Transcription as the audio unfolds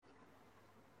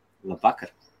Labvakar!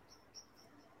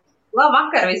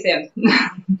 Labvakar visiem!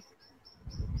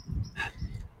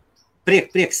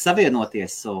 Prieks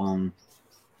savienoties un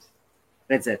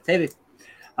redzēt tevi.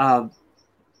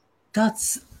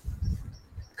 Kas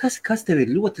tev ir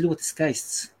ļoti, ļoti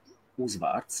skaists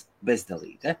uzvārds,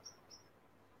 Bezdeliga?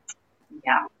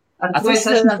 Jā, ar to es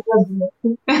esmu.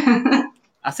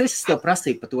 Es tev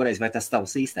prasīju par toreiz, vai tas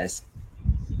tavs īstais?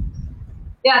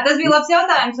 Jā, tas bija labs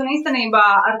jautājums, un īstenībā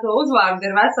ar to uzvārdu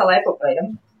ir vesela epopeja.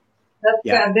 Tad,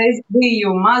 kad es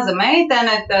biju maza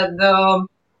meitene, tad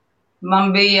man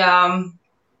bija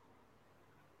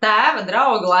tēva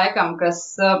draugi laikam,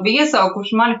 kas bija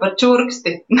iesaukuši mani par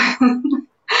čurksti.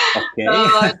 Okay.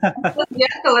 Tas bija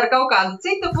atkal ar kaut kādu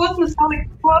citu putnu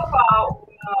salikt kopā,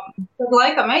 un tad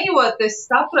laikam ejot, es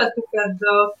sapratu, ka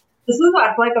tas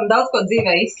uzvārds laikam daudz ko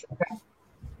dzīvē izsaka.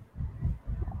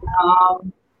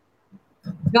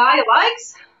 Gāja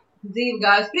laiks, dzīve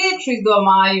gāja uz priekšu,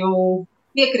 izdomāju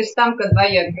piekrist tam, kad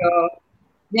vajag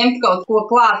ņemt kaut ko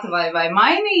klāt vai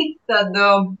mainīt, tad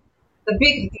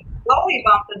piekrist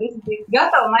laulībām, tad es biju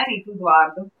gatava mainīt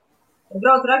uzvārdu. Tad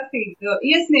brauc rakstīt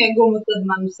iesniegumu, tad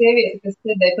man sieviete, kas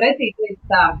sēdēja pretī, teica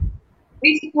tā,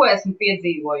 visu, ko esmu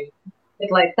piedzīvojusi, bet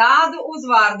lai tādu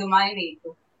uzvārdu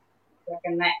mainītu, tā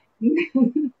ka ne.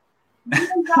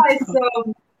 Tā es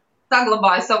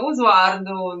saglabāju savu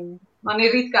uzvārdu, un man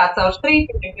ir it kā caur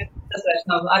strīpiņu, bet tas vairs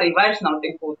nav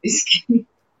tik būtiski.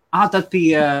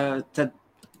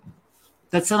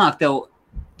 Tad sanāk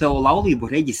tev laulību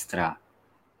reģistrā.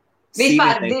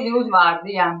 Vispār divi uzvārdi,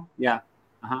 jā. Jā,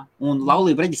 aha. Un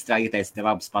laulību reģistrā ieteica tev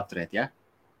abas paturēt, jā?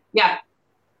 Jā.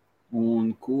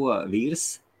 Un ko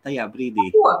vīrs tajā brīdī?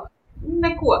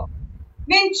 Neko.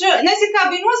 Viņš nezinu, kā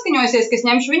bija noskaņojusies, ka es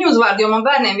ņemšu viņu uzvārdu, jo man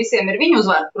bērniem visiem ir viņu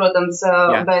uzvārdu, protams,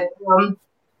 bet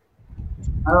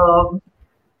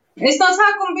es no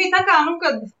sākuma biju tā kā,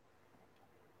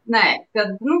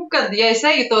 kad, ja es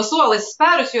eju to soli, es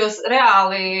spērus, jo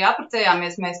reāli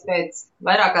apprecējāmies mēs pēc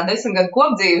vairāk kā 10 gadu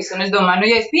kopdzīves, un es domāju,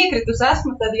 ja es piekritus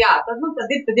esmu, tad jā, tad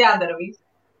jādara visu.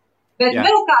 Bet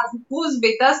vēl kāds plus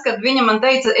bija tas, kad viņa man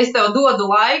teica, es tev dodu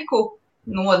laiku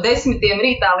no 10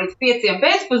 rītā līdz 5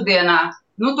 pēcpusdienā,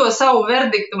 to savu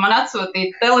verdiktu man atsūtīt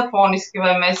telefoniski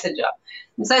vai message'ā.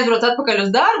 Es aizbraucu atpakaļ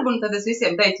uz darbu, un tad es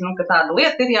visiem teicu, ka tāda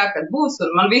lieta ir, kad būs, un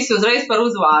man visi uzreiz par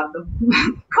uzvārdu.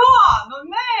 Kā?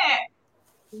 Nē!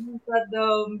 Tad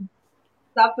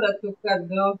sapratu, ka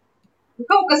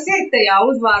kaut kas ir tajā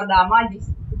uzvārdā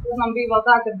maģiski. Tad man bija vēl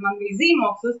tā, kad man bija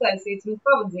zīmogs uztaisīts, un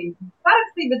pavadzīts.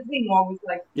 Parakstīja, bet zīmogu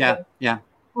uztaisīts. Jā.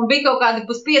 Un bija kaut kādi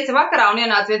 5:30 vakarā, un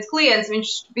ienāca viens klients, viņš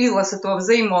izlasa to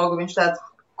zīmogu, viņš tāds,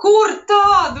 kur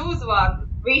tādu uzvārdu?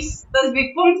 Viss, tas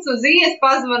bija punkts uz ies,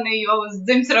 pazvanīju uz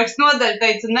dzimtsrakstu nodaļu,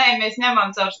 teicu, nē, mēs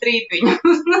ņemam caur strīpiņu.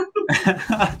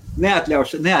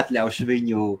 Neatļaušu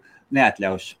viņu.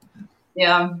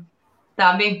 Jā, tā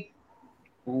bija.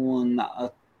 Un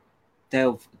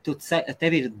tev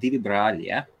ir 2 brāļi,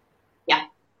 jā? Jā.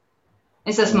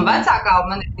 Es esmu vecākā, un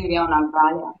man ir 2 jaunāki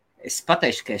brāļi, jā. Es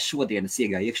pateikšu, ka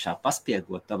iegāju iekšā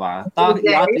paspiegot tavā,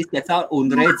 un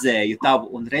redzēju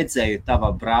tava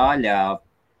brāļa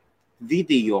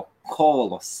video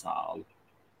kolosālu.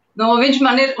 Viņš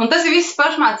man ir, un tas ir viss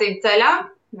pašmācību ceļā,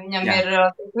 viņam ir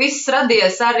viss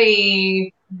radies arī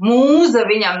mūza,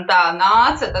 viņam tā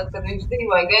nāca, tad, kad viņš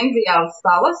dzīvoja Genzijā uz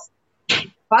salas.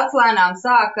 Pats lēnām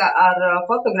sāka ar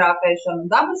fotografēšanu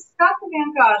dabas skatu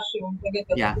vienkārši, un tagad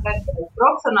ir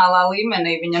profesionālā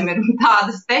līmenī, viņam ir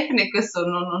tādas tehnikas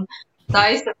un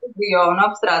taisa video un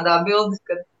apstrādā bildes,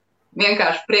 kad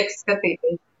vienkārši prieks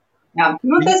skatīties. Jā,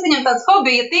 tas viņam tāds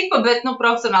hobija tipa, bet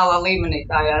profesionālā līmenī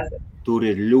tā jāsaka. Tur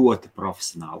ir ļoti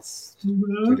profesionāls.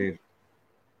 Tur ir.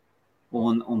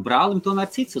 Un brālim tomēr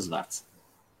cits uzvārds.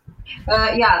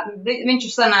 Jā,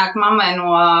 viņš sanāk mammai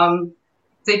no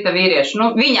cita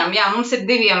vīrieša. Viņam, jā, mums ir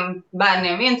 2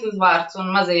 bērniem viens uzvārds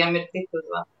un mazajam ir cits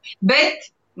uzvārds.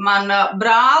 Bet man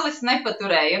brālis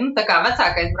nepaturēja, tā kā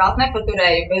vecākais brālis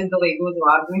nepaturēja Bezdeligu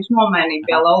uzvārdu. Viņš nomainīja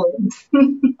pie laulības.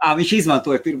 Viņš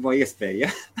izmantoja pirmo iespēju, ja?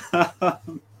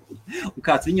 Un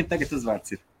kāds viņam tagad uzvārds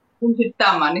ir? Viņš ir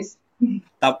Tamanis.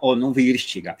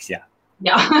 Vīrišķīgāks, jā.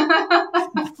 Jā.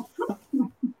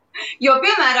 Jo,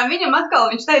 piemēram,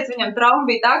 viņš teica, viņam trauma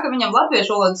bija tā, ka viņam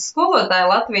latviešu valodas skolotāja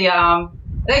Latvijā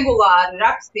regulāri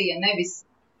rakstīja nevis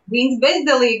Gins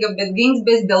Bezdeliga, bet Gins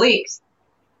Bezdelīgs.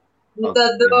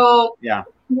 Tad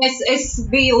es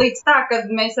biju līdz tā, kad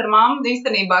mēs ar mammu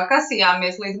īstenībā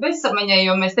kasījāmies līdz bezsamaņai,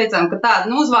 jo mēs teicām, ka tāda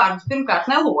uzvārdus pirmkārt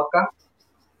neloka.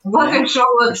 Latviešu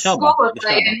valodas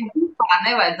skolotājiem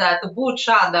nevajadzētu būt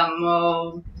šādam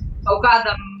kaut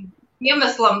kādam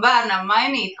iemeslam bērnam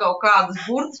mainīt kaut kādus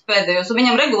burtus pēdējos, un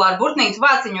viņam regulāri burtnīcas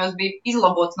vāciņos bija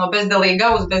izlabots no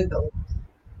Bezdeliga uz Bezdeligu.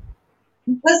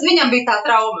 Tas viņam bija tā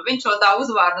trauma, viņš šo tā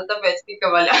uzvārdu tāpēc tika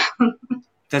vaļā.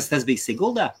 Tas bija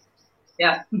Siguldā?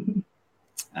 Jā.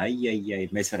 Ai,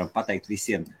 mēs varam pateikt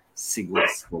visiem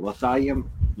Siguldas skolotājiem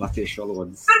latviešu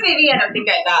valodas. Tur bija viena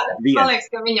tikai tāda. Man liekas,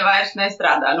 ka viņa vairs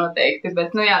nestrādā noteikti, bet,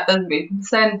 nu jā, tas bija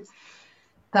sen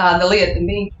tāda lieta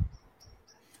bija.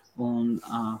 Un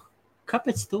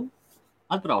kāpēc tu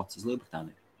atbrauc uz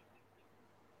Lielbritāniju?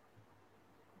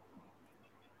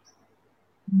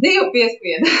 Dzīvu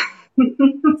piespiedu.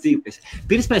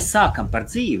 Pirms mēs sākam par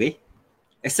dzīvi,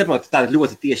 es saprotu, tāda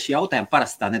ļoti tieši jautājuma,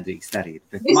 parasti tā nedrīkst darīt.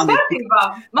 Man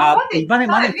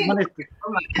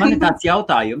ir tāds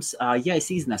jautājums, ja es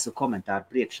iznesu komentāru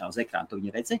priekšā uz ekrānu, tu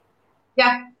viņu redzi? Jā.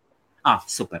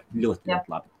 Super, ļoti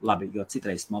labi, jo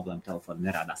citreiz mobiliem telefonu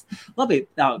nerādās. Labi,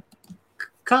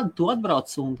 kad tu atbrauc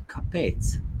un kāpēc?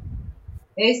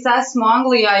 Es esmu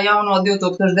Anglijā jau no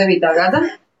 2009. gada.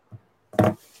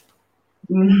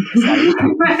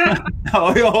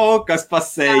 Kas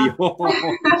pasēju?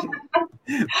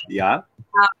 Jā.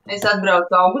 Es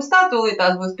atbraucu augustā, tūlīt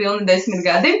tās būs pilni 10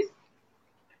 gadi.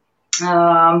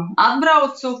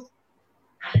 Atbraucu.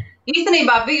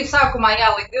 Īstenībā biju sākumā,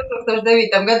 līdz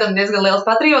 2009. gadam diezgan liels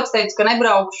patriots, teicu, ka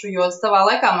nebraukšu, jo savā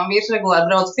laikā man vīrs regulāri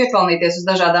brauc piepelnīties uz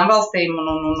dažādām valstīm,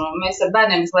 un mēs ar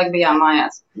bērniem visu laiku bijām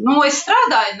mājās. Es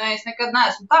strādāju, es nekad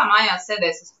neesmu tā mājās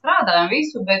sēdējis, es strādāju un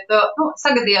visu, bet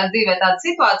sagadījās dzīvē tāda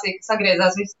situācija, ka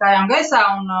sagriezās visu kājām gaisā,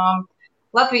 un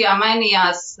Latvijā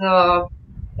mainījās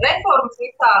reformas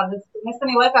visādas. Mēs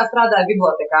tajā laikā strādāju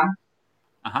bibliotekā.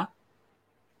 Aha.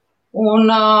 Un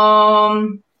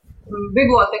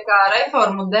bibliotekā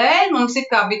reformu dēļ mums it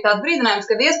kā bija tāds brīdinājums,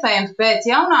 ka iespējams pēc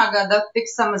jaunā gada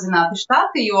tiks samazināti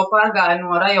štati, jo pārgāja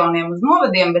no rajoniem uz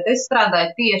novadiem, bet es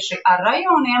strādāju tieši ar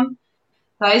rajoniem,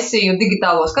 taisīju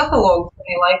digitālos katalogus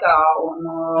tajā laikā,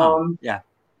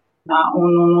 un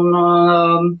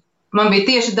man bija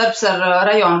tieši darbs ar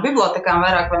rajonu bibliotekām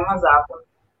vairāk vai mazāk.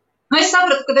 Es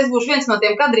sapratu, ka es būšu viens no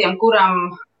tiem kadriem,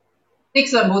 kuram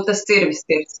tiks varbūt tas cirvis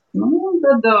tirts.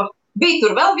 Tad bija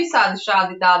tur vēl visādi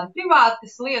šādi tādi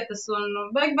privātas lietas,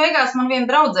 un beigās man viena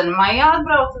draudzene maijā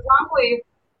atbrauca uz Angliju.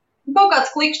 Kaut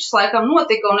kāds klikšķis laikam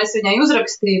notika, un es viņai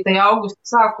uzrakstīju tajā augusta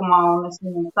sākumā, un es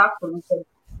viņai saku,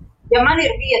 ja man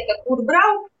ir vieta, kur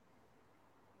braukt,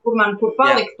 kur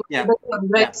palikt,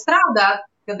 bet strādāt,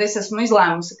 kad es esmu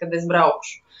izlēmusi, kad es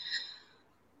braukšu.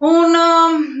 Un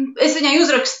es viņai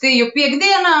uzrakstīju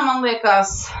piekdienā, man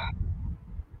liekas,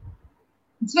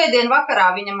 svētdien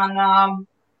vakarā viņa man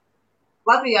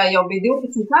Latvijā jau bija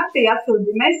 12 naktī,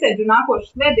 atsūtīja meseģu, nākošu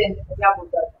svētdien, tad jābūt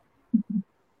darbā.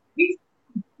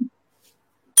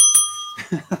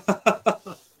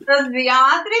 Tas bija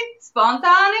ātri,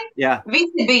 spontāni. Jā.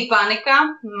 Visi bija panikā.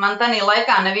 Man tajā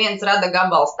laikā neviens rada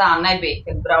gabals tā nebija,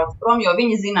 kad brauc prom, jo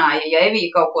viņi zināja, ja Evija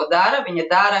kaut ko dara, viņa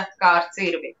dara kā ar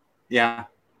cirvi. Jā.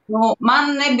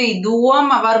 Man nebija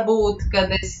doma, varbūt, kad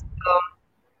es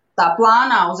tā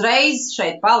plānā uzreiz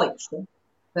šeit palikšu.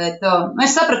 Bet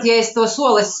es sapratu, ja es to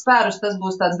soli spērus, tas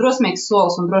būs tāds drosmīgs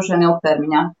solis un droši vien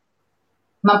ilgtermiņā.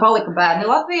 Man palika bērni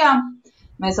Latvijā.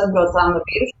 Mēs atbraucām ar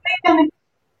vīru šeit.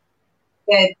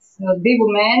 Pēc 2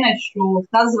 mēnešu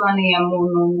sazvaniem un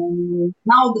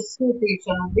naudas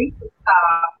sūtīšanu un visu, kā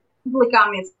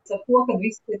uzlikāmies ar to, ka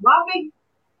viss ir labi.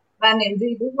 Bērniem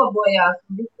dzīve uzlabojās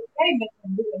un viss ir ok, bet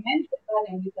 2 mēneši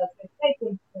bērniem bija tāds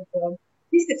teikums, ka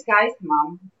viss ir skaisti,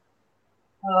 mamma.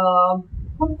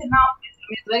 Mums ir naudas.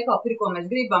 Mēs veikali tur, ko mēs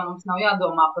gribam, mums nav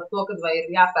jādomā par to, kad vai ir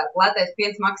jāpērk lētais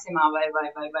piens maksimā vai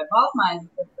baltmaize.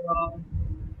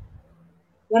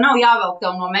 Jo nav jāvelk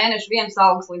tev no mēneša vienas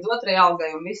algas līdz otrai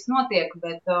algai un viss notiek,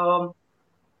 bet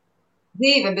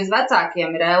dzīve bez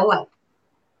vecākiem ir elle.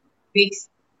 Viss.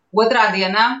 Otrā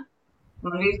dienā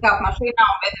man vīrs kāp mašīnā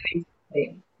un veda viņu.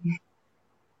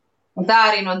 Un tā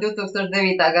arī no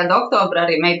 2009. gada oktobra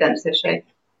arī meitenes ir šeit.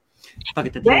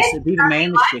 Pagad, tad 2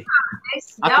 mēneši.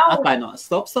 Atvaino,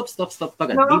 stop.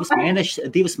 Pagad,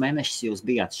 2 mēnešus jūs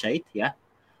bijāt šeit, ja?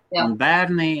 Jā. Un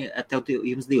bērni,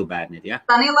 jums 2 bērni ir, ja?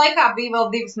 Tanī laikā bija vēl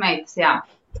 2 meitas, jā.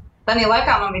 Tanī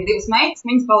laikā man bija 2 meitas,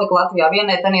 viņas palika Latvijā.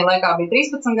 Vienai tanī laikā bija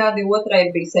 13 gadi, otrai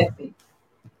bija 7.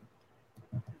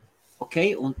 Ok,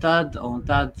 un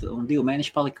 2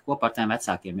 mēneši palika kopā ar tiem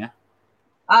vecākiem, ja?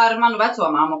 Ar manu veco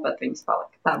māmu pat viņas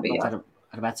palika, tā bija.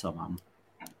 Ar veco māmu.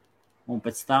 Un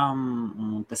pēc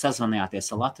tam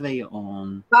sazvanījāties ar Latviju un...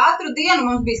 Katru dienu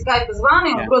mums bija Skype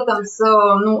zvani, un, protams,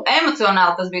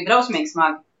 emocionāli tas bija drausmīgi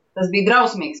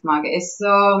smagi. Es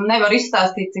nevaru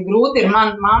izstāstīt, cik grūti ir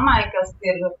man mammai, kas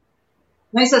ir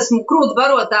Es esmu krūtu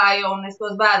barotāja, un es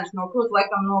tos bērnus no krūtu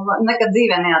laikam nekad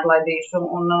dzīvē neatlaidīšu.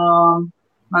 Un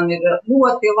man ir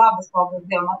ļoti labas, paldies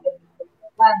Dievam, attiecības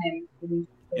ar bērniem, kurus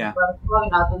var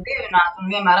slavināt un dievināt, un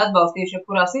vienmēr atbalstīšu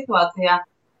jebkurā situācijā.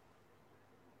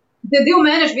 Tie 2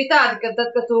 mēneši bija tādi, ka tad,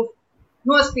 kad tu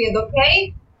nospiedi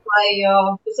lai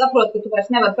tu saproti, ka tu vairs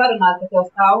nevari parunāt, ka tev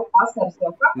stāv asaras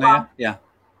tev kapā,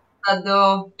 tad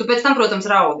tu pēc tam, protams,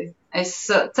 raudi. Es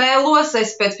cēlos,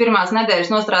 es pēc pirmās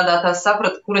nedēļas nostrādātās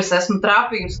sapratu, kur es esmu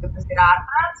trāpījusi, ka tas ir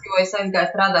ārprāts, jo es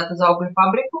aizgāju strādāt uz augļu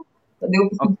fabriku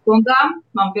 12 stundām.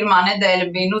 Man pirmā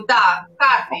nedēļa bija, tā,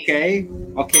 kārtīgi.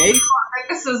 Okay.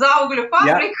 Kas uz augļu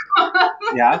fabriku.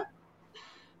 Jā.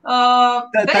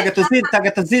 Tagad tu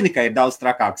zini, ka ir daudz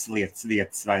trakākas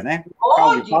lietas, vai ne?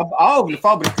 Augļu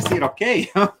fabrikas ir okay.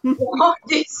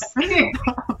 Loģiski.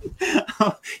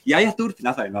 Jā,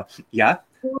 turpināt, jā.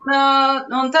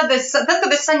 Un tad,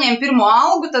 kad es saņēmu pirmo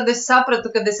algu, tad es sapratu,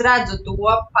 kad es redzu to,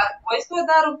 par ko es to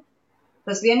daru.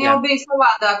 Tas vien jau bija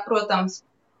savādāk, protams.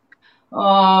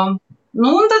 Un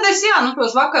tad es,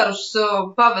 tos vakarus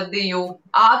pavadīju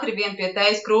ātri vien pie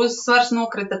tējas krūzes, svars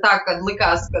nokrita tā, kad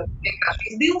likās, ka vienkārši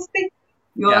izdilsti,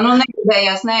 jo,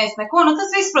 negribējās neēst neko.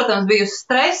 Tas viss, protams, bija uz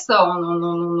stresa un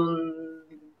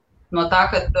no tā,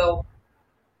 ka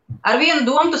ar vienu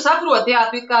domu tu saproti,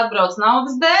 tu it kā atbrauc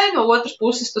naudas dēļ, no otras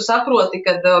puses tu saproti,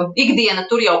 ka ikdiena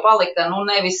tur jau palika,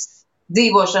 nevis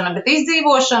dzīvošana, bet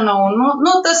izdzīvošana, un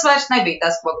tas vairs nebija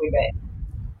tas, ko gribēju.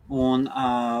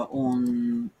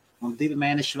 Un 2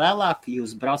 mēneši vēlāk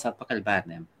jūs braucāt pakaļ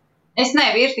bērniem? Es ne,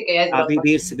 vīrs tikai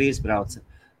aizbraucu. Vīrs brauca.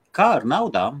 Kā ar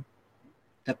naudām?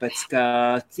 Tāpēc, ka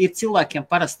ir cilvēkiem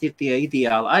parasti ir tie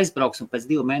ideāli aizbrauks un pēc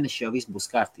 2 mēneši jau viss būs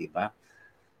kārtībā.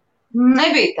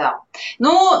 Nebija tā.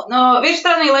 Vīrs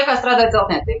strādāja laikā strādāja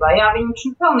celtniecībā. Jā, viņš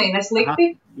pelnīja neslikti,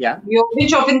 jo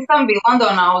viņš jau pirms tam bija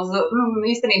Londonā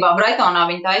īstenībā Brightonā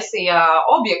viņi taisīja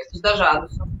objektus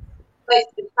dažādus.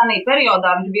 Tādā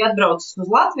periodā viņš bija atbraucis uz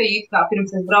Latviju, kā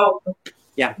pirms es braucu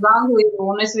uz Angliju,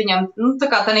 un es viņam,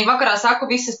 tādā vakarā saku,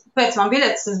 visas pēc man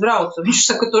biļetes es braucu. Viņš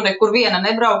saka, tu nekur viena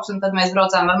nebrauks, un tad mēs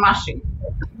braucām ar mašīnu.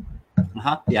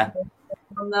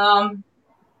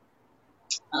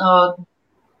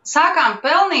 Sākām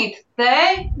pelnīt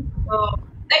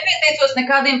nepieteicos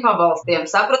nekādiem pabalstiem.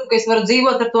 Sapratu, ka es varu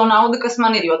dzīvot ar to naudu, kas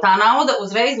man ir, jo tā nauda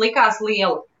uzreiz likās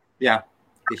liela. Jā.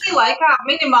 Tajā laikā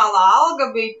minimālā alga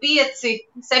bija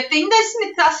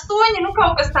 5,78,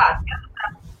 kaut kas tāds. Ja?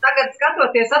 Tagad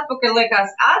skatoties atpakaļ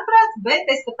liekas ārprāts, bet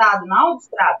es par tādu naudu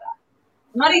strādāju.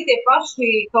 Un arī tie paši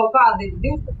kaut kādi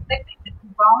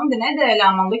 270 paundi nedēļā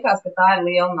man likās, ka tā ir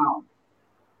liela nauda.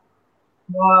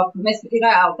 Jo mēs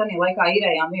reāli tajā laikā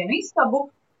īrējām vienu istabu,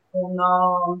 un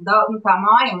tā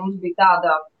māja mums bija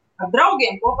tāda ar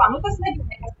draugiem kopā. Tas nebija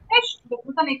nekas tešs, bet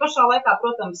tajā pašā laikā,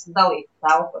 protams, dalīta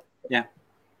telpa. Jā.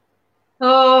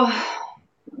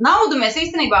 Naudu mēs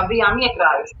īstenībā bijām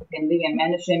iekrājuši par tiem 2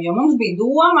 mēnešiem, jo mums bija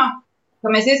doma, ka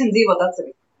mēs iesim dzīvot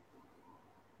atsevišķi.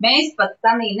 Mēs pat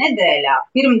tādā nedēļā,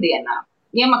 pirmdienā,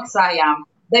 iemaksājām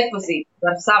depozītu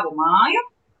par savu māju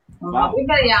un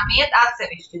gribējām iet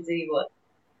atsevišķi dzīvot.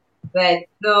 Bet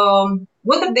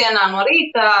otrdienā no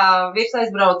rīta vīrs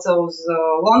aizbrauca uz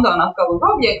Londonu atkal uz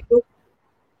objektu,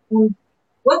 un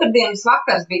otrdienas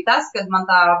vakars bija tas, kad man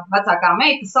tā vecākā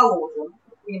meita salūza.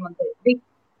 Man teica,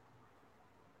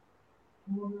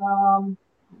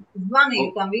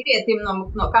 zvanīju tam vīrietim,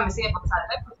 no kā mēs iemaksājam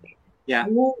depozītu.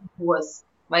 Lūgos,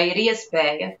 vai ir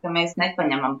iespēja, ka mēs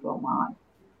nepaņemam to māju.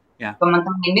 Ka man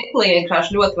tam mirklī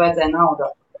vienkārši ļoti vajadzēja naudu.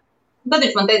 Tad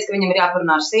viņš man teica, ka viņam ir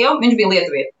jāparunā ar sievu. Viņš bija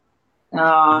Lietuvieti.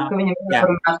 Ka viņam ir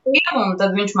jāparunā ar sievu, un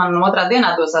tad viņš man otrā dienā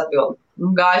dos atbildi.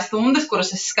 Gāja stundas,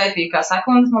 kuras es skaitīju kā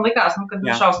sekundes, man likās, kad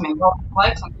šausmīgi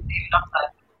laiks un kad ir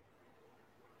apstājas.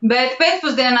 Bet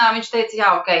pēcpusdienā viņš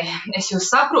teica, es jūs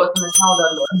saprotu, un es naudu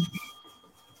atdodu.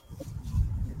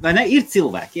 Vai ne? Ir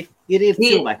cilvēki. Ir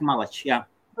cilvēki malači, jā.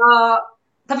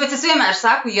 Tāpēc es vienmēr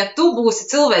saku, ja tu būsi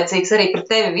cilvēcīgs, arī pret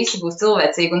tevi visi būs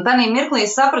cilvēcīgi. Un tanī mirklī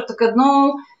es sapratu, ka,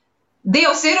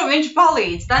 Dievs ir un viņš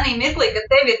palīdz. Tanī mirklī, ka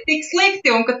tevi ir tik slikti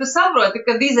un ka tu saproti,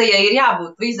 ka vizējai ir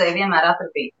jābūt, vizēja vienmēr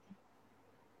atradīt.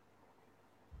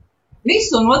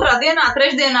 Visu, un otrā dienā,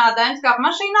 trešdienā Dainis kāp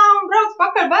mašīnā un brauc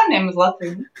pakaļ bērniem uz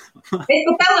Latviju. Es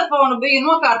pa telefonu biju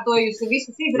nokārtojusi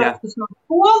visus izrakstus no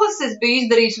skolas, es biju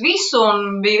izdarījusi visu un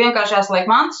biju vienkārši jāsliek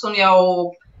mantas un jau,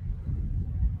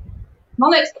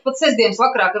 man liekas, ka pat sestdienas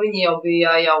vakarā, ka viņi jau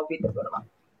bija jau Pīterburgā.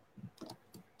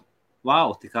 Vau,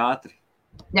 tik ātri.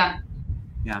 Jā.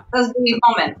 Tas bija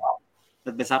momentāli.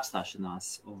 Tad bez apstāšanās.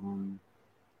 Un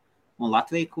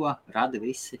Latvija ko rada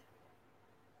visi?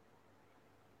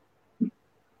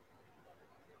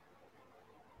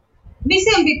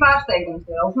 Visiem bija pārsteigums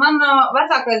liels. Man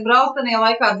vecākais brālis tajā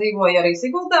laikā dzīvoja arī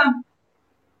Siguldā.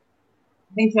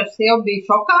 Viņš ar sievu bija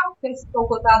šokā, ka es kaut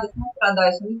ko tādu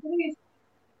nostrādājis un izdarījis.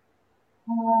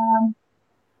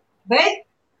 Bet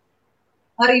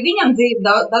arī viņam dzīve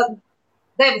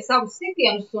deva savus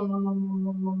sitienus un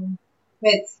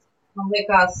pēc, man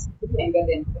liekas, 5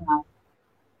 gadiem.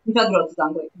 Viņš atbrauc uz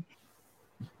Angliju.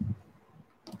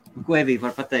 Ko Evija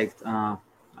var pateikt?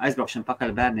 Aizbraukšana pakaļ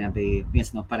bērniem bija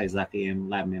viens no pareizākajiem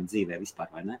lēmumiem dzīvē vispār,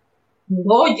 vai ne?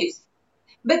 Loģiski.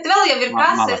 Bet vēl jau ir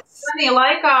kas, es tajā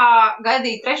laikā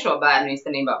gaidīju 3. bērnu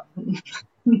īstenībā.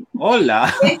 Oļā!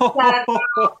 Es tādu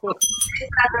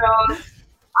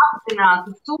apzinātu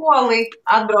soli,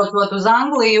 atbraucot uz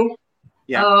Angliju.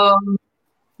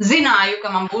 Zināju, ka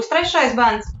man būs 3.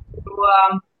 bērns,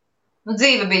 jo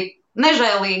dzīve bija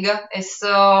nežēlīga. Es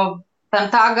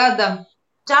tā gada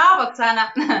čāvacena.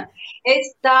 Es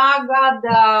tā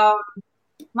gada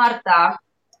martā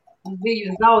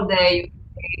biju zaudēju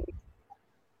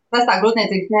 6.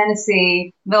 grūtniecības mēnesī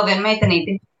vēl vienu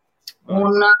meitenīti.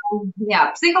 Un, jā,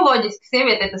 psiholoģiski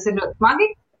sievietē tas ir ļoti smagi.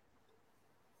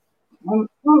 Un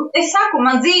es saku,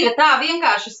 man dzīve tā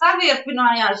vienkārši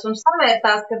savierpinājās un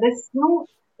savērtās, kad es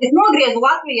nogriezu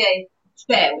Latvijai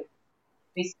šķēli.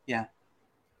 Visu. Jā.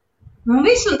 Un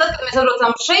visu, un tad, kad mēs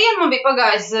atbraucām šeit, man bija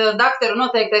pagājis dakteru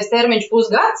noteiktais termiņš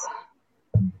pusgads.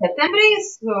 Septembrī es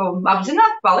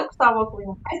apzināti paliku stāvoklī,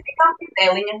 un mēs tikām pie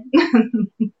tēliņa.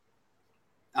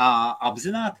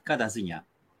 Apzināti? Kādā ziņā?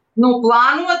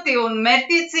 Plānoti un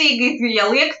mērķtiecīgi, ja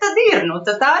liek, tad ir.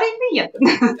 Tad tā arī bija.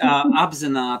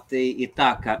 Apzināti ir tā,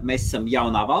 ka mēs esam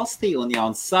jaunā valstī un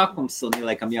jauns sākums un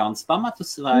ieliekam jaunas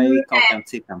pamatus vai kaut kādam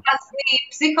citam? Tas bija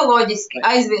psiholoģiski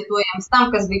aizvietojams tam,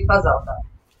 kas bija pazaudēts.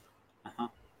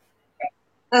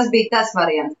 Tas bija tas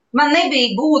variants. Man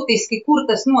nebija būtiski, kur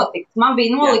tas notiks. Man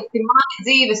bija nolikti mani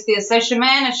dzīves tie 6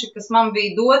 mēneši, kas man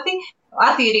bija doti,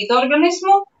 attīrīt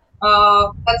organismu,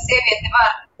 kad sieviete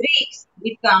var drīkst.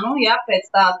 It kā,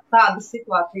 pēc tādas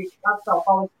situācijas atkal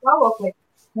palikt stāvoklī,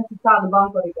 mēs ir tādu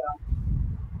banku arī gāju.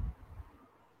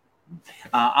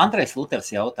 Andrejs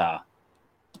Luters jautā,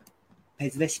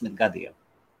 pēc 10 gadiem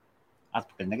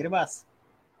atpakaļ negribās?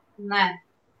 Nē.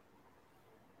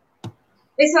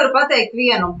 Es varu pateikt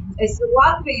vienu. Es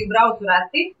Latviju braucu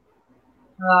reti.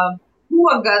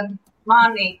 Šogad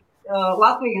mani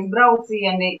Latvijas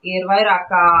braucieni ir vairāk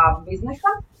kā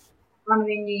biznesa. Man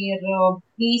viņi ir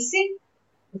īsi.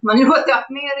 Tas man ļoti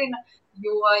apmierina,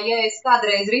 jo, ja es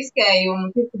kādreiz riskēju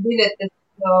un pirku biļetes,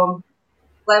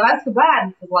 lai vecu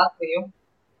bērnus uz Latviju,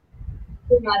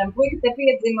 piemēram, puika te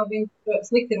piedzima, viņš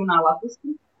slikti runā latviski.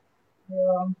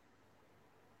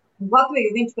 Uz Latviju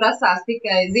viņš prasās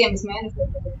tikai ziemas mēnesī.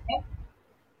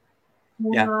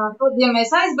 Tad, ja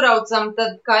mēs aizbraucam,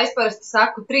 tad, kā es parasti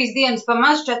saku, 3 dienas pa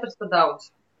maz, 4 pa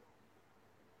daudz.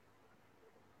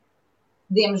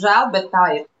 Diemžēl, bet tā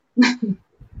ir.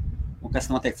 Un kas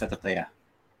notiek 4.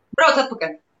 Brauc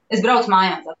atpakaļ. Es braucu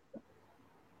mājās atpakaļ.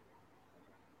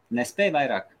 Nespēju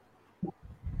vairāk?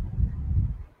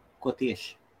 Ko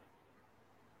tieši?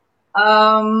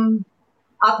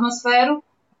 Atmosfēru,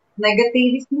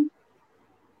 negatīvismu,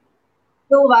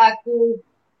 cilvēku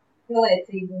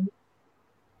pelēcību.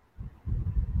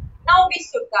 Nav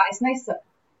visur tā, es nesaku.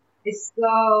 Es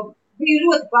biju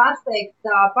ļoti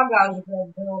pārsteigta pagājušajā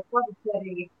gadā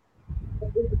pavasarī.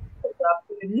 Tur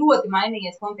ir ļoti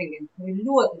mainījies kontingents. Tur ir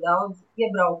ļoti daudz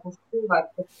iebraukuši cilvēki,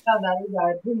 kas šādā Rīgā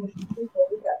ir dzimuši.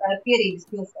 Tā ir pierīgas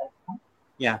pilsēta.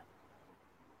 Jā.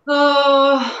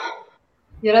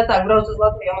 Ja retāk brauc uz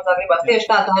Latviju, mazāk gribās. Tieši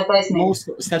tā ir taisnība.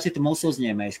 Starp citu, mūsu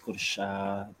uzņēmējs, kurš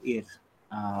ir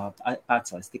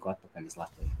pārcēlis tikko atpakaļ uz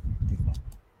Latviju.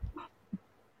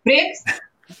 Prieks?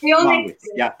 Pilnīgs.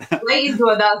 Lai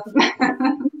izdodās.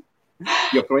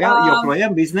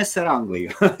 Joprojām biznesa ar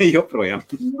Angliju. Joprojām.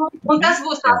 Un tas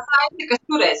būs tā saiti, kas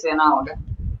turēs vienalga.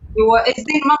 Jo es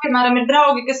zinu, man, piemēram, ir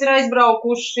draugi, kas ir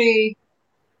aizbraukuši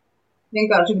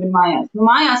vienkārši grib mājās.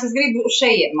 Mājās es gribu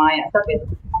šeit mājās. Tāpēc.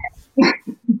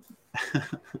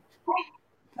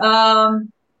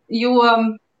 Jo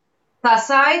tā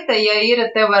saita, ja ir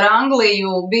tev ar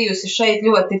Angliju bijusi šeit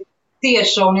ļoti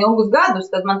tieša un ilgus gadus,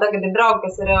 tad man tagad ir draugi,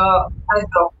 kas ir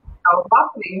aizbraukuši uz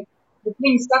Latviju. Bet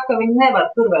viņi saka, ka viņi nevar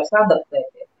tur vairs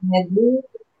adaptēties.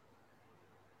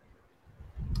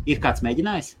 Ir kāds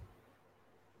mēģinājis?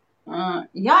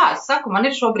 Jā, es saku, man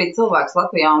ir šobrīd cilvēks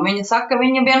Latvijā, un viņa saka, ka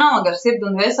viņa vienalga ar sirdi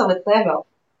un veseli te vēl.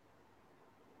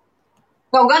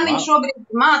 Kaut gan viņš šobrīd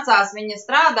mācās, viņa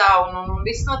strādā, un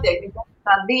viss notiek.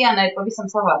 Tā diena ir pavisam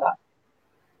savādāk.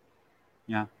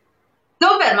 Jā.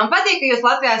 Super, man patīk, ka jūs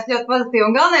Latvijā esat ļoti pozitīvi,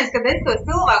 un galvenais, kad es tos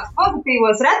cilvēkus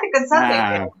pozitīvos reti, kad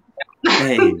satieku.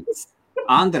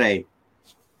 Andrej,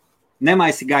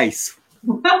 Nemaisi gaisu.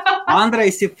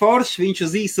 Andrejs ir foršs, viņš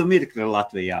uz īsu mirkli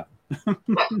Latvijā.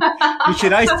 Viņš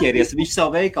ir aizķēries, viņš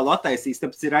savu veikalu attaisīs,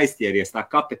 tāpēc ir aizķēries tā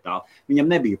kapitāli. Viņam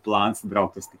nebija plāns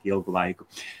braukt uz tik ilgu laiku.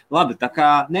 Labi, tā kā,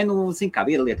 zin kā,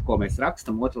 viena lieta, ko mēs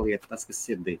rakstam, otra lieta, tas, kas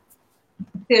sirdī.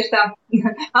 Tieši tā.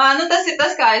 Tas ir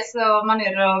tas, kā man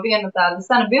ir viena tāda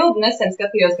sena bilde, nesen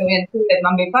skatījos, ka viena sieviete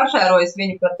man bija pašērojis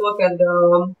viņu par to, kad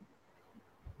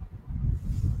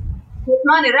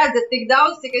mani redzat tik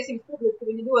daudz, cik es jums publiski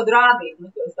viņu dodu rādīt,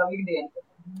 to savu ikdienu.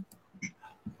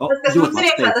 Tas, kas mums ir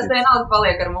iekšā, tas vienalga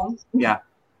paliek ar mums. Jā.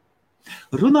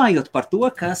 Runājot par to,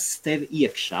 kas tev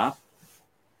iekšā,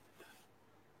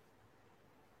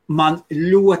 man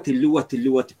ļoti, ļoti,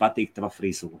 ļoti patīk tava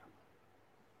frizūra.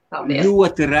 Paldies.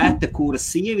 Ļoti reta, kura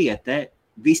sieviete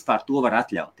vispār to var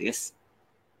atļauties.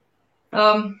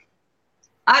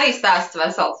 Arī stāsts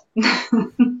vesels.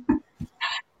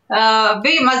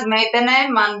 Biju maza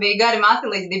meitenē, man bija gari mati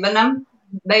līdz dibenam,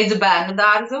 beidzu bērnu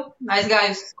dārzu,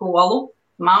 aizgāju uz skolu,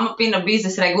 mamma pina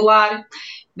bizes regulāri,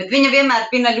 bet viņa vienmēr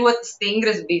pina ļoti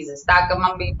stingras bizes, tā ka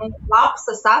man bija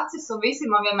lapsas acis un visi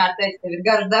man vienmēr teica, tev ir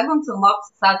garš deguns un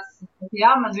lapsas acis.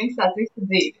 Jā, man viņš tāds visu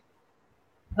dzīvi.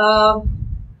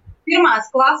 Pirmās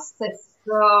klases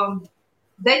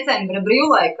decembra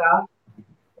brīvlaikā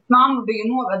mamma bija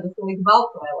novedusi līdz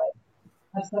Baltvēlē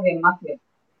ar saviem matiem.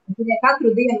 Viņai katru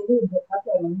dienu lūdzu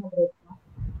atļauj man nogriezt matu.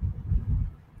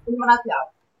 Viņa man atļauj.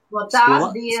 No tās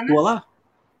dienas. Skolā?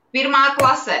 Pirmā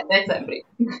klasē, decembrī.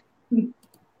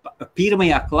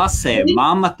 Pirmajā klasē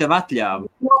mamma tev atļāva?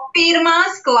 No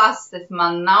pirmās klases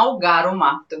man nav garu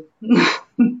matu.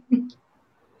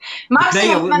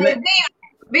 Maksimums man ir divi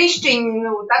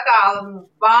bišķiņu, tā kā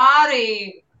pāri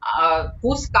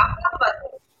puskakla, bet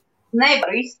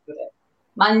nevaru izturēt.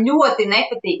 Man ļoti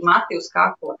nepatīk mati uz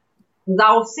kakla. Uz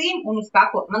ausīm un uz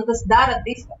kakla. Man tas dara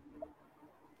diskomfortu.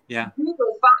 Jā.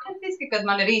 Jūtos fantastiski, kad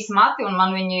man ir īsi mati un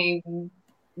man viņi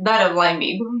dara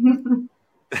laimību.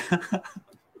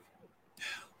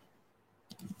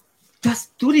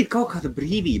 Tur ir kaut kāda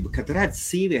brīvība, kad redz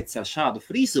sievietes ar šādu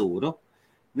frizūru,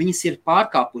 viņas ir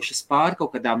pārkāpušas pār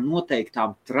kaut kādām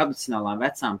noteiktām tradicionālām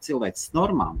vecām cilvēces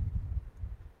normām.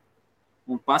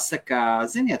 Un pasaka,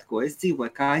 ziniet, ko es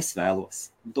dzīvoju, kā es vēlos.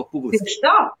 Un to publiski. Tieši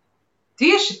tā.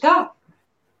 Tieši tā.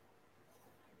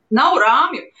 Nav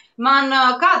rāmju. Man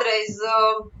kādreiz,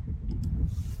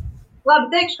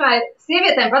 labi teikšu, kā ir,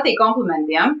 sievietēm patīk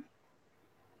komplimenti, ja?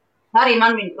 Arī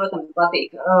man viņi, protams,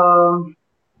 patīk.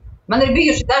 Man ir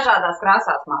bijuši dažādās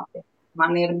krāsās mati.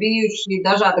 Man ir bijuši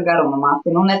dažāda garuma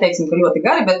mati. Neteiksim, ka ļoti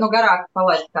gari, bet garāk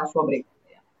palaist kā šobrīd.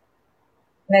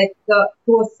 Bet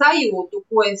to sajūtu,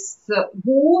 ko es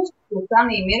gūstu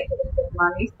tanī mirkli, kad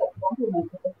man izsaka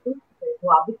komplimenti, ka tas uzskatīs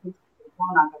labi,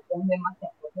 jaunākā tendiem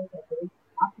matiem, ko teicēt ar visu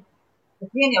mati.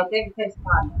 Bet vien jau tevi teiks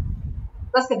pārņem.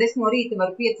 Tas, kad es no rīta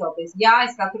varu piecelties, jā,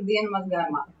 es katru dienu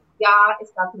mazgāju mati. Jā,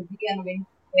 es katru dienu viņu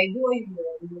veidoju,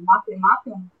 jo mati ir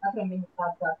mati, un katram viņu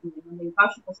tāds, viņi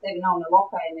paši pa sevi nav ne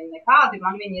lokaini, nekādi,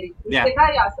 man viņi ir pie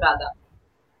kā jāstrādā.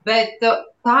 Bet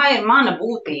tā ir mana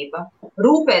būtība,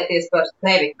 rūpēties par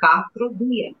sevi katru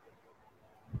dienu.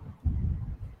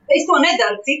 Es to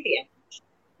nedaru citiem.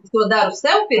 Es to daru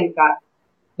sev pirmkārt,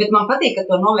 bet man patīk, ka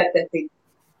to novērtē citi.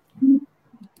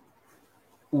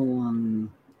 Un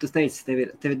tu teici,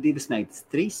 tev ir divas meitas,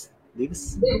 trīs? Divas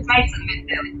meitas un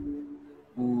vietēli.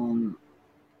 Un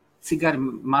cik gari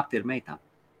mati ir meitām?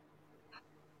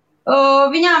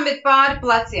 Viņām ir pāri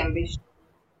pleciem bišķi.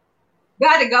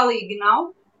 Gari galīgi nav.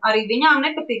 Arī viņām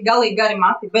nepatīk galīgi gari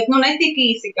mati, bet ne tik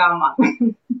īsi kā man.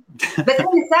 Bet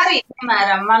viņas arī,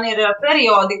 piemēram, man ir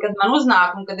periodi, kad man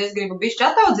uznāk un kad es gribu bišķi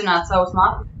ataudzināt savus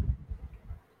matus.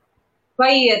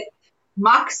 Paiet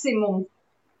maksimum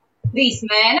 3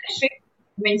 mēneši.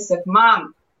 Viņi saka, mam,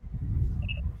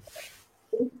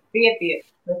 piepies,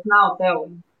 tas nav tev.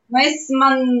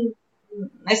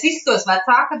 Es izskatos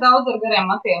vecāka daudz ar gariem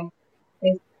matiem.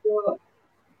 Es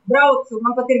braucu,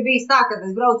 man pat ir bijis tā, kad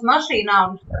es braucu mašīnā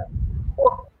un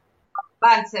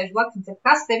bērns sēž blakus un saka,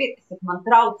 kas tev ir? Es saku, man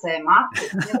traucē mati.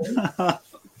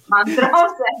 Man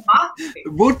traucē mati.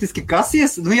 Burtiski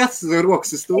kasies, jāc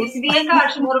rokas uz stūri. Es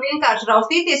varu vienkārši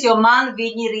raustīties, jo man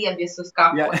viņi ir riebjas uz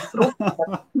kakla.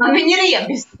 Man viņi ir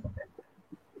riebjas.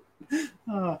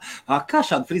 Kā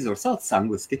šādu frizūru sauc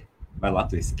angliski vai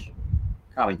latviski?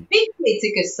 Kā viņi? Pixie,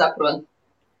 cik es saprotu.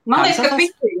 Man liekas, ka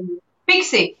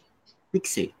Pixie.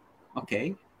 Pixie, ok.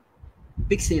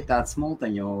 Pixie ir tāds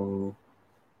multeņu.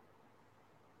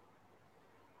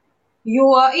 Jo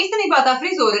īstenībā tā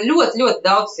frizūra ir ļoti, ļoti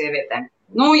daudz sievietēm.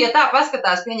 Ja tā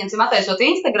paskatās, pieņemsim, attaisot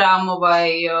Instagramu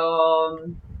vai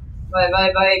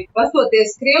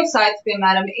pastoties Krievu saites,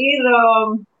 piemēram, ir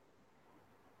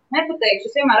nepateikšu,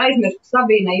 es vienmēr aizmirstu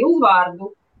Sabīnai uzvārdu.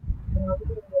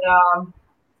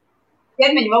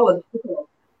 Ķermeņa valodas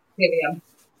psihologs Krievijā.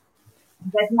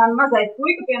 Bet man mazais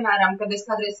puika, piemēram, kad es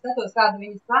kādreiz skatos kādu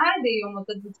viņas raidījumu,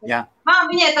 tad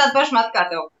viņai tāda paša matu kā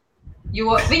tev. Jo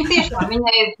viņi tiešām,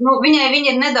 viņi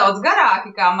ir nedaudz garāki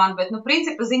kā man, bet,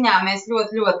 principa ziņā mēs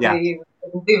ļoti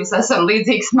divas esam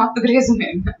līdzīgas matu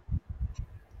griezumiem.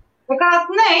 Tā kā,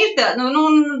 nē, ir tā,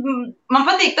 man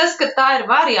patīk tas, ka tā ir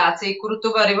variācija, kuru tu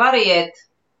vari variēt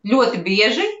ļoti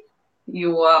bieži,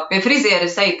 jo pie friziera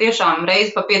es eju tiešām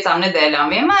reizi pa 5 nedēļām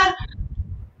vienmēr.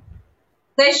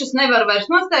 6 nevar vairs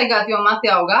nostaigāt, jo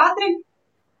mati aug ātri.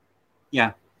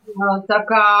 Jā. Tā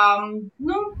kā,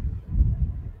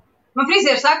 man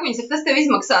friziera saka, viņas, tas tev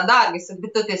izmaksā dārgi,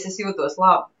 bet toties es jūtos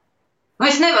labi.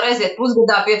 Es nevaru aiziet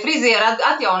pusgadā pie friziera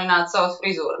atjaunināt savus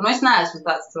frizūru. Es neesmu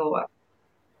tāds cilvēks.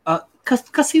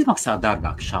 Kas izmaksā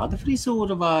dārgāk, šāda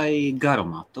frizūra vai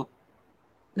garumatu?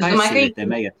 Es domāju,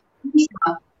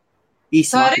 ka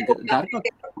īsmati dārgāk?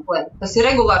 Tas ir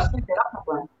regulārs friziera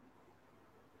apmeklējums.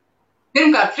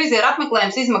 Pirmkārt, friziera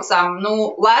apmeklējums izmaksā,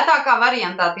 lētākā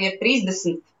variantā tie ir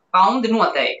 30 paundi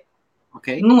noteikti. Ok,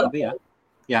 labi,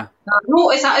 jā.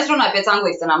 Es runāju pēc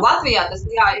Anglijas cenām. Latvijā tas,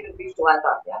 ir bišķi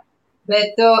lētāk, jā.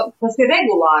 Bet tas ir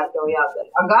regulāri tev jādara.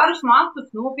 Garus matus,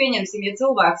 pieņemsim, ja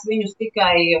cilvēks viņus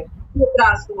tikai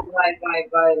ietrāso vai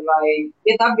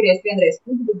iet apgriezt vienreiz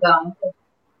pusgadā, tad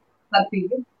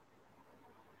starpīgi.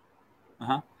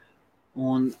 Aha.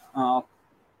 Un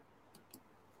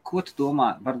ko tu domā,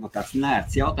 varbūt tāds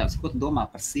nērts jautājums, ko tu domā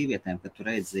par sīvietēm, kad tu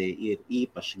redzi, ir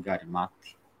īpaši gari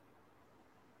mati?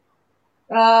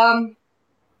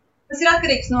 Tas ir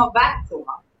atkarīgs no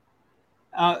vecuma.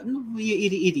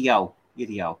 Ir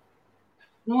jau.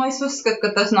 Es uzskatu, ka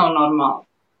tas nav normāli.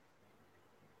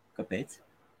 Kāpēc?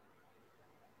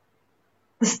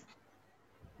 Tas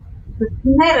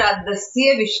nerada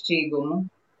sievišķīgumu.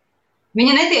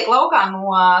 Viņa netiek laukā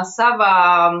no savā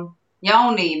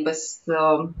jaunības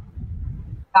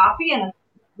kāpiena,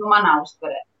 manā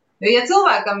uztverē. Jo, ja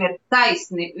cilvēkam ir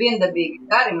taisni, viendabīgi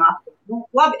gari mati,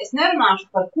 labi, es nerunāšu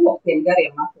par koptiem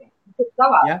gariem matiem. Tas ir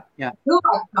savā. Jā.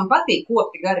 Cilvēkam patīk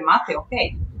kopti gari mati, ok.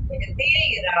 Ja tie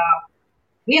ir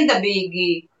viendabīgi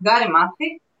gari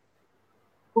mati,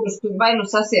 kurus tu vai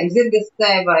sasiem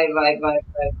zirgastē, vai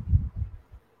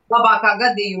labākā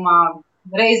gadījumā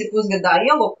reizi pusgadā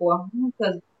ieloko,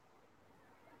 tad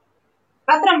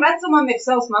katram vecumam ir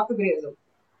savs matu griezums.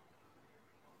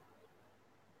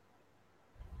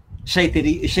 Šeit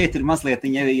ir mazliet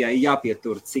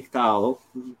jāpietur, cik tālu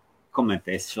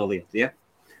komentēs šo lietu, ja?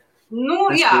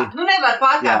 Nevar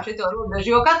pārkāpt šito robežu,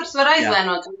 jo katrs var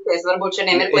aizvainot jūties, varbūt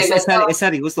šodien mirklī. Es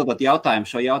arī uzdodot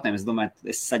šo jautājumu, es domāju,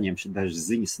 es saņemšu dažas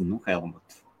ziņas, Helmut.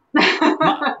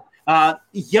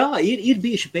 Jā, ir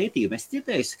bijuši pētījumi. Es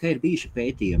dzirdēju, ka ir bijuši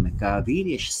pētījumi, ka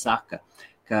vīrieši saka,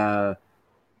 ka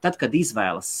tad, kad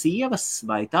izvēlas sievas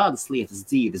vai tādas lietas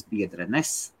dzīves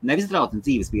biedrenes, nevis draudzenes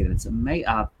dzīves biedrenes,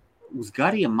 uz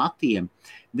gariem matiem,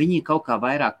 viņi kaut kā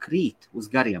vairāk krīt uz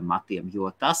gariem matiem,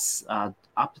 jo tas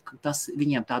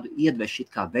viņiem tādu iedveš it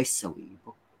kā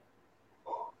veselību.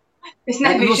 Es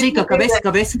nebiju ka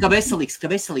veselīgs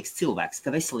cilvēks.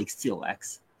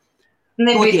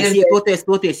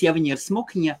 Toties, ja viņi ir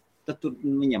smukņa, tad tur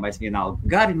viņam vairs vienalga.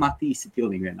 Gari mati īsi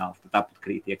pilnīgi vienalga, tad tāpat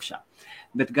krīt iekšā.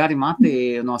 Bet gari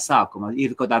mati no sākuma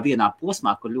ir kaut kādā vienā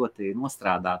posmā, kur ļoti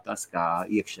nostrādā tas, kā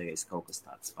iekšējais kaut kas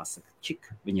tāds pasaka, čik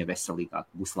viņa veselīgāk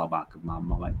būs labāka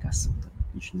mamma vai kas, un tad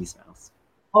viņš izvēlas.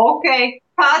 Ok,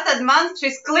 tā tad man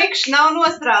šis klikšs nav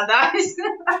nostrādājis,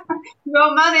 jo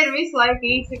man ir visu laiku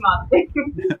īsi mati.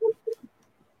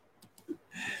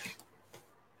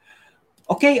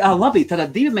 Ok, labi,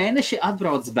 tad 2 mēneši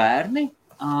atbrauc bērni,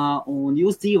 un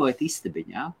jūs dzīvojat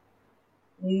istabiņā.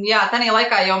 Jā, tādā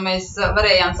laikā jau mēs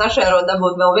varējām sašērot,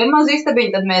 dabūt vēl vienu mazu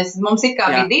istabiņu, tad mums it kā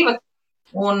bija 2,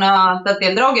 un tad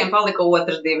tiem draugiem palika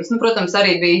otras 2. Protams,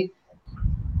 arī bija.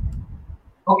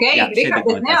 Ok, Rikārd,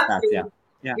 es neapstīju.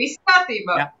 Viss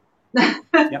kārtībā.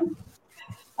 Jā.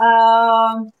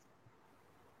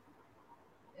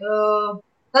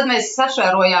 Tad mēs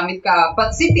sašērojām, it kā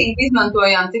pat sitību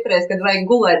izmantojām citreiz, kad vajag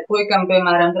gulēt puikam,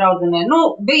 piemēram, draudzenē.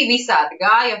 Bija visādi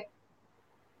gāja,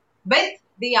 bet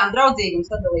bijām draudzīgi un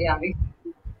sadalījām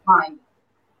visu māju.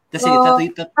 Tas ir,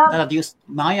 tad jūs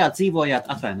mājā dzīvojāt,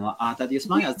 tad jūs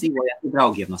mājās dzīvojāt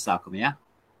draugiem no sākuma, jā?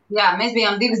 Jā, mēs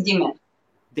bijām 2 ģimenes.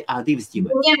 2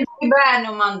 ģimenes. Viņiem bija bērni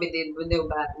un man bija 2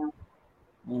 bērni.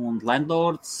 Un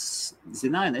landlords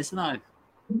zināja, nezināja?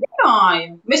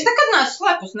 Zināja. Mēs nekad neesam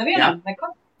slēpus nevienam,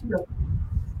 nekad.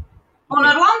 Un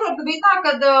ar Landortu bija tā,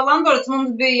 ka Landorts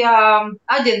mums bija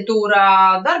aģentūrā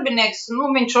darbinieks,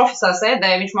 viņš ofisā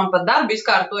sēdēja, viņš man pat darbu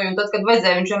izkārtoja, un tad, kad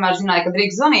vajadzēja, viņš vienmēr zināja, ka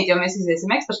drīkst zvanīt, jo mēs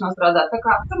iziesim ekstras nostrādāt, tā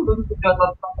kā tur mums ļoti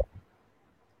labi.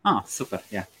 Super,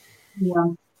 jā. Jā.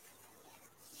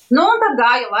 Un tad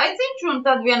gāja laiciņš, un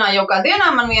tad vienā jau kā dienā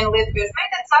man viena lietuviešu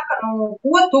meitene saka,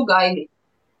 ko tu gaidi?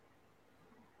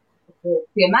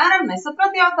 Piemēram,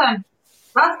 nesaprat jautājumu.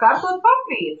 Kāds kārtot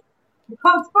papīru?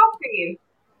 Kāds papīru?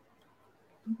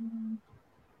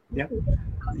 Ja.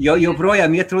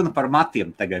 Joprojām iet runa par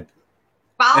matiem tagad.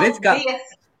 Paldies!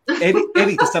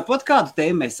 Evi, tu saprot, kādu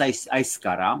tēmu mēs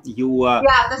aizskarām, jo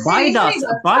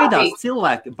baidās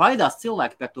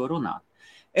cilvēki par to runāt.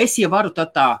 Es jau varu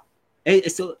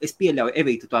es pieļauju,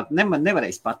 Evī, tu tā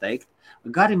nevarēsi pateikt,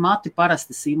 gari mati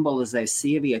parasti simbolizē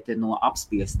sievieti no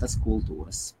apspiestas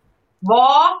kultūras.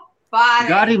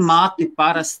 Gari mati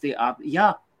parasti,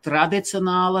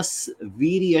 tradicionālas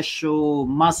vīriešu,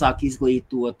 mazāk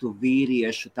izglītotu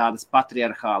vīriešu, tādas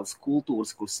patriarchālas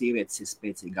kultūras, kur sievietes ir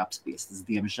spēcīgi apspiestas.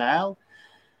 Diemžēl.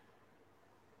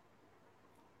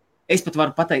 Es pat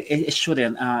varu pateikt, es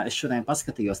šodien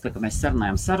paskatījos, tā, ka mēs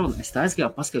sarunājām sarunu, es tā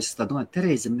aizgāju paskatījos, tā domāju,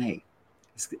 Tereza Meija.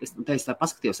 Es tā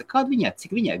paskatījos, kāda viņai,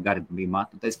 cik viņai gari bija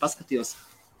mati, un tā es paskatījos,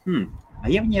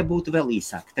 ja viņai būtu vēl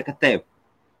īsāk, tā kā tev,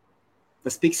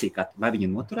 tas piksīkāt, vai viņa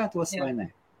noturētos vai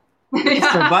ne?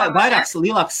 Vairāks,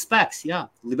 lielāks spēks,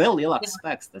 vēl lielāks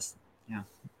spēks tas, jā.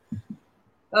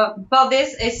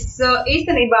 Paldies, es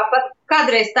īstenībā pat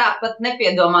kādreiz tā pat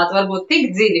nepiedomātu, varbūt tik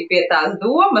dziļi pie tās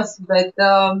domas, bet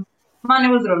mani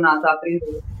uzrunā tā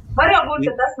prizma. Var jau būt,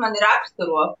 ka tas mani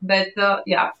raksturo, bet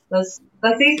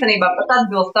tas īstenībā pat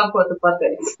atbilst tam, ko tu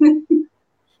pateici.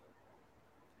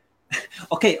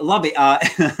 Ok, labi,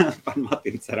 par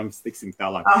matiem cerams tiksim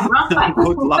tālāk.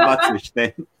 Būtu labi atsevišķi te.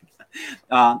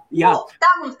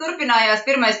 Tā mums turpinājās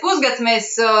pirmais pusgads,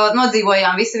 mēs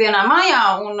nodzīvojām visi vienā mājā,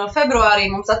 un februārī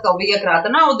mums atkal bija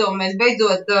iekrāta nauda, un mēs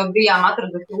beidzot bijām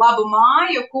atraduši labu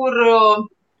māju, kur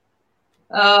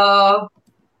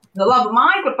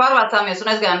pārvācāmies un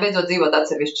aizgājām beidzot dzīvot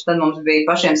atsevišķi. Tad mums bija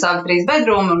pašiem savi 3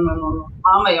 bedrumi, un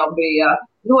mamma jau bija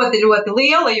ļoti, ļoti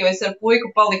liela, jo es ar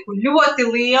puiku paliku ļoti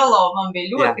liela, un man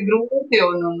bija ļoti grūti,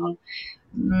 un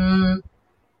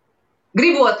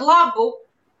gribot labu,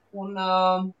 un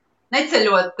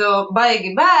neceļot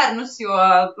baigi bērnus, jo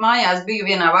mājās biju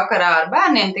vienā vakarā ar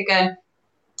bērniem, tikai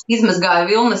izmazgāju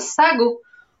vilnas segu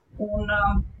un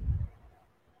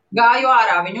gāju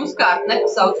ārā viņu uzkārt,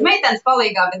 nepasaucu meitenes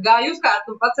palīgā, bet gāju uzkārt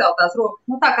un pacēlu tās rokas.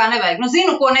 Tā kā nevajag.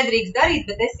 Zinu, ko nedrīkst darīt,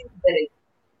 bet es izdarīju.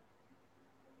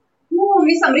 Un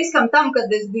visam riskam tam,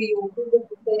 kad es biju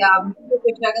tajā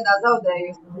gadā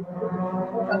zaudējusi.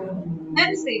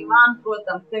 Nebisīja man,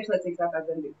 protams, priekšlaicīgākā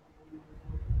darbība.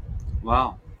 Wow.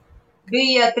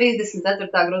 Bija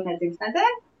 34. grūtniecības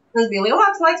nedēļa. Tas bija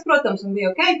lielāks laiks, protams, un bija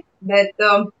ok, bet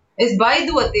es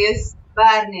baidoties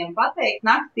bērniem pateikt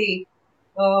naktī,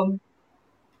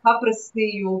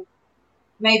 paprasīju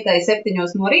meitai 7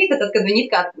 no rīta, tad, kad viņi it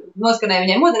kā noskanēja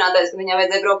viņai modinātais, ka viņai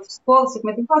vajadzēja braukt uz skolu, saka,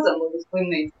 mēs viņu pazemlūdu uz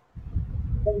slimnīcu.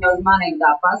 Viņi jau uz manīm tā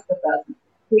paskatās,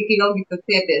 cik ilgi tu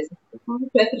cieties.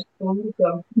 4 stundas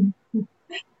jau.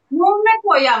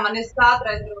 Neko, man es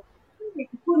ātrais braucu.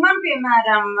 Kur man,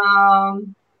 piemēram,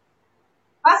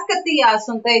 paskatījās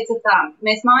un teica tā,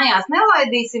 mēs mājās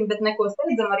nelaidīsim, bet neko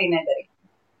steidzam arī nedarīsim.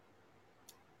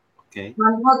 Okay.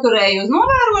 Man noturēja uz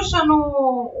novērošanu,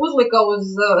 uzlika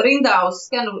uz rindā uz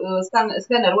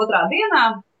skeneru otrā dienā.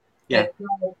 Yeah.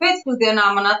 Pēcpusdienā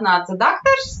man atnāca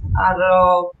daktars ar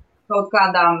kaut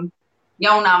kādām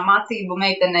jaunām mācību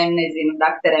meitenēm, nezinu,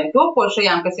 dakterēm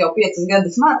topošajām, kas jau 5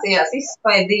 gadus mācījās,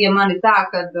 izspaidīja mani tā,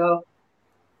 kad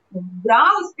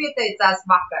brālis pieteicās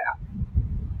vakarā.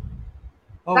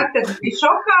 Daktars bija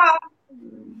šokā.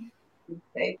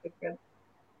 Teica, ka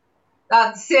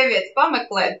tādas sievietes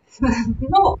pameklēt.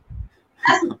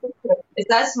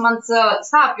 Mans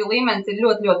sāpju līmenis ir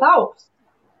ļoti, ļoti augsts.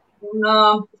 Un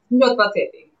ļoti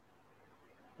pacietīgi.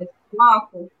 Es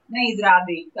māku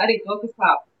neizrādīt arī to, kas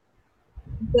sāp.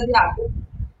 Tad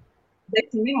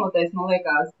 10 minūtēs, man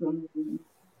liekas, un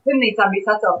slimnīcā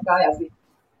bija sacelt kājās.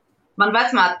 Man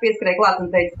vecmāte pieskrēja klāt un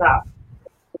teica tā.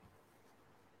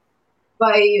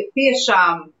 Vai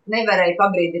tiešām nevarēja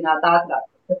pabrīdināt ātrāk?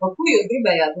 Par ko jūs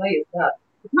gribējāt, lai es tādu?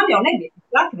 Man jau nebija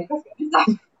traki, nekas jau nesāk.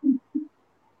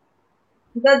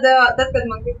 Tad, kad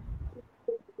man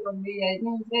bija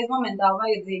uzreiz momentāli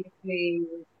vajadzīgas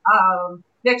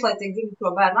priekšlaicīgi dzimušo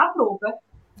bērnu aprūpe,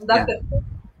 un daktars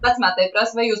vecmātei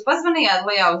prasa, vai jūs pazvanījāt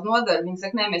lejā uz nodaļu? Viņa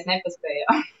saka, nē, mēs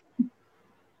nepaspējām.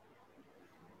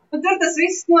 Un tur tas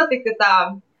viss notika tā,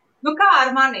 kā ar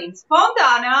manīm,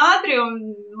 spontāni, ātri un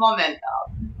momentāli.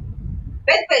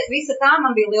 Bet pēc visa tā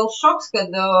man bija liels šoks, kad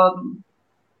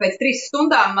pēc 3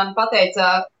 stundām man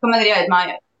pateica, ka man ir jāiet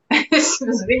mājās. Es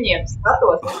uz viņiem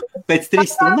skatos. Pēc 3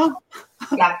 stundām?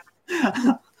 Jā.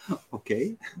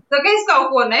 Okay. Tā kā es kaut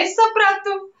ko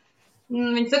nesapratu.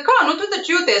 Viņi saka, kā, tu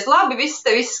taču jūties labi, viss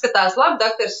skatās labi.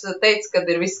 Daktars teica, ka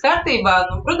ir viss kārtībā.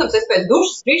 Protams, es pēc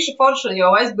dušas friša forša jau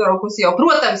aizbraukusi,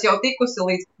 protams, jau tikusi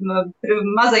līdz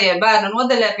mazajai bērnu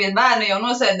nodaļai, pie bērna jau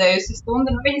nosēdējusi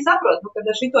stundu. Viņi saprot, ka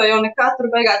ar šito jau nekā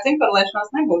tur beigās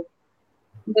cimparlēšanās nebūtu.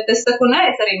 Bet es saku, nē,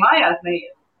 es arī mājās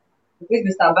neietu. Es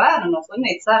bez tā bērna no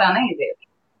slimnīcas ārā neizietu.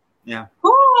 Jā.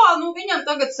 Viņam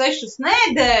tagad 6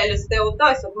 nedēļas, tev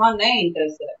tā, es saku, man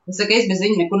neinteresē. Es saku, es bez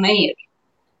viņa nekur neietu.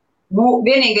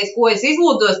 Vienīgais, ko es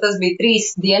izlūdos, tas bija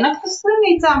 3 diennaktas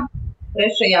slimnīcā.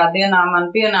 3. dienā man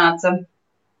pienāca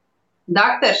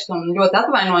daktars un ļoti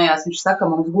atvainojās. Viņš saka,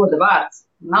 mums goda vārds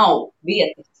nav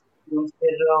vietas. Mums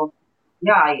ir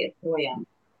jāiet projām.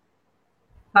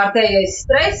 Kārtējais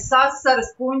stress,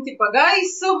 asaras, puņķi pa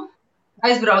gaisu.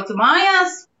 Aizbraucu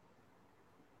mājās.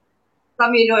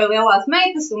 Samīļoju lielās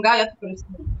meitas un gāju atpakaļ.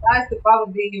 Es tur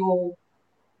pavadīju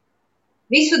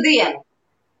visu dienu.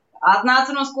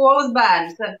 Atnāca no skolas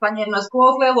bērnus, paņēma no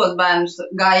skolas lielos bērnus,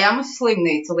 gājām uz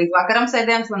slimnīcu, līdz vakaram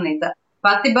sēdējām slimnīcā.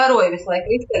 Pati baroja visu laiku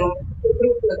Kristeru.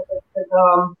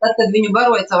 Tad, kad viņu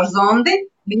baroja caur zondi,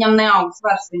 viņam neauga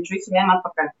svars, viņš visu ņēma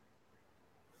atpakaļ.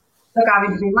 Tā kā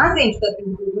viņš bija maziņš, tad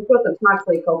viņš bija, protams,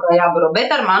 mākslīgi kaut kā jābaro,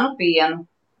 bet ar manu pienu.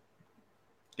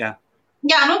 Jā.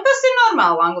 Jā, tas ir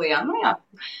normāli Anglijā, jā.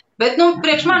 Bet,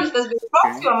 priekš manis tas bija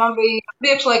šoks, jo man bija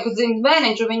priekšlaiku dzimis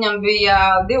bērniņš, un viņam bija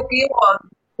 2 kilo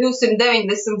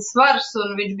 290 svars,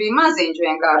 un viņš bija maziņš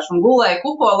vienkārši, un gulēja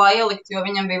kupolā ielikt, jo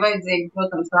viņam bija vajadzīgi,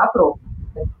 protams, aprūpe.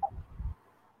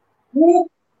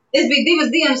 Es biju 2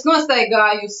 dienas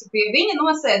nostaigājusi pie viņa,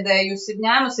 nosēdējusi,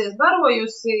 ņēmusies,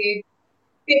 barojusi.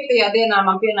 5. dienā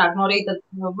man pienāk no rīta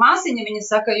māsiņa, viņa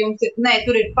saka,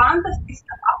 tur ir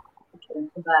fantastiska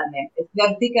bērniem. Es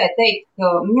varu tikai teikt, ka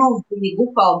milzīgi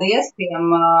paldies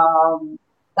tiem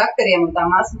daktariem un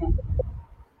tām māsiņām.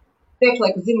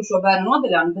 Priekšlaiku dzimušo bērnu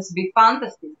nodaļā, un tas bija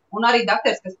fantastiski. Un arī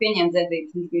daktars, kas pieņēma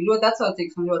dzēdības, viņš bija ļoti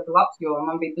atsaucīgs un ļoti labs, jo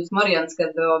man bija tas Marians,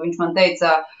 kad viņš man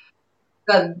teica,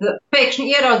 kad pēkšņi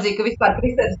ieraudzīja, ka vispār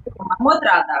Kristēns man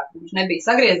otrādāk. Viņš nebija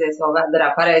sagriezies vēl vēdarā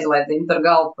pareizi, lai dzimtu ar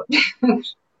galvu.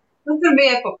 Tur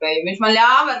bija epopēja. Viņš man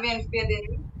ļāva ar vienu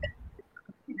spiedienu.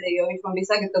 Jo viņš man bija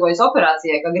sagatavojis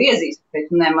operācijai, ka griezīs.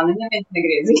 Teicu, nē, man neviens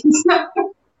negriezīs.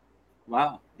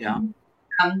 Wow, jā.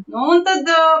 Un tad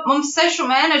mums 6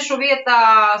 mēnešu vietā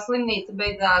slimnīca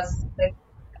beidzās. Mēs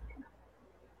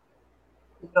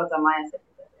braucām mājās.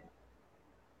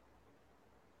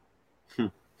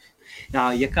 Jā,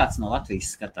 ja kāds no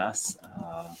Latvijas skatās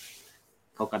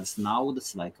kaut kādas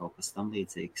naudas vai kaut kas tam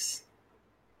līdzīgs?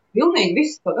 Pilnīgi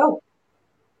viss pa galu.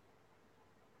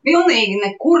 Pilnīgi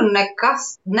nekur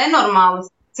nekas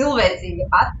nenormāls cilvēcīgi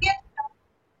attieksme,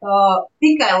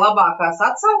 tikai labākās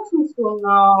atsauksmes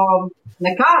un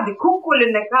nekādi kukuļi,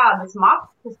 nekādas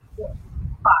maksas.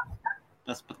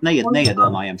 Tas pat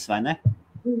neiedomājams, vai ne?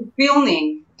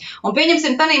 Pilnīgi. Un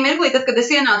pieņemsim tanī mirklī, tad, kad es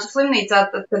ienācu slimnīcā,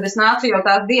 tad, kad es nācu jau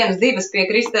tās dienas 2 pie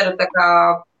Kristera, tā kā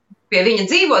pie viņa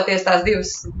dzīvoties tās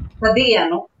 2 pa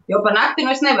dienu, jo pa nakti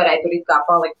es nevarēju tur it kā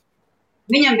palikt.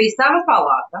 Viņam bija sava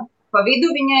palāta. Pa vidu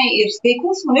viņai ir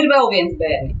stikls un ir vēl viens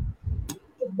bērni.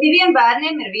 2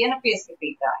 bērniem ir viena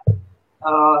pieskatītāja.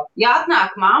 Ja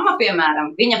atnāk mamma, piemēram,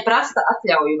 viņa prasa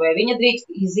atļauju, vai viņa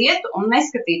drīkst iziet un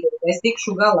neskatīties, vai es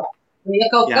tikšu galā. Ja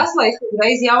kaut kas, lai es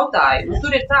uzreiz jautāju.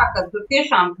 Tur ir tā, ka tur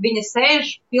tiešām viņa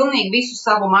sēž pilnīgi visu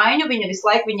savu maiņu, viņa visu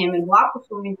laiku viņiem ir blakus,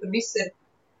 un viņi tur viss ir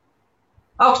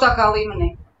augstākā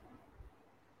līmenī.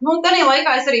 Tanī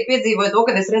laikā es arī piedzīvoju to,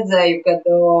 kad es redzēju, kad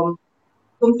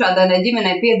tumšādainai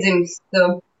ģimenei piedzimst,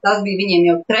 tas bija viņiem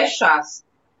jau 3.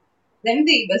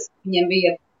 dzemdības, viņiem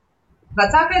bija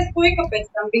vecākais puika, pēc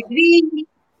tam bija dvīņi,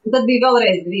 un tad bija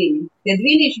vēlreiz dvīņi. Tie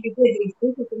dvīnīši bija piedzimst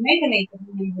puikas un meitenītes, un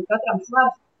viņiem bija katram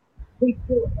svars.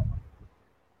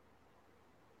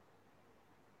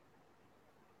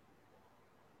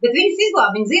 Bet viņus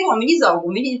izglāb, viņi dzīvo, viņi izaug,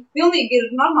 un viņi pilnīgi ir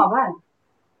normāli bērni.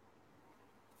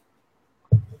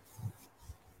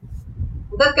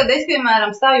 Tad, kad es,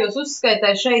 piemēram, stājos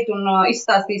uzskaitē šeit un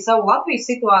izstāstīju savu Latvijas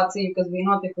situāciju, kas bija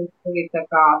notikusi tā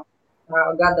kā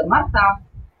gada martā,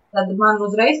 tad man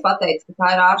uzreiz pateica, ka tā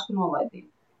ir ārstu nolaidība.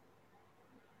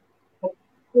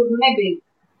 Tur nebija.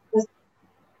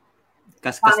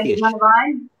 Kas tieši? Man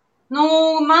vaina.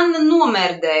 Man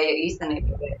nomērdēja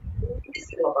īstenībā.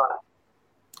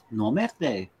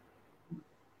 Nomērdēja?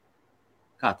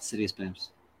 Kā tas ir iespējams?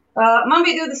 Man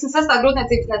bija 26.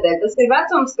 grūtniecības nedēļa. Tas ir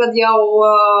vecums, kad jau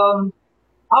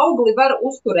augli var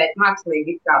uzturēt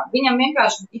mākslīgi. Viņam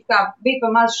vienkārši bija pa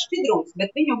maz šķidrums,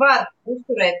 bet viņu var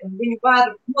uzturēt un viņu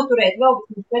var noturēt vēl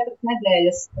vismaz 4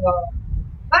 nedēļas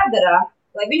vēderā,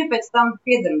 lai viņu pēc tam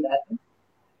piedzemdētu.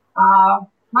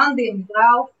 Man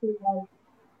diemžēl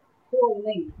to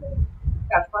neizdarīja.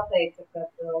 Kāds pateica, ka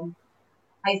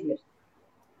aizmirst.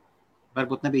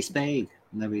 Varbūt nebija spējīgi,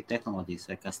 nebija tehnoloģijas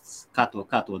vai kas, kā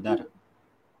to dara.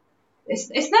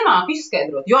 Es nemāku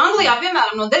izskaidrot, jo Anglijā,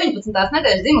 piemēram, no 19.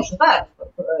 nedēļas dzimušu bērnu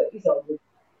izaudzīt.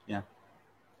 Jā.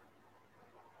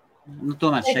 Nu,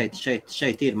 tomēr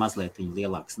šeit ir mazliet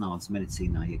lielākas naudas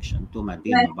medicīnā iekšā. Tomēr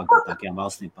viena no bagātākajām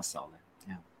valstīm pasaulē.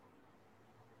 Jā.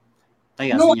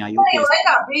 Tajā ziņā jūties...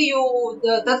 Laikā biju,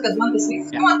 tad, kad man tas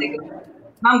viss notika,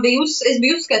 es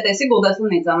biju uzskaitējis Siguldā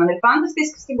slimnīcā. Man ir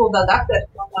fantastisks Siguldā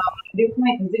dakteris, man ir 2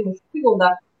 meitas dzimušas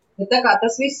Siguldā. Bet tā kā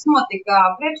tas viss notika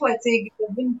priekšlaicīgi,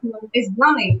 tad es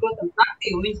zvanīju, protams,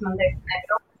 naktī, un viņas man teica, nē,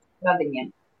 braucu radiņiem.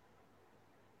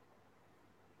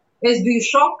 Es biju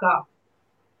šokā.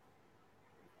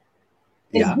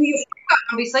 Man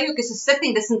bija sajūta, ka es esmu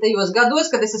 70.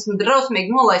 gados, kad es esmu drausmīgi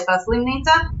nolaistā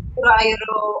slimnīcā, kurā ir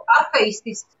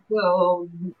arhaistisks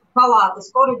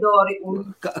palātas koridori.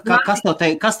 Kas tev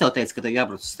teica, ka tev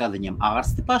jābrauc uz radiņiem?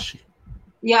 Ārsti paši?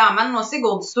 Jā, man no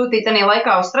Siguldas sūtīja tajā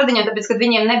laikā uz stradiņiem, tāpēc, kad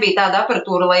viņiem nebija tāda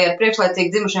aparatūra, lai ar priekšlaicīgi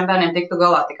dzimušiem bērniem tiktu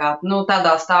galā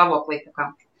tādā stāvoklī.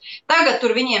 Tagad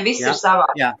tur viņiem viss ir savā.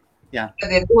 Jā. Kad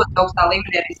ir ļoti augstā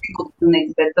līmenī arī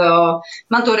Siguldas, bet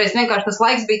man toreiz vienkārši tas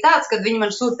laiks bija tāds, kad viņi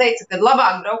man teica, ka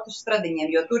labāk braukt uz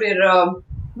stradiņiem, jo tur ir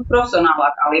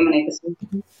profesionālākā līmenī. Tas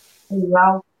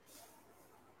vēl.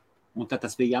 Un tad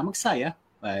tas bija jāmaksā, ja?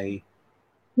 Vai?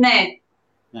 Nē.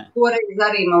 Toreiz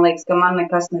arī, man liekas, ka man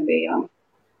nekas nebija jāmaksā.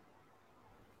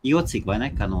 Jocīgi, vai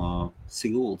ne, ka no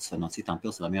Siguldas vai no citām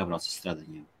pilsētām jābrauc uz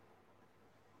stradiņiem?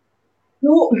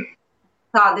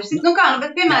 Tāda ir.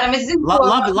 Bet, piemēram, es zinu...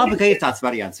 Labi, ka ir tāds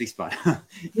variants vispār.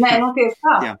 Nē, tieši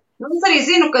tā. Jā. Es arī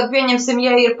zinu, ka, pieņemsim,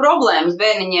 ja ir problēmas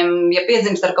bērniņiem, ja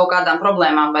piedzimst ar kaut kādām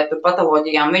problēmām vai tur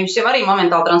patoloģijām, viņus jau arī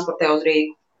momentāli transportē uz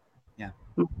Rīgu. Jā.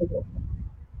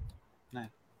 Nē.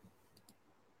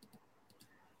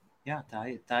 Jā, tā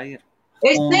ir.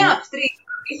 Es neapstrīdu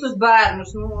visus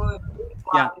bērnus,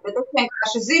 bet es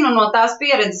vienkārši zinu no tās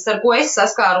pieredzes, ar ko es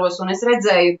saskāros, un es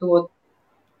redzēju to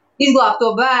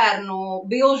izglābto bērnu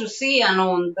bilžu sienu,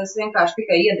 un tas vienkārši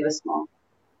tikai iedvesmo.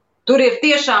 Tur ir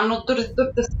tiešām, tur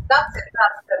tas tāds ir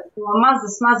tāds, ka no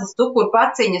mazas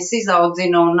cukurpaciņas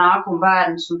izaudzina un nāk un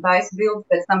bērnus, un tā es bildu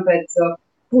pēc tam pēc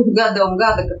pusgada un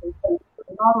gada, ka tas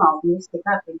ir normāls un viss ir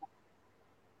kārtībā.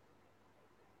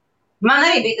 Man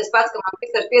arī bija tas pats, ka man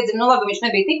Kristers piedzima, labi, viņš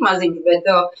nebija tik maziņš, bet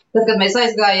tad, kad mēs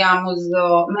aizgājām uz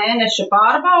mēneša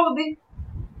pārbaudi,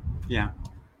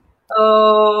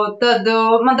 tad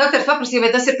man doktors paprasīja, vai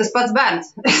tas ir tas pats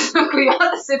bērns. Es saku, jā,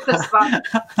 tas ir tas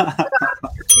pats.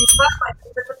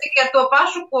 Bet tikai ar to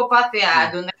pašu, ko pati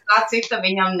ēd, un nekā cita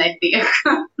viņam netiek.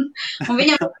 Un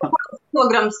viņam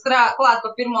kilograms klāt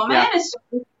pa 1. mēnesi,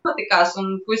 un notikās,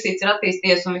 un puisīts ir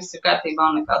attīstījies, un viss ir kārtībā,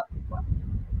 un nekā.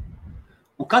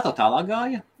 Un kā tev tālāk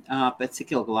gāja? Pēc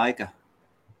cik ilga laika?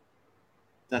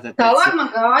 Tālāk man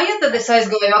gāja, tad es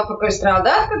aizgāju atpakaļ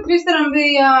strādāt, kad Kristeram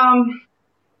bija,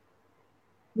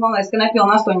 man liekas, ka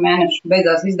nepilni 8 mēneši.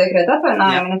 Beidzās viss dekrēta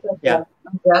atvainājumi, un es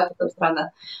atpakaļ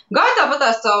strādāt. Gāju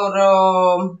tāpatās caur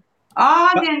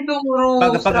āģentūru.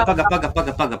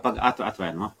 Paga,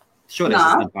 atvaino. Šoreiz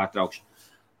es gan pārtraukšu.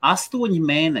 8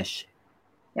 mēneši.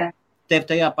 Jā. Tev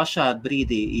tajā pašā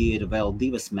brīdī ir vēl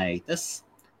 2 meitas,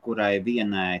 kurai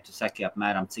vienai, tu saki,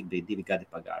 apmēram cik bija 2 gadi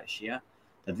pagājuši, ja?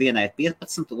 Tad vienai ir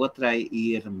 15, otrai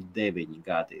ir 9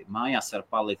 gadi. Mājās var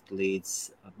palikt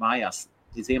līdz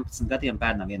 11 gadiem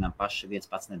bērnam vienam viens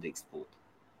pats nedrīkst būt.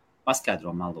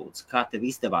 Paskaidro man lūdzu, kā tev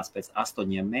izdevās pēc 8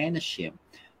 mēnešiem,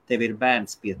 tev ir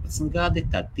bērns 15 gadi,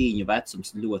 tad tīņu vecums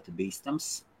ļoti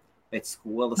bīstams, pēc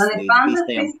skolas līdz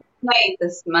bīstajam.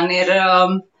 Meitas. Man ir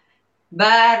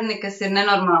bērni, kas ir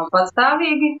nenormāli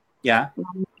patstāvīgi. Jā.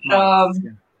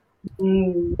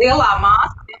 Lielā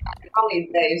māsa ir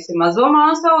palīdzējusi mazo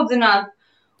māsu audzināt,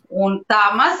 un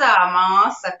tā mazā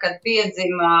māsa, kad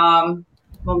piedzima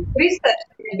Kristers,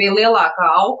 bija lielākā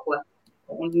aukle,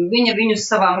 un viņa viņus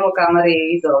savām rokām arī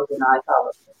izaudzināja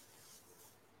tālāk.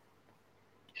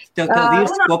 Tev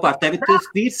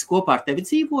vīrs kopā ar tevi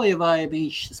dzīvoja, vai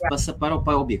viņš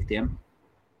par objektiem?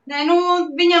 Nē,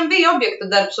 viņam bija objektu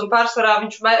darbs, un pārsvarā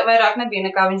viņš vairāk nebija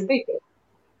nekā viņš bija.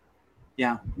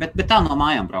 Jā, bet tā no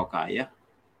mājām braukāja, ja?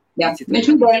 Jā, viņš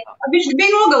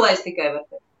bija nogalējis tikai, var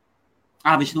teikt.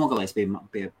 Viņš nogalējis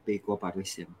bija kopā ar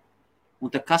visiem.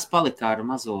 Un tad kas palika ar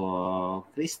mazo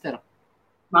Kristeru?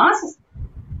 Māsas?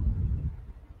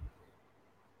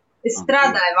 Es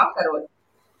strādāju vakaros.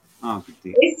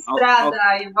 Es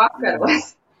strādāju vakaros.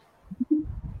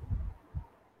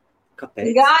 Kāpēc?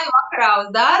 Es gāju vakarā uz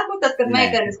darbu, tad, kad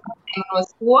meitenes paņēma no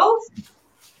skolas.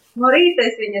 No rīta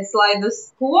es viņas laidu uz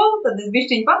skolu, tad es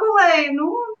bišķiņu pagulēju,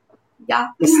 jā.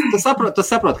 Tu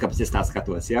saproti, kāpēc es tā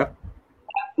skatos, jā?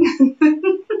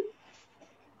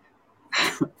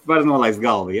 Var nolaist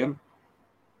galvu, ja?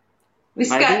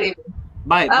 Viss kārtībā.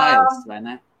 Bailes, vai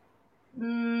ne?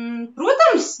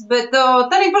 Protams, bet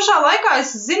tādā pašā laikā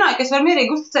es zināju, ka es varu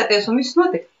mierīgi uzticēties un viss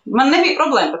notika. Man nebija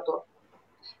problēma par to.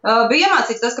 Bija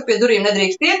iemācīts tas, ka pie durvīm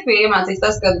nedrīkst iet, bija iemācīts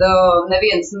tas, ka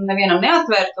nevienam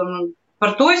neatvērt, un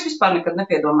par to es vispār nekad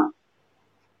nepiedomāju.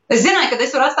 Es zināju, ka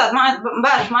es varu atstāt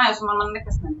bērnus mājās, un man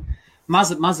nekas nebija.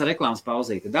 Maza reklāmas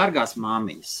pauzīte. Dārgās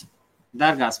māmiņas,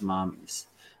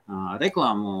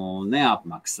 reklāmu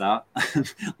neapmaksā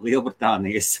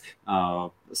Lielbritānijas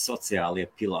sociālie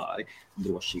pilāri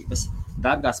drošības.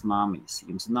 Dārgās māmiņas,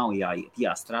 jums nav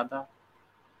jāstrādā.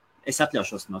 Es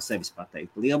atļaušos no sevis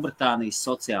pateikt. Lielbritānijas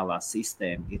sociālā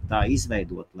sistēma ir tā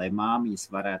izveidota, lai māmiņas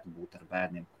varētu būt ar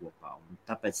bērniem kopā. Un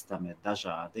tāpēc tam ir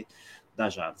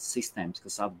dažādas sistēmas,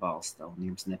 kas atbalsta, un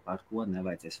jums ne par ko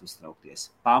nevajadzēs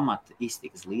uztraukties. Pamata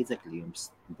iztikas līdzekļi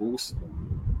jums būs, un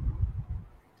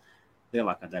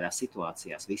lielākā daļā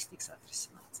situācijās viss tiks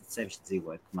atrisināts. Sevišķi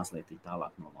dzīvojot mazliet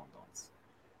tālāk no Londonas.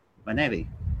 Vai nebija?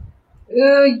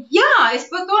 Jā, es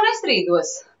par to nestrīdos,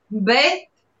 bet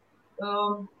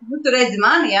tu redzi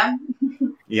mani, ja?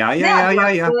 Jā.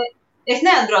 Es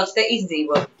neatbraucu te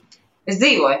izdzīvot. Es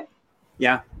dzīvoju.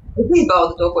 Jā. Es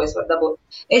izbaudu to, ko es varu dabūt.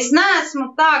 Es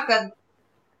neesmu tā, ka...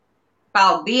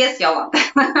 Paldies, Jolanta!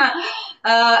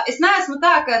 Es neesmu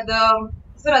tā, ka...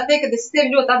 Es varētu teikt, ka es tevi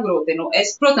ļoti apgrūtinu.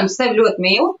 Es, protams, tevi ļoti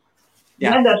mīlu.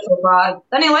 Nedaru šo pāri.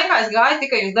 Tanī laikā es gāju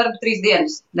tikai uz darbu 3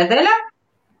 dienas nedēļā.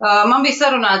 Man bija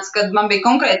sarunāts, kad man bija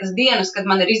konkrētas dienas, kad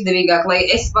man ir izdevīgāk, lai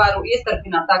es varu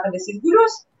iestarpināt tā, kad es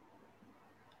izguļos.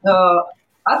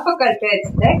 Atpakaļ pēc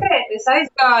dekrēta es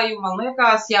aizgāju, man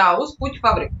liekas, uz puķu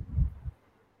fabriku.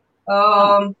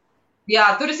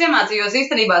 Tur es iemācījos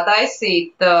īstenībā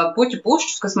taisīt puķu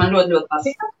pušķus, kas man ļoti, ļoti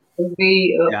patika. Tas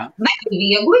bija nebija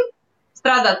viegli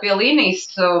strādāt pie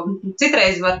līnijas.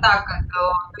 Citreiz var tā, ka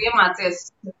tu iemācies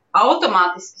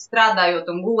automātiski strādājot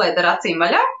un gulēt ar acīm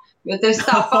vaļā. Jo tev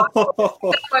tā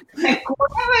neko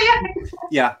nevajag.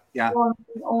 Jā.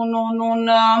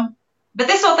 Bet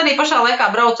es vēl tādā pašā laikā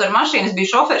braucu ar mašīnu, es biju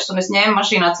šofers un es ņēmu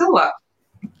mašīnā cilvēku,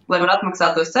 lai var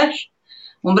atmaksātos ceļš.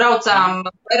 Un braucām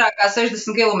vairāk kā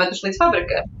 60 km līdz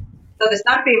fabrikai. Tad es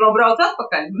naktī vēl braucu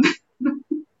atpakaļ.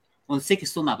 Un cik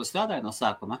stundām tu strādāji no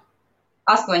sākuma?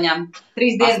 8.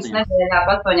 3 dienas nedēļā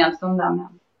pa 8 stundām.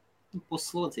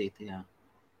 Puslodzīti, jā.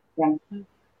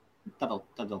 Tad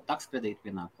vēl taks kredīti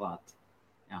pienāk klāt.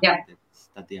 Jā.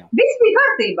 Tad jā. Viss bija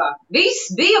kārtībā.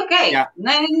 Viss bija ok.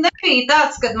 Nebija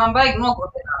tāds, kad man vajag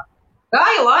noklutināt.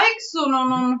 Gāja laiks un...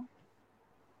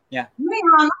 Jā.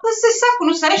 Tas es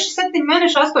saku, 6, 7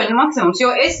 mēneši, 8 maksimums, jo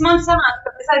man sanāca, ka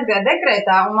es aizgāju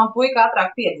dekrētā un man puika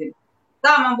ātrāk piedzima.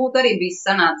 Tā man būtu arī bijis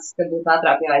sanācis, kad būtu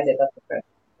ātrāk jāaiziet atpakaļ.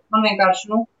 Man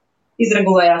vienkārši,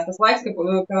 izregulējās tas laiks, ka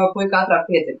puika ātrāk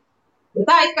piedzima.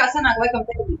 Tā it kā sanāk, laikam,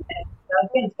 tev tās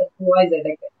dienas, kad tu aiziet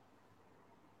dekrēt.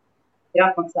 Ir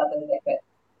atmaksāta dekrēt.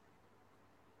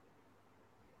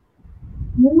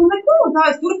 Tā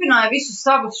es turpināju visus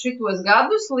savus šitos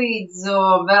gadus līdz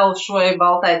vēl šai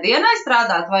baltai dienai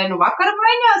strādāt vai vakara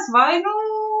maiņās, vai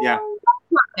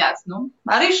mājās.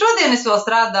 Arī šodien es vēl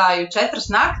strādāju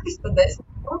 4 naktis, tad 10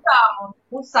 stundām un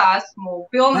pusā esmu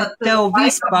pilna. Bet tev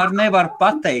vispār nevar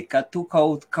pateikt, ka tu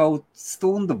kaut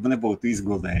stundu nebūtu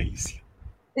izguldējusi.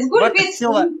 Es guļu 5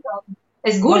 stundas.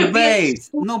 Es guļu 5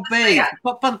 stundas.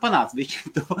 Beidz. Panāc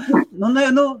bišķi to.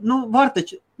 Var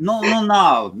taču.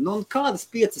 Nav. Kādas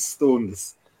 5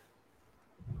 stundas?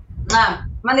 Nē,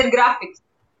 man ir grafiks.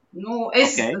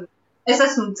 Es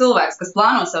esmu cilvēks, kas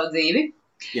plāno savu dzīvi.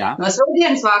 Jā. No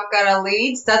svētdienas vakara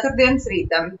līdz 4.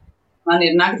 rītam. Man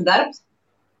ir nakts darbs.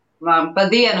 Man pa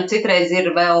dienu citreiz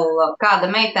ir vēl kāda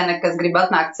meitene, kas grib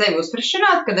atnākt sevi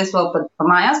uzfrišināt, kad es vēl pa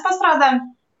mājās pastrādāju.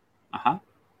 Aha.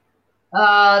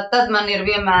 Tad man ir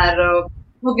vienmēr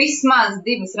vismaz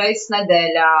 2 reizes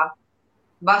nedēļā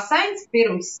baseins,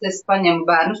 pirms es paņemu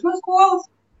bērnus no skolas.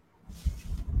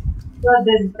 Tad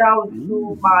es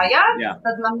braucu mājās,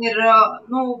 tad man ir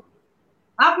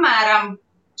apmēram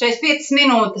 45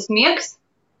 minūtes miegs.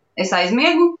 Es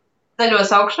aizmiegu,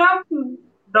 ceļos augšā,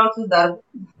 braucu uz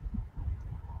darbu.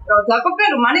 Braucu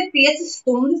apakaļ, un man ir 5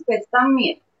 stundas pēc tam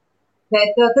miegs.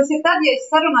 Bet tas ir tad, ja es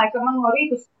sarunāju, ka man no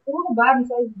rīta uz skolu bērnus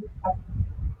aizbūs.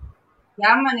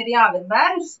 Ja man ir jāved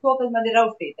bērnus uz skolu, tad man ir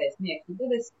raustītais miegs. Un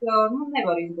tad es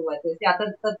nevaru izgulēties. Jā,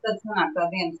 tad sanāk tā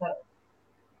dienas ar.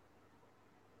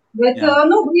 Bet,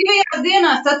 brīvajās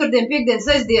dienās, ceturtdien, piekdien,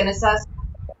 sestdien es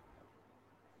esmu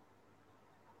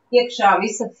iekšā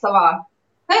visa savā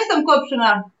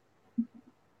skaistumkopšanā.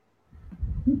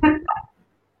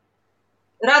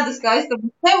 Radu skaistumu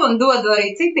sev un dodu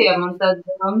arī citiem, un tad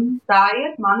tā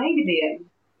iet mana ikdiena.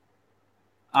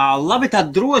 Labi,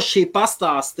 tad droši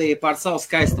pastāstīja par savu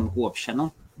skaistumkopšanu.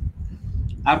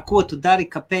 Ar ko tu dari,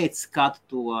 kāpēc, kā tu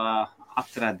to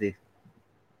atradi?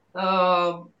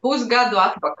 Pusgadu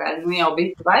atpakaļ, jau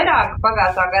bija vairāk,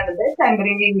 pagājušā gada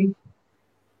decembrī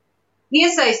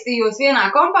iesaistījos vienā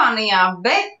kompānijā,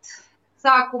 bet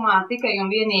sākumā tikai un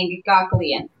vienīgi kā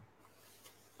klients.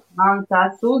 Man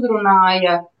tas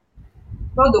uzrunāja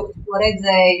produktu, ko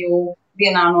redzēju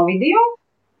vienā no video,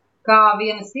 kā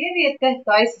viena sieviete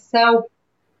taisa sev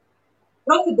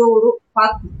procedūru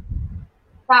pati.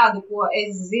 Tādu, ko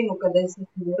es zinu, kad es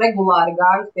regulāri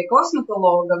gāju pie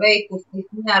kosmetologa, veikusi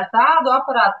viņa ar tādu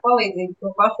aparātu palīdzību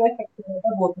to pašu efektu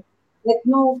dabūtu. Bet,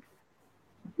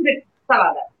 tur ir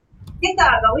savādāk. Ir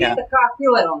tāda lieta kā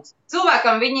hilerons.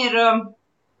 Cilvēkam viņi ir...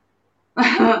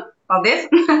 Paldies!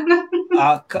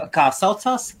 Kā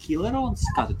saucās hilerons?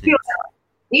 Kā tu teici?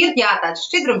 Ir tāds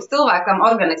šķidrums cilvēkam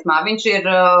organismā. Viņš ir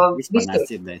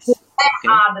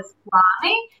ādas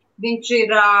plānī, viņš ir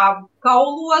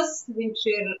kaulos, viņš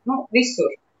ir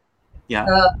visur. Jā.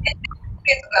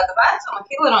 5 gadu vecuma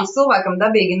hilerons cilvēkam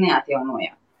dabīgi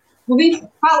neatjaunojās. Viņš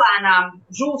palēnām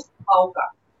žūst laukā.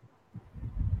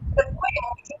 Tad, ko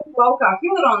jau žūst laukā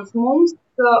hilerons, mums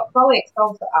paliek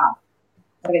sausa āda.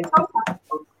 Arvien sausā.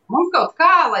 Mums kaut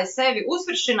kā, lai sevi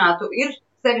uzfrišinātu, ir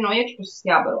sevi no iekšpuses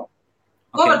jābaro.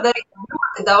 To var darīt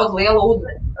ļoti daudz lielu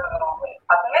ūdens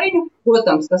patēriņu.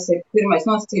 Protams, tas ir pirmais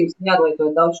nosacījums, jālieto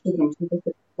daudz šķidrums, un tas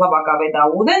ir labākā veidā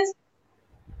ūdens.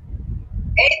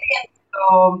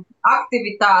 Ēdienas,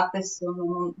 aktivitātes un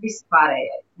viss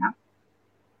pārējais. Ja?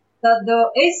 Tad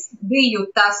es biju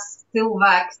tas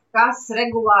cilvēks, kas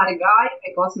regulāri gāja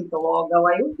pie kosmetologa,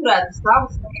 lai uzturētu savu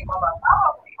svarīgu labā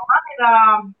stāvokli. Man ir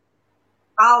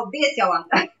paldies,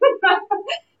 Jolanta!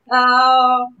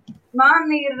 Man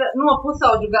ir no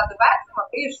pusauģu gadu vecuma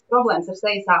bijušas problēmas ar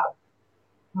sejas ādu.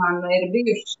 Man ir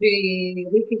bijuši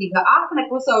ritīga akne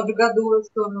pusauģu gados,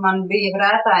 un man bija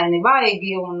vrētaini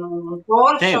vaigi un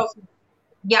poršos.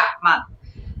 Jā, man.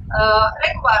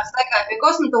 Regulāri staigāju pie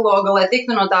kosmetologa, lai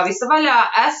tiktu no tā visa vaļā.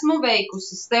 Esmu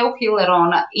veikusi sev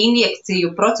hilerona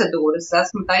injekciju procedūras.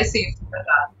 Esmu taisījusi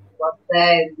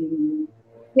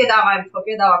piedāvājums, ko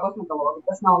piedāvā kosmetologa.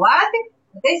 Tas nav lēti,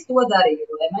 bet es to darīju,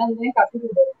 lai man vienkārši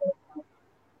uzdarītu.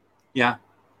 Jā.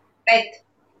 Bet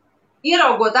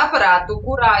ieraugot aparātu,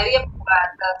 kurā ir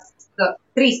iepūvētas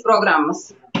 3 programmas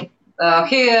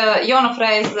 -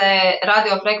 ionofrēze,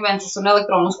 radiofrekvences un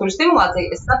elektromuskuru stimulācija,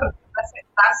 es sapratu, ka tas ir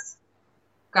tas,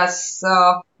 kas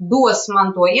dos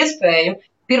man to iespēju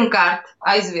pirmkārt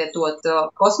aizvietot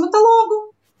kosmetologu.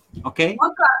 Okay.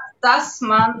 Otrkārt, tas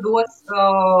man dos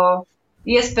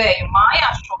iespēju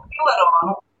mājās šo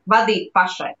hileronu vadīt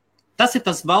pašai. Tas ir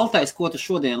tas baltais, ko tu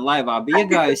šodien laivā bija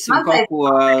iegājis un kaut ko...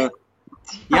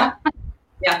 Jā?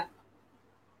 Jā.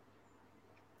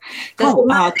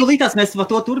 Tūlītās mēs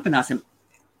to turpināsim.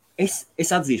 Es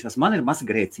atzīšos, man ir maz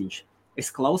grēciņš. Es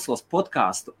klausos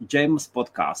podcastu, Džemas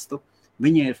podcastu.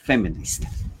 Viņa ir feministe.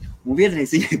 Un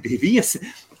vienreiz viņai bija viesi,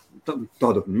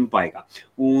 tādu baigā.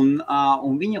 Un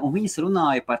viņas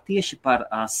runāja tieši par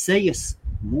sejas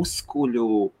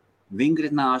muskuļu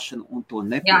vingrināšanu un to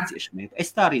nepieciešamību.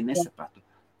 Es tā arī nesapratu.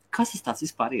 Kas tāds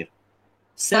vispār ir?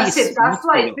 Tas ir tas,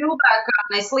 lai cilvēkam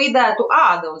neslīdētu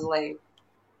āda uz leju.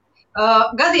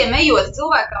 Gadiem ejot,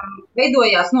 cilvēkam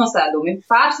veidojās nosēdumi.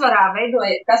 Pārsvarā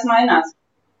kas mainās?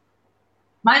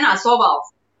 Mainās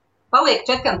ovāls. Paliek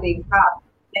četrkantīgi kāda.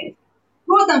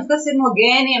 Protams, tas ir no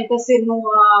gēniem, tas ir no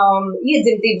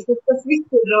iedzimtības, tas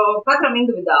viss ir katram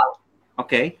individuāli.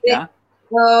 Okay, jā.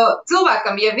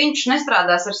 Cilvēkam, ja viņš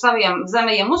nestrādās ar saviem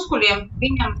zemajiem muskuļiem,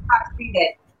 viņam sāk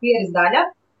spīdēt pieres daļa,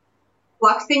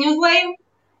 plakstiņu uz leju,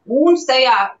 un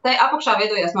sejā apakšā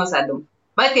veidojās nosēdumi.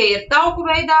 Vai tie ir tauku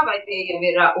veidā, vai tie jau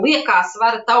ir liekā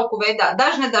svara tauku veidā,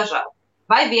 dažādi.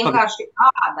 Vai vienkārši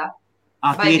āda.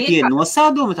 Tie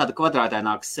nosēdumi, tāda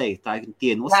kvadrātaināka seja, tā ir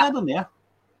tie nosēdumi, jā?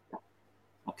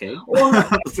 Okay.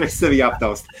 Es sevi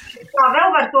jāaptaust. Kā vēl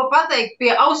var to pateikt,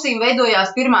 pie ausīm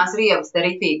veidojās pirmās rievas, te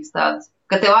ritīgas tādas.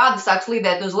 Kad tev āda sāk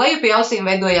slīdēt uz leju, pie ausīm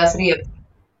veidojās rievas.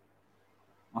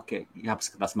 Ok,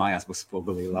 jāpaskatās mājās būs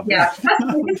spogulī, labi. Jā,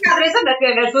 es kādreiz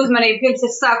pievēršu uzmanību, pirms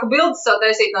es sāku bildes savu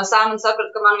taisīt no sāna un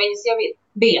sapratu, ka man viņas jau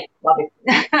bija. Labi.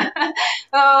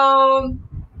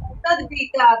 Tad bija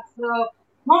tāds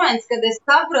moments, kad es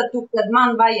sapratu, kad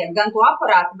man vajag gan to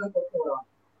aparātu, gan to hileronu.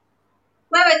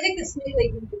 Lai cik tas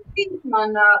smieklīgi,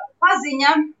 man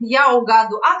paziņa jau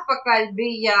gadu atpakaļ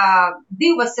bija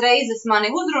 2 reizes mani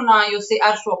uzrunājusi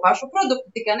ar šo pašu produktu,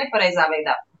 tikai nepareizā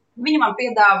veidā. Viņa man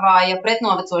piedāvāja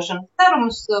pretnovecošanas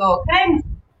serumus, krēmus,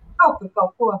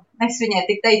 kaut ko. Es viņai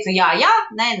tik teicu, jā,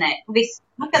 nē, viss,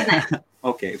 nekad nē.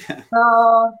 Okay.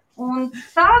 Un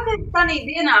tādā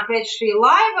dienā pēc šī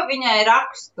laiva viņai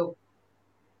rakstu.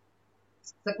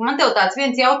 Saka, man tev tāds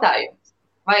viens jautājums.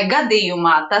 Vai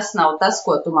gadījumā tas nav tas,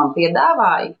 ko tu man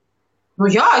piedāvāji? Nu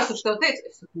jā, es taču tev teicu.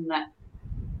 Es saku, nē.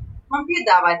 Man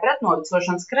piedāvāja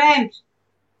pretnovecošanas krēmus.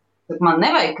 Saka, man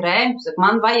nevajag krēmus, saka,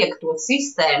 man vajag to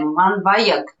sistēmu, man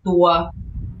vajag to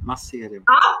masierim.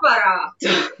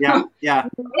 Aparātu. Jā.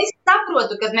 Es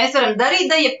saprotu, ka mēs varam darīt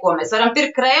jebko. Mēs varam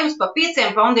pirkt krēmus pa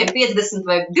 5 poundiem 50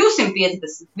 vai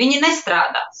 250. Viņi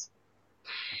nestrādās.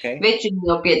 Okay. Večiņi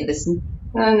jau 50.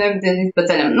 Nebudīs pa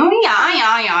ceļam. Nu, jā.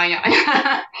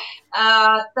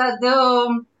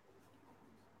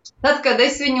 Tad, kad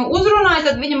es viņu uzrunāju,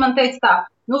 tad viņa man teica tā,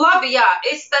 nu labi, jā,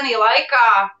 es tanī laikā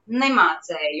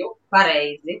nemācēju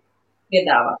pareizi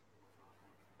piedāvāt.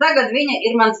 Tagad viņa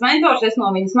ir mans mentors, es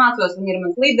no viņas mācos, viņa ir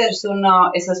mans līderis, un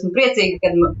es esmu priecīga,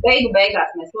 ka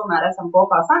beigās mēs tomēr esam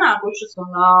kopā sanākušas,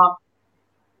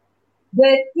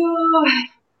 bet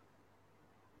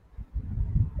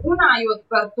runājot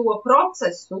par to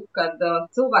procesu, kad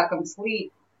cilvēkam slīd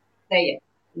seja,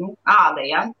 āda,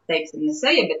 ja, teiksim, ne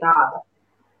seja, bet āda,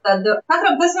 tad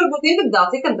katram tas var būt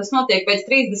individuāli, citam tas notiek pēc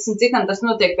 30, citam tas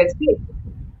notiek pēc 50.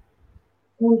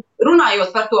 Un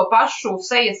runājot par to pašu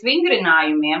sejas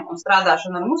vingrinājumiem un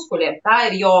strādāšanu ar muskuļiem, tā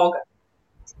ir joga,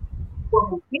 ko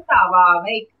mums piedāvā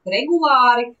veikt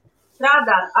regulāri,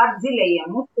 strādāt ar dziļajiem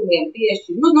muskuļiem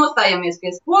tieši, nostājamies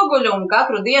pie spoguļa un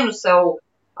katru dienu sev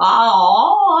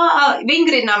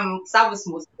vingrinam savus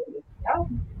muskuļus. Ja?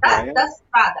 Tas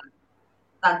strādā.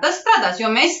 Tas strādās, jo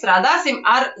mēs strādāsim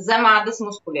ar zemādas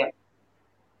muskuļiem.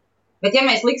 Bet ja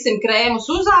mēs liksim krēmus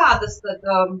uz ādas, tad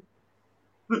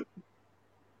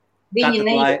viņi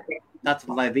neietiek.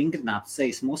 Tātad, lai vingrinātu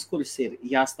sejas muskuļus, ir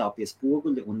jāstāv pie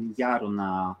spoguļa un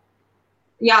jārunā.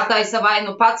 Jātaisa vai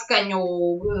nu patskaņu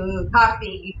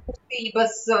kārtīgi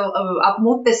kustības, ap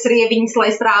mutes rieviņas,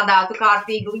 lai strādātu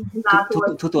kārtīgi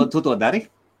līdzinātos. Tu to dari?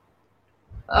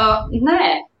 Nē,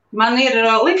 man ir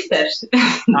lifters.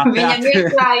 Viņam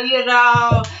iekšā ir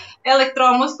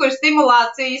elektromuskuļu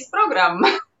stimulācijas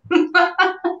programma.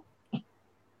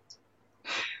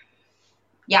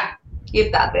 Jā, ir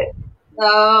tādi.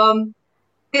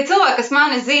 Tie cilvēki, kas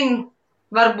mani zina,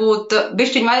 varbūt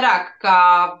bišķiņ vairāk kā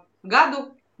gadu,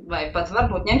 vai pat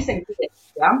varbūt ņemsim 5,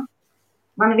 ja?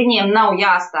 Man viņiem nav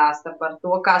jāstāsta par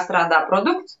to, kā strādā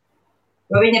produkts,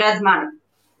 jo viņi redz mani.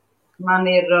 Man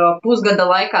ir pusgada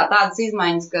laikā tādas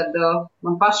izmaiņas, kad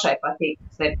man pašai patīk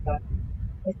sevi.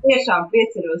 Es tiešām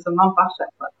priecājos, un man pašai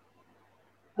patīk.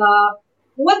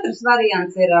 Otrs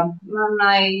variants ir,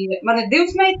 man ir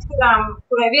 2 meitas,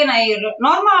 kurai vienai ir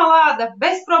normāla āda,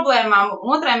 bez problēmām,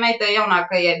 un otrai meitai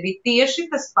jaunākajai bija tieši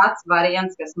tas pats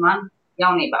variants, kas man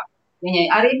jaunībā. Viņai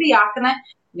arī bija akne,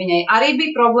 viņai arī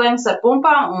bija problēmas ar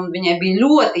pumpām, un viņai bija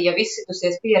ļoti, ja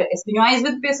izsitusies piera. Es viņu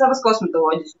aizvedu pie savas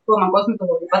kosmetoloģijas. To man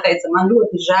kosmetoloģija pateica, man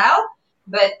ļoti žēl,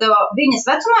 bet viņas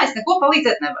vecumā es neko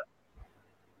palīdzēt nevaru.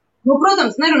 Nu,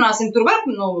 protams, nerunāsim, tur var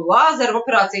lāzeru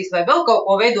operācijas vai vēl kaut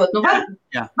ko veidot. Nu,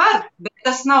 var, bet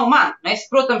tas nav man. Mēs,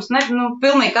 protams,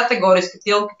 pilnīgi kategoriski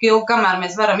kilku, kamēr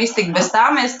mēs varam iztikt bez tā,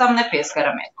 mēs tam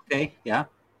nepieskaramies. Okay, jā.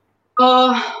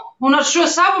 Un ar šo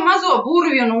savu mazo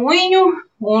burvju nūjiņu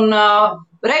un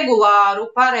regulāru,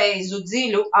 pareizu,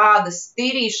 dziļu ādas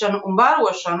tīrīšanu un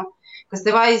barošanu, kas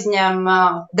tev aizņem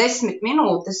 10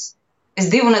 minūtes,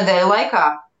 es 2 nedēļu laikā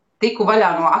tiku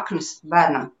vaļā no aknes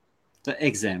bērnam. Tā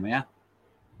egzēma, ja?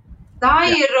 Tā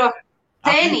ir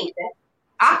cēnīte.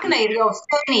 Akne ir jau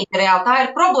cēnīte reāli. Tā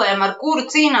ir problēma, ar kuru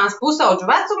cīnās pusauģu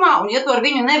vecumā, un ja tu ar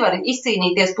viņu nevari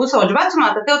izcīnīties pusauģu vecumā,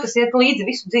 tad tev tas iet līdzi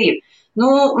visu dzīvi. Nu,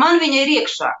 man viņa ir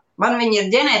iekšā. Man viņa ir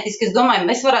ģenētiski, es domāju,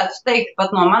 es varētu teikt pat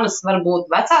no manas varbūt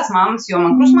vecās mammas, jo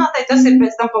man krusmātei tas ir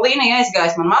pēc tam pa līniju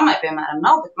aizgājis. Man mammai, piemēram,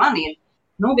 nav, bet man ir.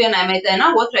 Nu, vienai meitai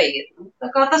nav, otrai ir. Tā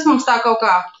kā tas mums tā kaut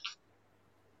kā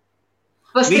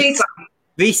pastrīkā.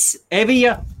 Viss,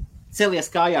 Evija, celies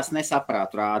kājās,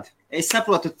 nesaprātu rādi. Es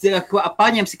saprotu,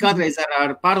 paņemsi kādreiz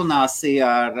parunāsi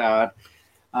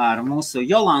ar mūsu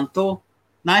Jolantu,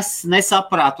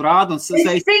 nesaprātu rādu. Es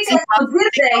esmu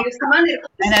dzirdējusi, ka man ir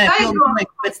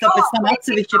pēc tam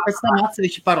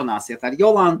atsevišķi parunāsiet ar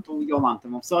Jolantu. Jolanta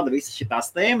mums vada visas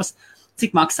šitās tēmas.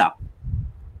 Cik maksā?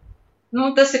 Nu,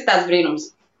 tas ir tāds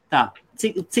brīnums. Tā,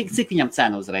 cik viņam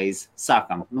cena uzreiz?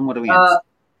 Sākam, numur 1.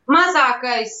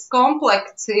 Mazākais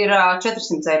komplekts ir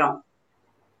 400 eiro.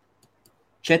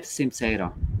 400 eiro.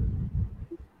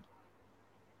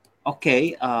 Ok,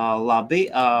 labi.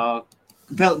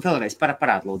 Vēlreiz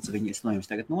parād, lūdzu, viņas no jums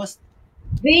tagad nost.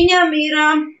 Viņam ir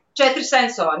 4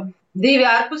 sensori. 2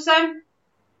 ārpusē,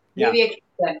 2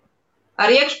 iekšpusē. Ar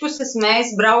iekšpuses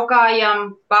mēs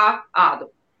braukājam pa ādu.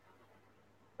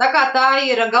 Tā kā tā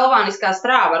ir galvaniskā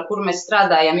strāva, ar kuru mēs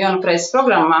strādājam jaunupreises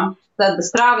programmā, tad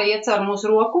strāva iet caur mūsu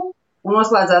roku un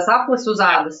noslēdzās aplis uz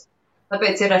ādas.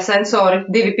 Tāpēc ir sensori,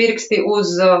 2 pirksti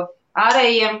uz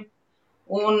ārējiem.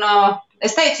 Un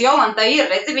es teicu, Jolantai ir,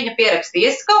 redzi, viņa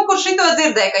pierakstīja. Es kaut kur šito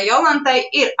dzirdēju, ka Jolantai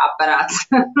ir aparāts.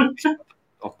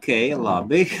 Ok,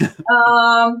 labi.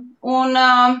 Un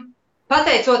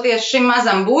pateicoties šim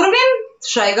mazam burvim,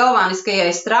 šai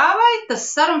galvaniskajai strāvai, tas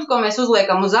sarums, ko mēs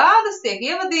uzliekam uz ādas, tiek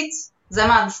ievadīts zem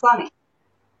ādas slanī.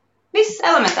 Viss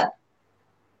elementāri.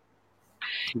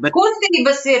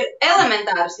 Kustības ir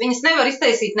elementāras, viņas nevar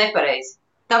iztaisīt nepareizi.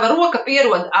 Tava roka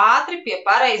pierod ātri pie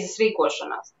pareizes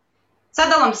rīkošanās.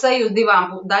 Sadalam seju uz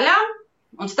 2 daļām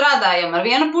un strādājam ar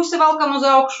vienu pusi valkam uz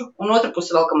augšu un otru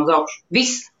pusi valkam uz augšu.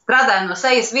 Viss strādājam no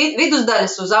sejas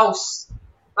vidusdaļas uz auss,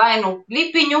 vai nu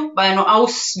lipiņu, vai nu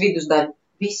auss vidusdaļu.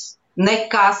 Viss.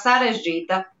 Nekā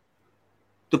sarežģīta.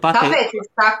 Tāpēc es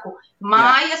saku,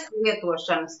 mājas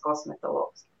lietošanas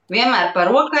kosmetologs. Vienmēr par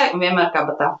rokai un vienmēr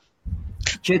kabatā.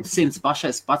 400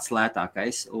 pašais pats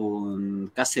lētākais,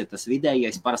 un kas ir tas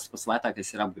vidējais, parasti pats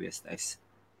lētākais ir apgrieztais?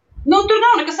 Nu, tur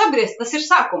nav nekas apgriezt, tas ir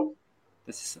sākums.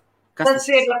 Tas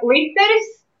ir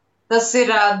lifteris, tas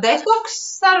ir detoks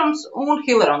sarums un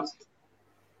hilerons.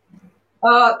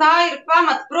 Tā ir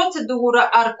pamat procedūra,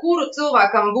 ar kuru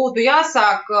cilvēkam būtu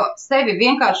jāsāk sevi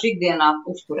vienkārši ikdienā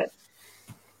uzturēt.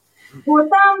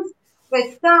 Protams,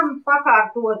 pēc tam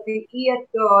pakārtoti iet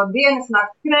dienas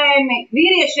nakts krēmi.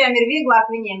 Vīriešiem ir vieglāk,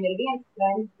 viņiem ir viens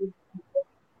krēms.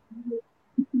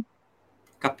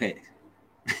 Kāpēc?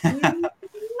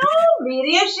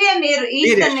 Vīriešiem ir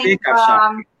īstenībā...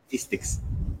 iztiks.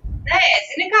 Nē,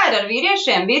 zini, kā ir ar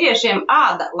vīriešiem? Vīriešiem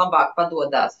āda labāk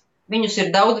padodās. Viņus ir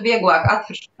daudz vieglāk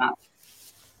atfrišināt.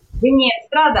 Viņiem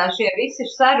strādā šie visi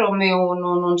serumi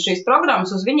un šīs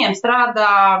programmas uz viņiem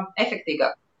strādā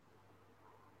efektīgāk.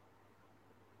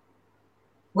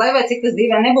 Lai vai cik tas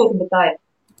dīvaini nebūtu, bet tā ir.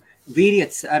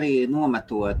 Vīrietis arī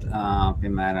nometot,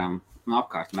 piemēram,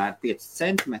 apkārt mēr 5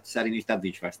 centimetrus, arī tad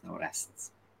viņš vairs nav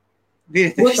resns.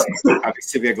 Vīrietis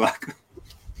viss ir vieglāk.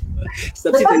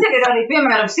 Bet tas ir arī,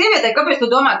 piemēram, sievietē, kāpēc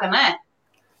tu domā, ka nē?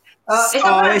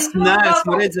 Es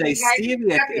neesmu redzējis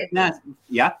sievieti.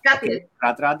 Jā,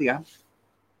 rādi, jā.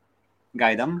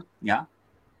 Gaidam, jā.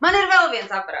 Man ir vēl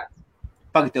viens aparāts.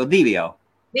 Pagad, tev 2 jau.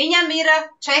 Viņam ir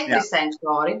 4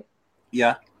 sensori.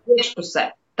 Jā. Iekšpusē.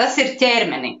 Tas ir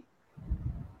ķermeni.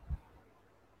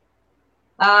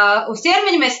 Uz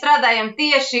ķermeņa mēs strādājam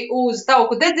tieši uz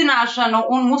tauku dedzināšanu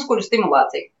un muskuļu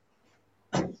stimulāciju.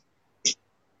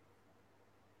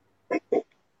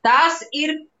 Tās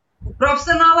ir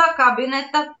profesionālā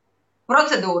kabineta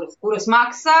procedūras, kuras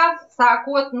maksā,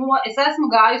 sākot no, es esmu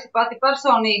gājusi pati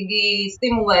personīgi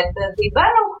stimulēt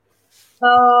dibenu,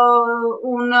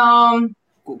 un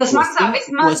tas maksā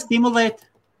vismaz... Ko stimulēt?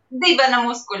 Dibena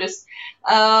muskuļus.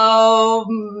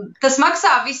 Tas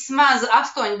maksā vismaz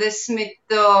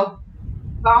 80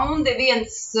 paundi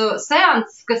viens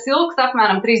seans, kas ilgst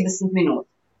apmēram 30 minūtes.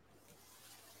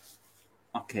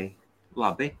 Ok,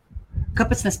 labi.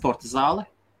 Kāpēc ne sporta zāle?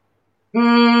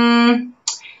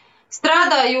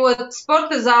 Strādājot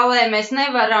sporta zālē, mēs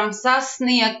nevaram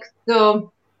sasniegt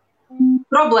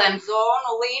problēmu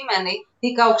zonu līmeni,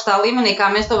 tik augstā līmenī, kā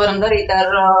mēs to varam darīt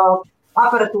ar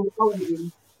aparatūru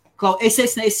palīdzību. Es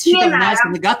šitam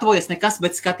neesmu gatavojies nekas,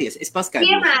 bet skaties, es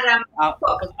paskaidrošu. Piemēram,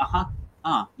 rokas.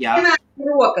 Jā. Piemēram,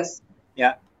 rokas.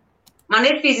 Jā. Man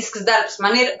ir fizisks darbs,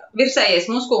 man ir virsējais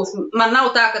muskulis, man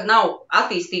nav tā, ka nav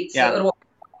attīstīts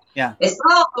rokas. Jā. Es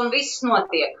valku un viss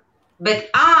notiek.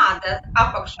 Bet āda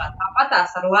apakšā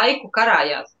tāpatās ar laiku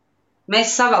karājās.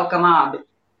 Mēs savalkam ādu.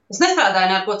 Es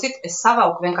nestrādāju ar ko citu, es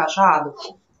savalku vienkārši ādu.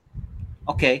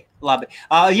 Ok, labi.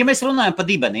 Ja mēs runājam par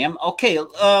dibeniem,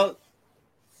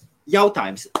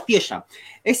 jautājums. Tiešām.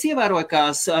 Es ievēroju, ka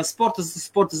sporta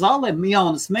zālē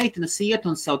jaunas meitenes iet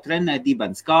un savu trenē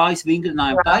dibens. Kājas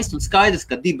vingrinājumu taist un skaidrs,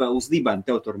 ka uz dibeni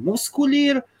tev tur muskuļi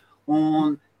ir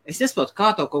un es nesaprotu,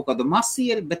 kā tev kaut kādu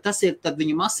masieri, bet tas ir tad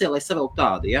viņa masieri, lai savelk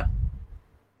tādu, ja?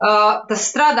 Tas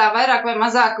strādā vairāk vai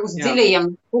mazāk uz dziļajiem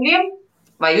muskuļiem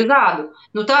vai uz ādu.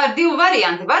 Nu, tā ir 2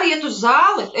 varianti. Var iet uz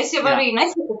zāli. Es jau arī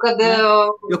nesaku, kad...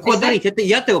 Jo ko darīt?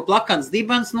 Ja tev plakans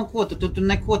dibens, nu ko tu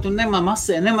neko tu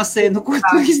nemasē, nu ko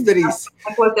tu izdarīsi?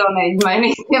 Neko tev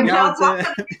neizmainīs.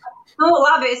 Nu,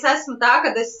 labi, es esmu tā, ka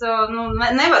es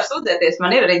nevaru sūdzēties,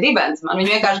 man ir arī dibens, man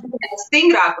viņi vienkārši dibens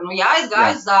stingrāk, es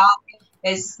gāju uz zāli,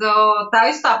 es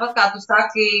taisu tāpat, kā tu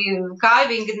saki, kāju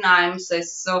vingrinājumus, es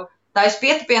taisu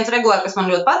pietipiens regulāri, kas man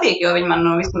ļoti patīk, jo viņi man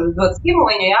vismaz dod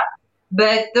stimuliņu, ja,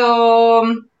 bet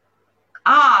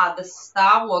ādas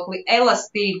stāvokli,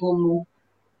 elastīgumu,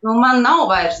 man nav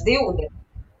vairs 20.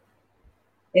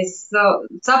 Es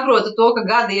saprotu to, ka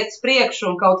gadi iet uz priekšu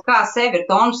un kaut kā sevi ir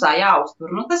tonusā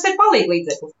jāuztur. Tas ir palīg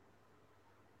līdzeklis.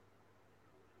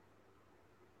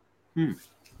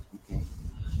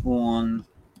 Un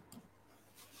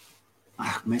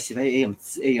mēs jau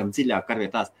ejam dziļāk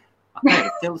arvietās.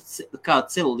 Kā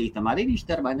celulītam arī viņš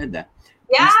dara vai nedara?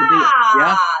 Jā!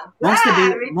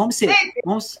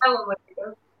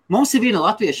 Mums ir viena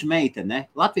latviešu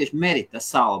meitene, latviešu Merita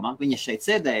Salma. Viņa šeit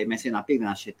sēdēja, mēs vienā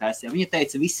piekdienā šeit taisījām. Viņa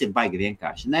teica, viss ir baigi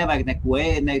vienkārši. Nevajag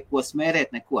neko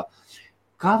smērēt, neko.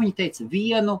 Kā viņa teica,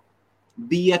 vienu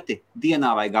bieti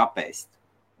dienā vajag apēst.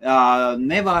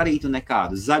 Nevārītu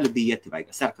nekādu, zaļu bieti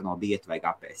vajag, sarkano bieti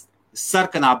vajag apēst.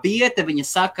 Sarkanā biete, viņa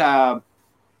saka,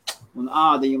 un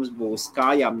āda jums būs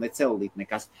kājām, ne celulīt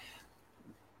nekas.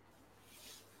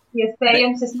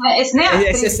 Iespējams, es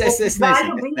neēdītu.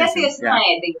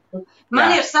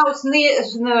 Man ir savs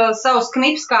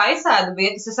knips, kā es ēdu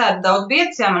bietas. Es ēdu daudz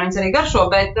bietas, man viņas arī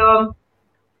garšo, bet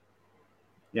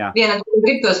viena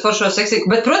grib tos foršos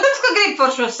seksīgos. Bet, protams, ka grib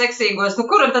foršos seksīgos.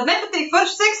 Kuram tad nepatīk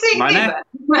forši seksīgi?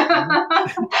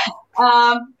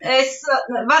 Es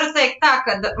varu teikt tā,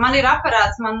 ka man ir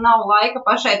aparāts, man nav laika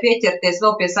pašai pieķerties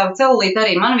vēl pie savu celulītu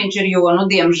arī. Man viņš ir, jo,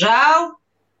 diemžēl,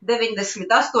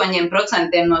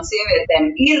 98% no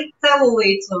sievietēm ir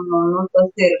celulīts, un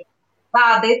tas ir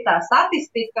tāda ir tā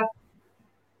statistika.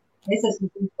 Es esmu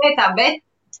pētā, bet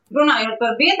runājot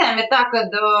par bietēm ir tā, ka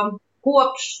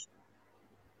kopš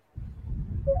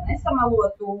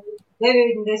nesamalotu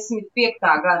 95.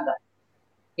 gada.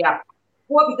 Jā.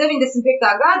 Kopš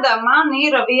 95. gada man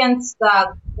ir viens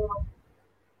tāds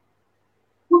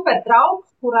super trauks,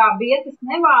 kurā bietas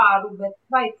nevāru, bet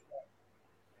vajag.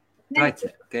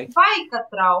 Vaika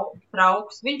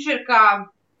trauks. Viņš ir kā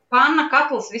panna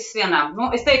katls viss vienā.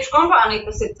 Es teikšu, kompānija,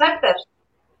 tas ir Cepters.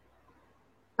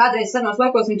 Kādreiz senos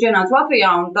laikos viņš ienāca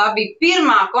Latvijā, un tā bija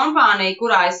pirmā kompānija,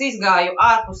 kurā es izgāju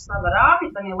ārpus sava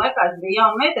rāmja. Tajā laikā es biju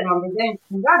jauna meitene, man bija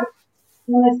 19 gadi.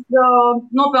 Un es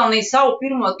nopelnīju savu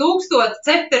pirmo 1000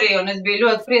 Cepterī, un es biju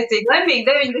ļoti priecīgi laimīgi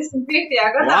 95.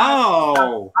 gadā.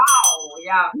 Wow!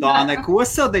 Jā. Tā neko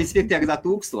savu 95. gadā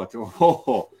 1000.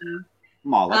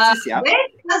 Malacis, jā.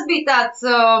 Bet tas bija tāds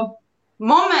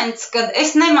moments, kad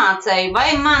es nemācēju,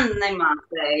 vai man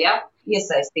nemācēja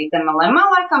iesaistīt MLM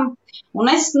laikam, un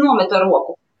es nometu ar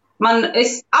roku.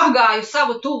 Es apgāju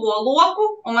savu tuvo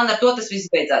loku, un man ar to tas viss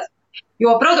beidzās.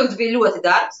 Jo produkts bija ļoti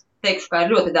dārgs, teikšu, kā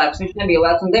ir ļoti dārgs, viņš nebija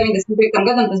lēts, un 95.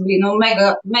 gadam tas bija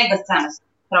mega cenas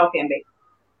traukiem bija.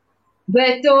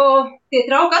 Bet tie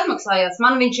trauki atmaksājās,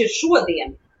 man viņš ir šodien,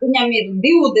 viņam ir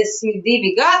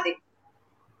 22 gadi,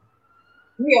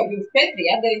 jau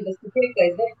 24,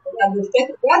 95,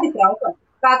 24 gadi traukam,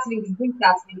 kāds viņš bija,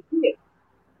 kāds viņš ir.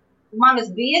 Manas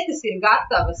bietas ir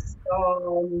gatavas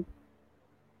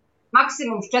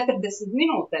maksimums 40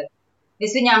 minūtēs.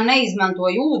 Es viņām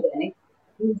neizmantoju ūdeni,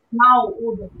 viņas nav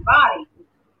ūdeni vārīgi.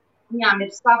 Viņām ir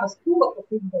sava sula, kas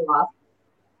izdalās,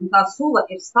 un tā sula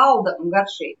ir salda un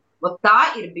garšīga. Tā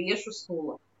ir biešu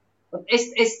sula.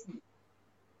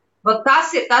 Tas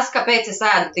ir tas, kāpēc es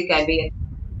ēdu tikai bietu.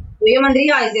 Ja man ir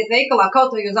jāaiziet veikalā,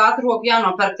 kaut vai uz ātru roku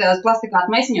jānopērk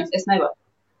plastikātu maisiņos, es nevaru.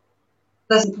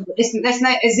 Es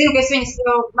zinu,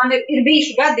 ka man ir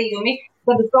bijuši gadījumi,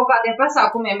 kad uz kaut kādiem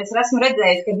pasākumiem es esmu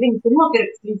redzējis, kad viņas ir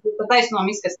nopirktas, viņas ir pat taisnom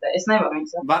izkastē. Es nevaru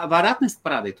viņas. Var atnest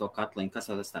parādīt to katliņu, kas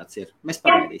tas tāds ir? Mēs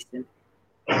parādīsim.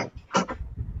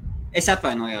 Es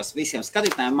atvainojos visiem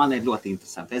skatītājiem, man ir ļoti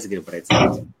interesanti. Es gribu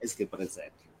redzēt.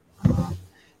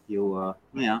 Jo,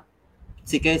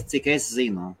 cik es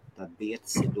zinu, tad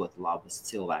bietas ir ļoti labas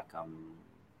cilvēkam,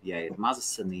 ja ir maza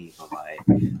sanība vai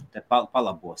te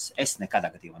palabos. Es nekadā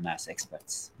gadījumā neesmu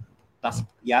eksperts. Tas,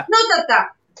 jā? Tad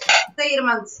tā. Te ir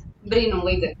mans brīnum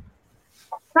līdzeklis.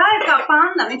 Tā ir kā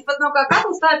panna. Viņš pat nav kā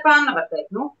katls, tā ir panna, var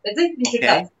teikt. Redzīt, viņš ir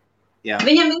tāds. Jā.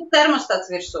 Viņam ir termostats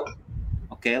virsū.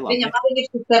 Labi. Viņam arī ir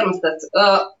termostats.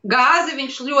 Gāzi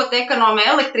viņš ļoti ekonomē,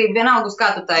 elektrību vienalga uz kā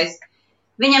tu taisi.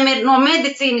 Viņam ir no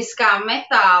medicīniskā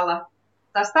metāla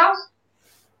sastāvs.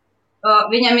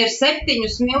 Viņam ir 7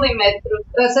 mm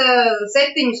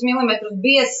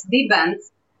biezs dibens.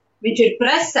 Viņš ir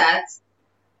presēts,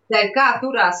 kā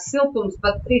turās siltums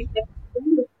pat 3-4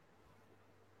 stundas.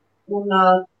 Un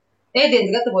ēdiens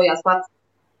gatavojās pats.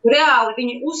 Reāli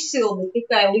viņi uzsilda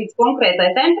tikai līdz konkrētai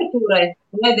temperatūrai,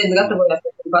 un ēdiens gatavojās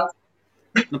pats.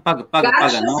 Nu,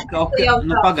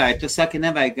 pagaidi, tu saki,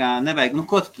 nevajag, nu,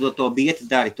 ko tu to bieti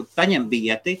dari? Tu paņem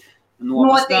bieti,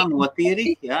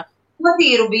 notīri, jā?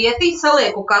 Notīru bieti,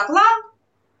 salieku katlā,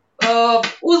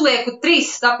 uzlieku 3,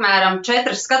 apmēram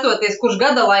 4, skatoties, kurš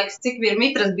gada laiks, cik ir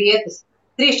mitras bietes.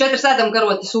 3-4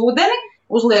 ēdamkarotes ūdeni,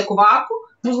 uzlieku vāku,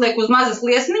 uzlieku uz mazas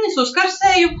liesmiņas,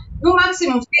 uzkarsēju, nu,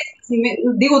 maksimums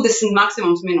 15-20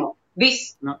 maksimums minūte.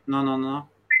 Viss. No.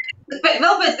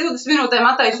 Vēl pēc 20 minūtēm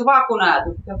attaisu vāku un ēdu.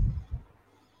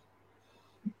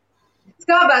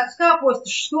 Skābētus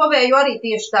kāpostus šovēju arī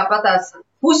tieši tāpatās.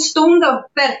 Pusstunda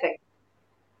perfekti.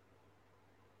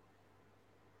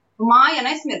 Māja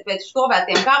nesmird pēc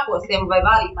šovētiem kāpostiem vai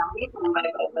vārītām lietām vai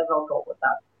vēl kaut ko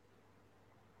tādu.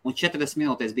 Un 40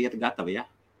 minūtēs bieta gatava, ja?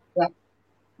 Jā.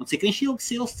 Un cik viņš ilgi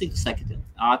silst, cik tu saki,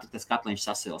 ātri tas katliņš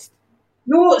sasilst?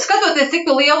 Nu, skatoties, cik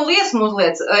tu lielu liesmu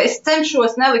uzliec, es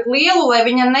cenšos nelikt lielu, lai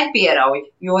viņa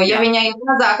nepierauj, jo, ja viņai ir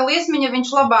mazāka liesmiņa, viņš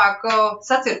labāk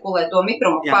sacirkulē to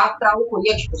mitrumu pār trauku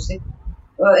iekšpusi.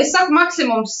 Es saku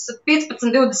maksimums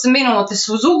 15-20 minūtes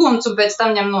uz uguns un pēc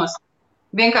tam ņem nost.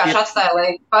 Vienkārši atstāja,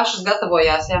 lai pašas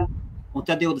gatavojās, jā. Un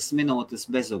tad 20 minūtes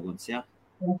bez uguns, jā?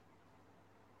 Jā.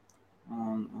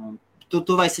 Un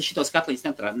tu vairs šitos katliņus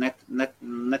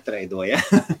netreidoja.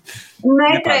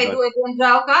 Netreidoja,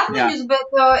 diemžēl, katliņus, bet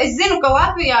es zinu, ka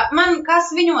Latvijā, man kas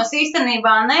viņos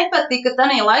īstenībā nepatika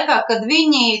tanī laikā, kad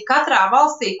viņi katrā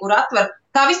valstī, kur atver,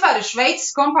 tā vispār ir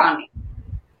Šveices kompānija.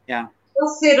 Jā.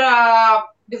 Tas ir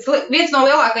viens no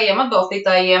lielākajiem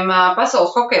atbalstītājiem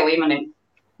pasaules hokeja līmenī.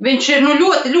 Viņš ir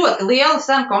ļoti, ļoti liela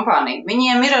sena kompānija.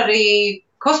 Viņiem ir arī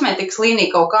kosmētikas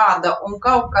līnija kaut kāda un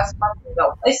kaut kas pats.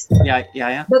 Jā.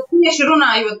 Bet tieši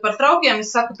runājot par traukiem,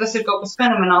 es saku, tas ir kaut kas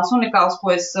fenomenāls, unikāls,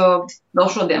 ko es vēl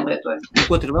šodien lietoju.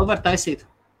 Ko tur vēl var taisīt?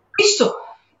 Visu.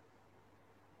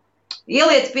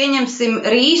 Ieliec, pieņemsim,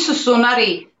 rīsus un arī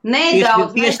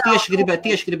nedaudz...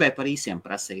 Tieši gribēju par rīsiem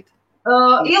prasīt.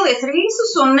 Ieliec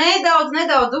rīsus un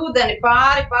nedaudz ūdeni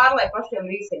pārlai pašiem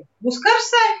rīsiem.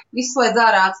 Uzkarsē, izslēdz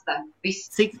ārā atstāj. Viss.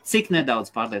 Cik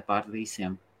nedaudz pārlai pār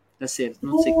rīsiem? Tas ir,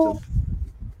 cik tu?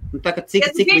 Nu, tā kā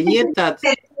cik viņi ir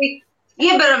tādi?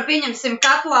 Ieberam, pieņemsim,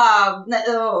 katlā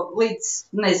līdz,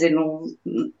 nezinu,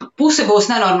 pusi būs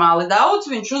nenormāli daudz,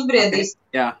 viņš uzbriedīs.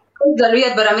 Okay. Jā. Daļu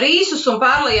ieberam rīsus un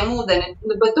pārlējam ūdeni,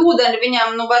 bet ūdeni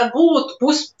viņam, var būt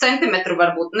puscentimetru,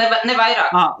 varbūt, ne vairāk.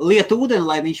 Lieta ūdeni,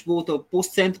 lai viņš būtu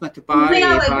puscentimetru pāri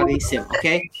rīsiem,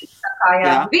 okay?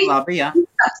 Jā, labi, jā.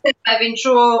 Viņš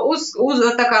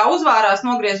uzvārās,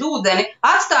 nogriez ūdeni,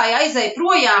 atstāja, aizēja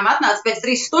projām, atnāca pēc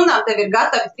 3 stundām, tev ir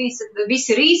gatavi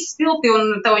visi rīsi spilti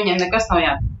un tev viņiem nekas nav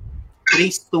jādara.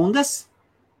 3 stundas?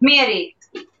 Mierīgi.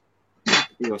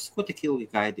 Ko tik ilgi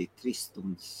gaidīt? 3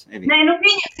 stundas? Evija? Nē,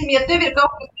 pieņemsim, ja tev ir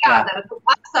kaut kas jādara, tu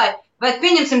atstāji, vai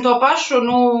pieņemsim to pašu,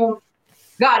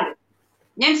 gaļu.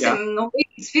 Ņemsim,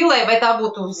 filē, vai tā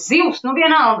būtu zivs,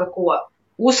 vienalga ko.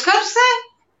 Uzkarsē,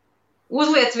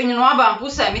 uzliec viņu no abām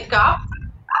pusēm, it kā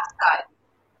atstāji.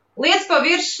 Liec pa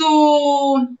virsu,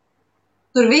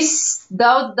 tur viss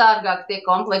daudz dārgāk tie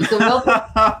komplekti. Un vēl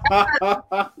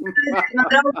man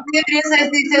draugs ir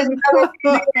iesaistīsies,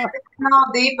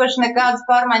 nauda īpaši nekādas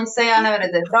pārmaiņas sejā nevar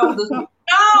redzēt.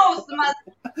 Drausmas,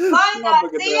 lai tā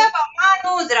sieva man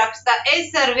uzraksta, es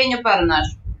ar viņu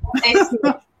parunāšu.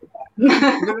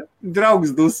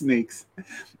 Draugs dusmīgs.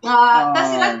 Tas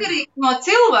ir atkarīgs no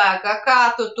cilvēka,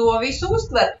 kā tu to visu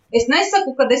uztver. Es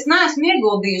nesaku, ka es neesmu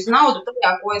ieguldījusi naudu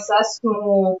tajā, ko es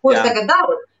tagad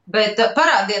daru. Bet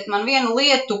parādiet man vienu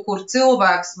lietu, kur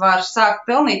cilvēks var sākt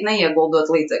pelnīt, neieguldot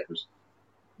līdzekļus.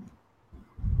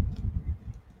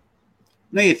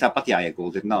 Ir tāpat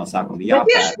jāiegulda, nav sākuma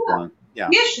jāpērk.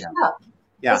 Tieši tā.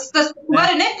 Tas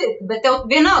vari nepirkt, bet tev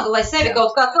vienalga, lai sevi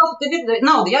kaut kā kaltu, tev ir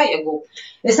nauda jāiegulda.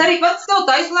 Es arī pats tev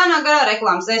taisu lēnā garā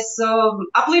reklāmas, es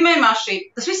aplīmēju mašīnu.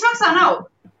 Tas viss maksā naudu.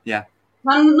 Jā.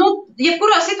 Man,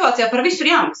 jebkurā situācijā par visu ir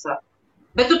jāmaksā.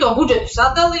 Bet tu to budžetu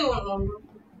sadali un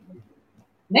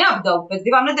neapdalu, pēc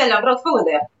 2 nedēļām brauc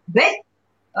holidejā. Bet,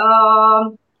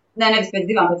 nevis pēc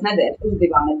 2, pēc nedēļas, uz 2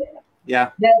 nedēļām.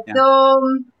 Jā. Bet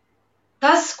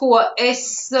tas, ko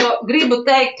es gribu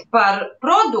teikt par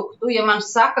produktu, ja man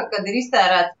saka, kad ir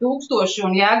iztērēti 1000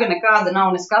 un jēga nekāda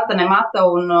nav, ne skata, ne mata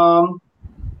un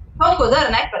kaut ko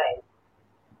dara nepareizi.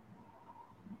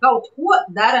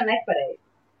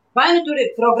 Vai tur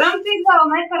ir programma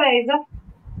nepareiza?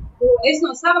 Es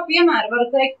no sava piemēra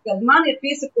varu teikt, ka man ir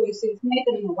piesakojusies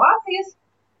meitene no Vācijas,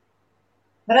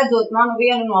 redzot manu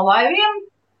vienu no laiviem,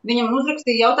 viņa man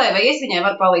uzrakstīja, jautāja, vai es viņai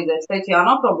varu palīdzēt. Es teicu, jā,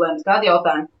 nav problēmas, kādi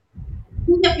jautājumi.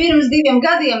 Viņa pirms 2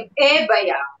 gadiem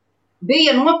eBayā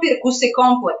bija nopirkusi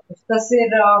komplektus. Tas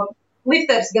ir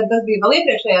lifteris, gan tas bija vēl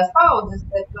iepriekšējās paudzes,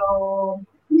 bet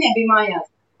viņai bija mājās.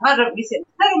 ar visiem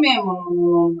serumiem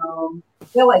un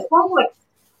lielais komplekts.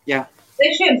 Jā.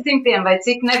 600 vai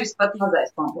cik, nevis pat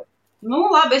mazais komplekts. Nu,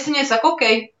 labi, es viņai saku, ok.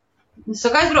 Es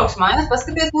saku, aizbrauks mājās,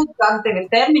 paskaties, lūdzu, kāda tev ir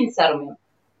termiņa serumiem.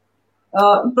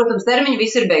 Protams, termiņi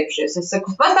visi ir beigušies. Es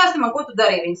saku, pastāsti man, ko tu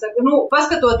darīji. Viņa saka, nu,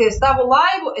 paskatoties tavu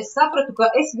laivu, es sapratu, ka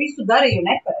es visu darīju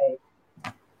nepareizi.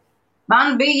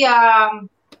 Man bija,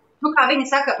 nu, kā viņa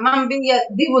saka, man bija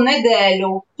 2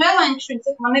 nedēļu challenge, viņa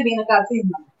saka, man nebija nekāds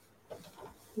izmaiņas.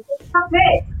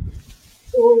 Kāpēc?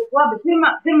 Labi,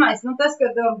 pirmais, nu, tas,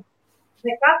 kad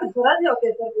ne katrs var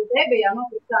atļauties, varbūt Evijā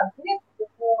nopirkt tādas lietas,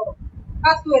 bet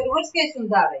kāds to ir norskējis un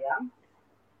dara, jā?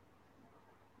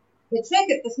 Bet šeit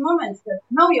ir tas moments, ka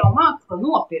nav jau māksla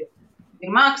nopirkt, ir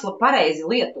māksla pareizi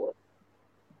lietot.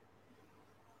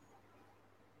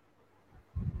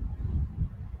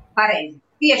 Pareizi.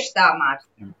 Tieši tā,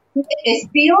 Mārta. Es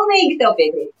pilnīgi tev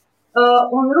piekrītu.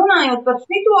 Un runājot par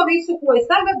šito visu, ko es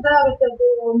tagad daru, tad,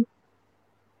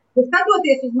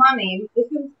 skatoties uz manīm, es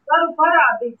jums varu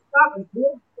parādīt savas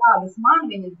bildes, kādas man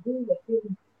viņas bija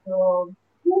pirms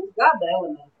pusgada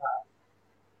elementāri.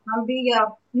 Man bija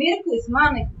mirklis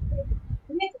mani,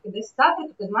 kad es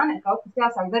sapratu, kad man ir kaut kas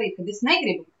jāsāk darīt, kad es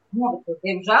negribu novecot.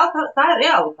 Diemžēl tā ir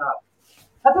realitāte.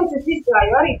 Tāpēc es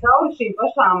izgāju arī cauri šīm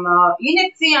pašām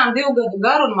injekcijām 2 gadu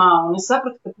garumā, un es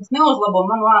sapratu, ka tas neuzlabo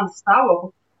manu ādas stāvokli.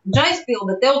 Viņš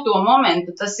aizpilda tev to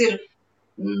momentu, tas ir,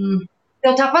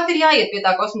 tev tāpat ir jāiet pie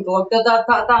tā kosmetologa, tev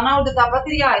tā nauda tāpat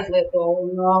ir jāizlieto. Un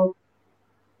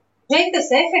šeit tas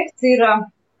efekts ir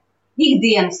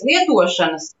ikdienas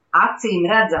lietošanas acīm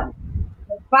redzams.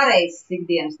 Pareizs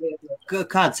ikdienas lietošanas.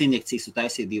 Kādas injekcijas tu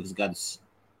taisīji 2 gadus?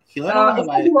 Hilarona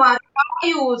vai? Es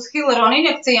gāju uz hilarona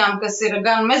injekcijām, kas ir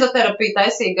gan mezoterapija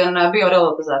taisīja, gan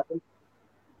biorelativizācija.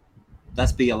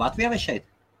 Tas bija Latvijā vai šeit?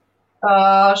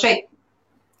 Šeit.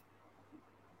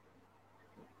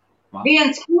 Wow.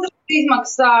 Viena procedūra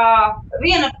izmaksā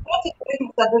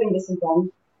 90 eiro.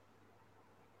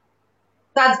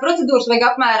 Tādas procedūras vajag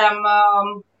apmēram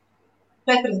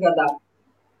 4 gadā.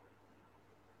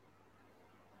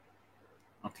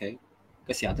 Ok.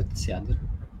 Kas jādara? Tas jādara.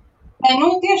 Nu,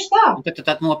 tieši tā. Un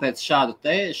tad nopēc šādu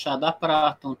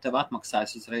aparātu un tev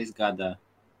atmaksājas uzreiz gada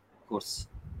kurs.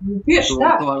 Tieši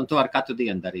tā. Tu vari katru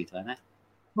dienu darīt, vai ne?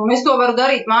 Un es to varu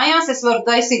darīt mājās, es varu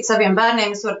taisīt saviem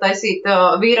bērniem, es varu taisīt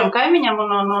vīram kaimiņam, un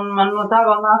man no tā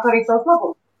vēl nāk arī savs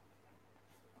labums.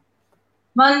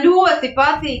 Man ļoti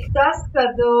patīk tas,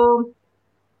 kad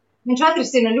viņš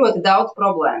atrisina ļoti daudz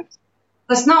problēmas.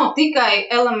 Tas nav tikai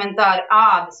elementāri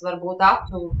ādas, varbūt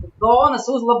acu tonas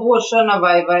uzlabošana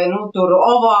vai tur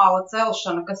ovāla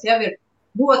celšana, kas jau ir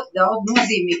ļoti daudz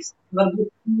nozīmīgs,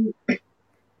 varbūt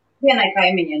vienai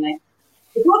kaimiņienai.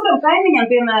 Bet otram kaimiņam,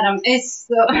 piemēram, es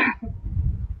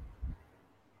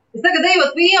tagad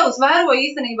ejot vielas, vēroju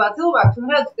īstenībā cilvēkus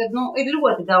un redzu, ka ir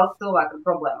ļoti daudz cilvēku ar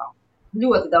problēmām.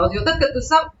 Ļoti daudz, jo tad, kad tu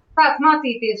sāc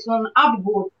mācīties un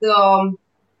apgūt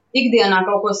ikdienā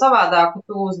kaut ko savādāku,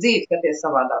 tu uz dzīvi skaties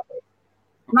savādāk. Okay.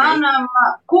 Manam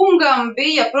kungam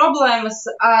bija problēmas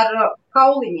ar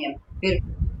kauliņiem.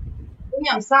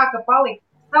 Viņam sāka palikt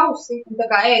sausi un tā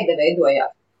kā ēde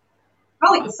veidojās.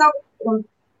 Palika sausi un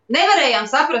nevarējām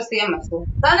saprast iemeslu.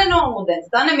 Tā ne no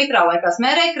ūdens, tā ne mitrā laikā.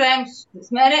 Smērēja krēmus,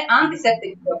 smērēja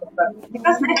antiseptiku.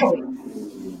 Nekas nepalika.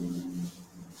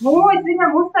 Nu, es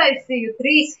viņam uztaisīju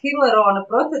 3 hilarona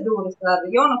procedūras ar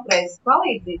jonofreizes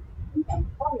palīdzību. Viņam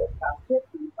paliekās,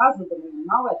 pazuda viņam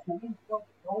nav vairs neviens kaut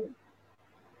kas.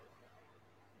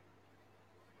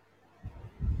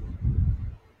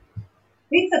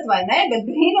 Ticat vai ne, bet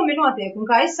brīnumi notiek. Un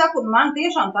kā es saku, man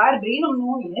tiešām tā ir brīnuma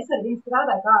nūjiņa. Es ar viņu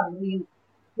strādāju kādu brīnumu.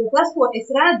 Jo tas, ko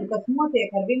es redzu, kas notiek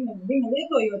ar viņu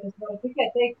lietojot, es varu tikai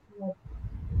teikt, ka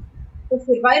tas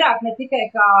ir vairāk ne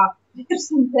tikai kā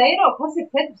 400 eiro, kas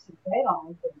ir 400 eiro.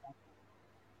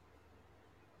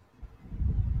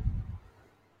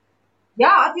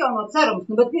 Jā, atjaunot serums,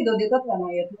 bet piedodiet,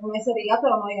 atvainojiet, mēs arī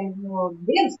atjaunojam no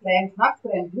dienas krēmas, nakts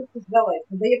krēmas, druskas galēs,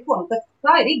 bet jebko,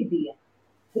 tā ir ikdiena.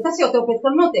 Bet tas jau tev pēc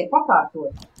tam notiek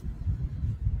pakārtot.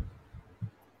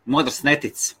 Modrs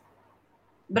netic.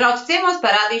 Braucu ciemos,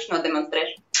 parādīšu,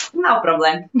 nodemonstrēšu. Nav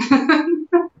problēma.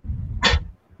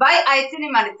 Vai aicini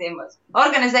mani ciemos?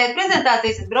 Organizējot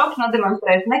prezentācijas, es braukšu,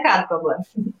 nodemonstrēšu, nekāda problēma.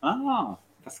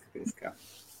 Paskaties kā.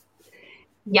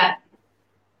 Jā,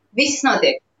 viss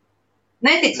notiek.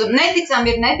 Neticam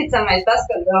ir neticamais tas,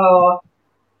 ka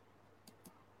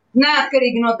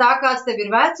neatkarīgi no tā, kāds tev ir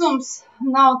vecums,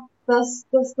 nav tas,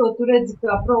 ko tu redzi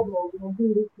kā problēmu.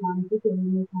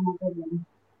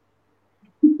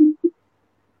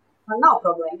 Man nav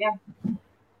problēma, jā.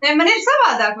 Ja, man ir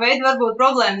savādāk veidi varbūt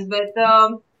problēmas, bet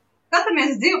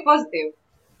skatāmies uz dzīvi pozitīvi.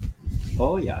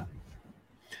 Jā.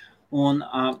 Un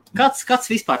kāds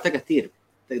vispār tagad ir?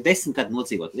 10 gadu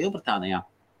nodzīvot Lielbritānijā?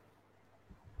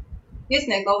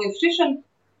 Iesniegt laulību šķiršanu,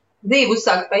 dzīvi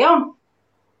uzsākt pa jaunu.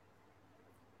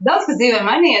 Daudz, kas dzīvē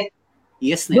mainījies.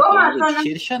 Iesniegt laulību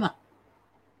šķiršana?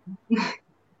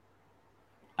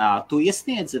 Tu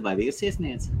iesniedzi vai vīrs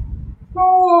iesniedzi?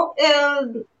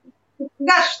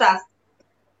 Garš stāsts.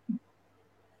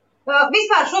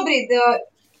 Vispār šobrīd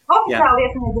oficiāli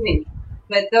iesniedzu viņu,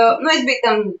 bet es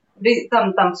biju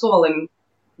tam solim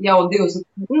jau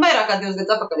vairāk kā 2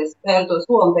 gadus atpakaļ. Es spēru to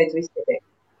soli un teicu, viss pietiek.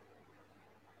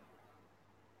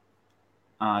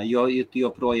 Jo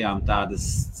joprojām tādas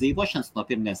dzīvošanas no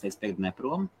pirmdienas līdz pēkdienai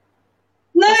prom?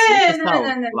 Nē.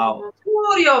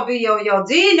 Tur jau bija jau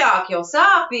dziļāk, jau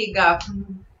sāpīgāk.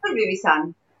 Tur bija visādi.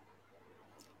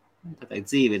 Tātad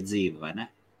dzīve ir dzīve, vai ne?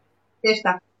 Tieši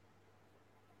tā.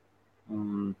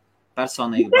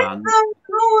 Personībā...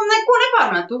 Neko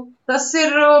nepārmetu. Tas ir...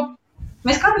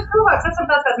 Mēs katrs cilvēks esam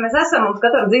tāds, kāds mēs esam, mums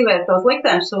katram dzīvē ir tos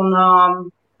likteņus. Un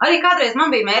arī kādreiz man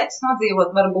bija mērķis nodzīvot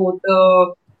varbūt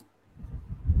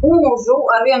mūžu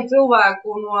ar vienu cilvēku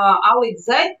no A līdz Z.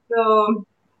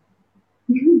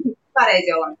 Pareizi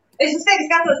jau. Es uz sevi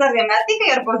skatos ar vienmēr tikai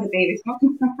ar pozitīvismu.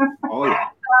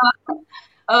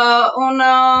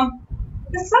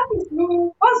 Tas sapnis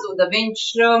pazuda. Viņš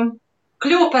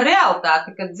kļuva par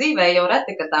realitāti, kad dzīvē jau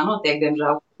reti, ka tā notiek,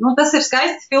 diemžēl. Tas ir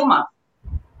skaists filmās,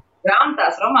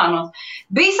 grāmatās, romānos.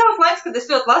 Bija savs laiks, kad es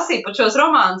ļoti lasīju par šos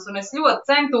romānus, un es ļoti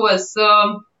centos...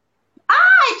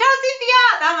 Čau, Sintijā!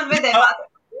 Tā man vedēja māte.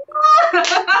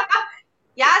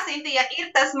 Jā, Sintija, ir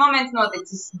tas moments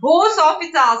noticis. Būs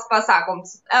oficiāls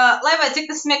pasākums. Lai vai cik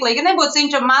tas smieklīgi nebūtu,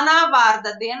 viņš manā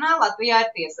vārda dienā Latvijā ir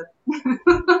tiesa.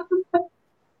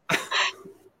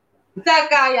 Tā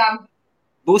kā, jā.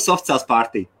 Būs oficiāls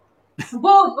partija.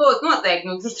 Būs,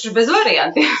 noteikti. Tas ir bez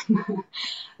variantiem.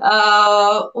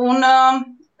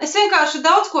 Es vienkārši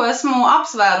daudz ko esmu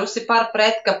apsvērusi par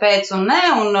pret, kāpēc un ne.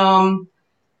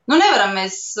 Nevaram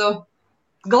mēs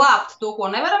glābt to, ko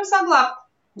nevaram saglābt.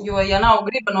 Jo, ja nav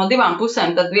griba no 2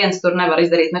 pusēm, tad viens tur nevar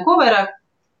izdarīt neko vairāk.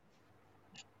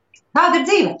 Tāda ir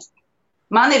dzīve.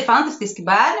 Man ir fantastiski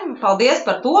bērni, paldies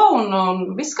par to,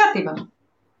 un viss kārtībā.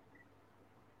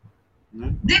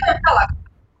 Dzīve tālāk.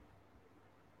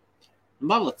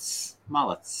 Malac.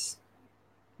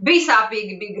 Bija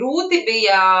sāpīgi, bija grūti,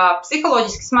 bija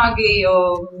psiholoģiski smagi.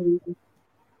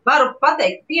 Varu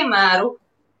pateikt piemēru,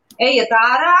 ejiet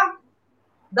ārā,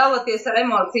 dalaties ar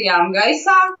emocijām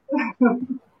gaisā.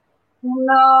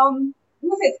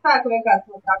 Mūsiet spēku vienkārši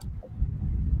no tā.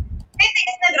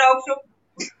 Es nebraukšu.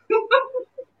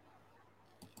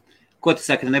 Ko tu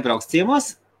saki, nebrauks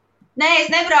ciemos? Nē,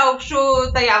 es nebraukšu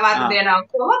tajā vārdu dienā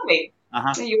uz Latviju.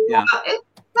 Jo es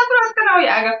saprotu, ka nav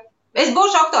jēga. Es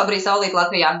būšu oktobrī saulīt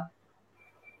Latvijā.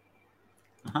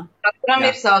 Katram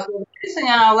ir savs lūdzu.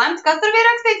 Viņā nav lemts, kas tur bija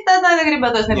rakstīts, tādā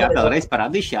negribētos nebūtu. Jā, vēlreiz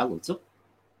parādīšu, jā, lūdzu.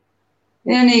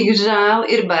 Vienīgi žēl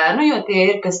ir bērnu, jo tie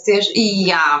ir, kas cieši...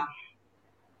 Jā,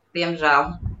 diemžēl.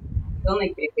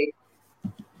 Pilnīgi piekrīt.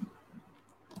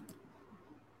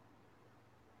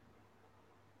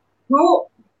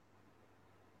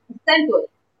 Es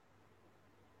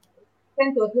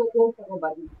centos ļoti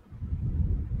saglabāt.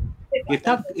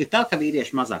 Ir tā, ka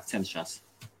vīrieši mazāk cenšas?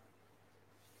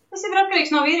 Tas ir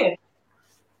atkarīgs no vīrieša.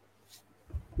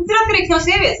 Tas ir atkarīgs no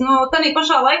sievietes. Tanī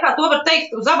pašā laikā to var teikt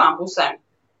uz abām pusēm.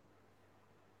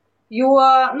 Jo,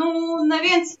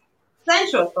 neviens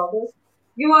cenšos paldies.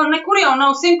 Jo nekur jau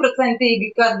nav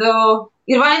 100%, kad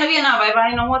ir vaina vienā vai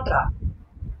vaina otrā.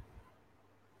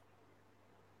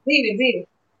 Dzīve ir dzīve.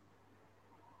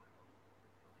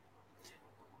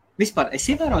 Vispār, es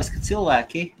ievēroju, ka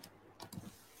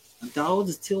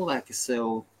daudzi cilvēki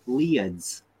sev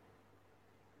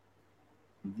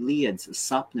liedz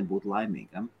sapni būt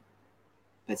laimīgam,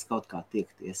 pēc kaut kā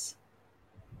tiekties.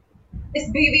 Es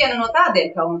biju viena no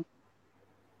tādiem kalniem.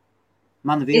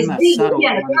 Man vienmēr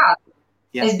sarūpa.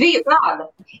 Es biju tāda.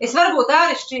 Es varbūt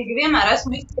āršķirīgi vienmēr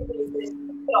esmu izskatījusies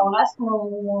un esmu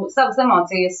savas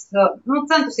emocijas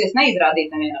centusies neizrādīt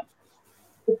nevienam.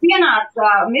 Tad pienāca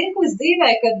mirklis dzīvē,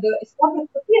 kad es sapratu,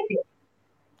 ka pietiek.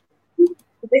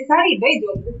 Tad es arī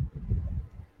beidzot.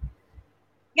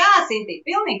 Jā, Sintī,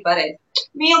 pilnīgi pareizi.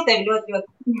 Mīlu tevi ļoti, ļoti.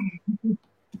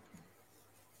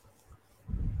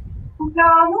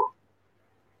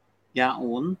 Jā,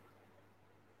 un?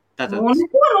 Tad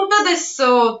es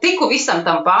tiku visam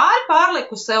tam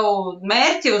pārliku sev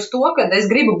mērķi uz to, ka es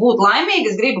gribu būt laimīga,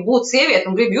 es gribu būt sieviete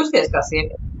un gribu justies kā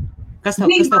sieviete. Kas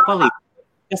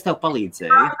tev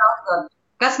palīdzēja?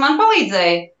 Kas man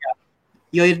palīdzēja? Jā.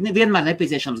 Jo ir vienmēr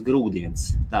nepieciešams grūdienis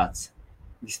tāds,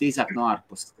 visdrīzāk no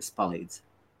ārpuses, kas palīdz.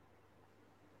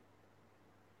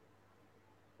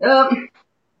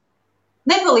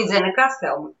 Nepalīdzēja nekas,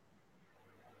 Helmut.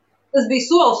 Tas bija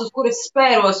solis, uz kuras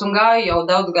spēros un gāju jau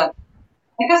daudz gadu.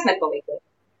 Nekas nepalīdzēja.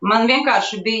 Man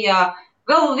vienkārši bija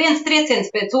vēl viens trieciens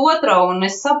pēc otra, un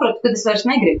es sapratu, ka es vairs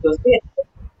negribu tos triecienus.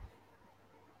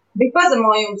 Bija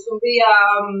pazemojums un bija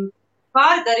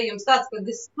pārdarījums tāds, ka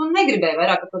es negribēju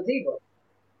vairāk ar to dzīvot.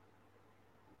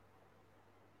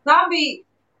 Tā bija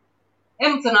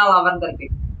emocionālā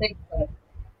vardarbība.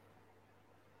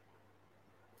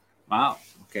 Wow,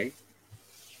 ok.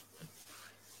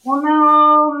 Un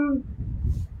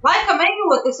laikam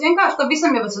ejot, es vienkārši tam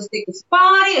visam jau esmu tikusi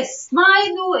pāri, es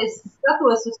smaidu, es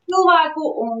skatos uz cilvēku,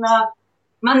 un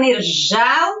man ir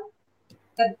žēl,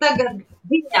 ka tagad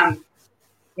viņam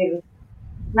ir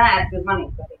neērti uz manī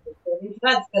skatīties. Viņš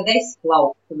redz, kad es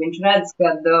plauktu, viņš redz,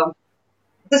 kad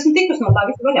es esmu tikus no tā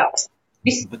visu vaļā.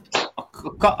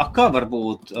 Kā var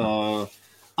būt?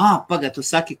 Pagad, tu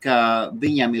saki, ka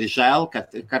viņam ir žēl, ka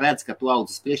redz, ka tu audz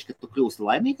uz priekšu, ka tu kļūsti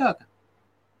laimīgāka?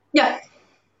 Jā.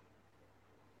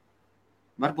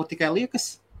 Varbūt tikai liekas?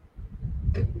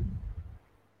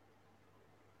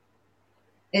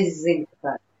 Es zinu, ka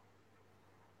tā.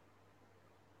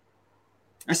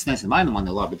 Es nezinu, vai nu man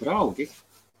ir labi draugi.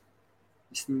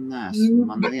 Es neesmu,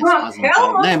 man neviens paziņa.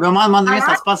 Nē, man neviens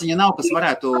tāds paziņa nav, kas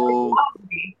varētu...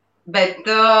 Bet...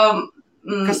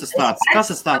 Kas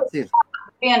tas tāds ir?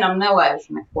 Vienam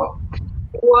nelaižu neko.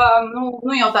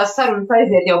 Nu jau tās sarunas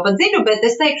aiziet jau pa dziļu, bet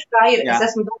es teikšu, kā ir. Jā. Es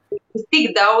esmu tik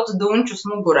daudz dunčus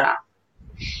mugurā.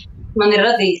 Man ir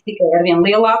radījis tikai ar vien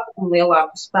lielāku un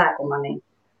lielāku spēku manī.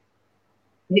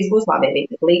 Viss būs labi,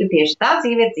 bet līga tieši tā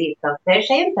dzīve ir dzīve. Tās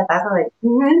trešajiem, tā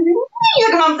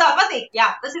man tā patīk. Jā,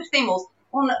 tas ir stimuls.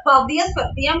 Un paldies par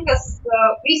tiem, kas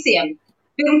visiem.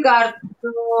 Pirmkārt,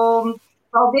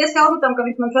 paldies Helmutam, ka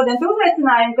viņš man šodien tu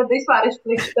uzveicināja, un kad vispār es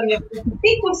tam jau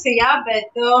tikusi, jā,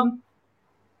 bet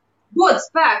dod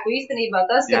spēku īstenībā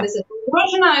tas, kad es esmu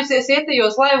drošinājusies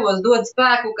ietajos laivos, dod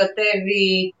spēku, ka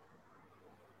tevi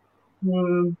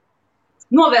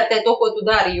novērtē to, ko tu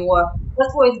dari, jo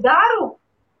tas, ko es daru,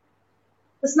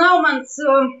 tas nav mans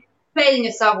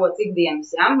peļņas avots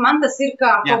ikdienas, jā, man tas ir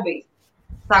kā hobijs.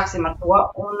 Sāksim ar to,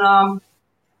 un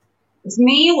es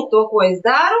mīlu to, ko es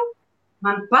daru,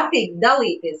 man patīk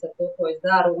dalīties ar to, ko es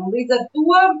daru, un līdz ar to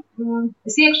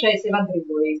es iekšēji sev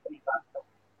atbrīvoju īstenībā.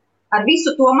 Ar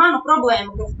visu to manu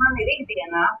problēmu, kas man ir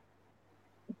ikdienā,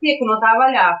 es tieku no tā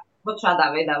vaļā, ot šādā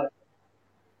veidā.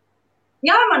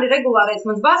 Jā, man ir regulārais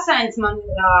mans baseins, man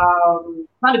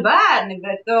ir bērni,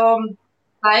 bet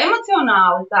tā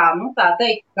emocionāli tā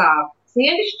teikt, kā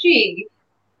sievišķīgi,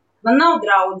 man nav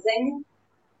draudzeņu,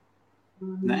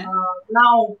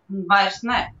 nav vairs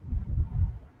ne.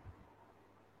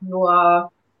 Jo,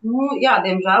 jā,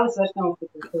 diemžēl es vairs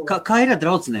neuztiku. Kā ir ar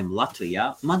draudzenēm Latvijā?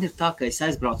 Man ir tā, ka es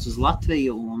aizbraucu uz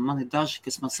Latviju, un man ir daži,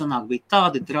 kas man sanāk, bija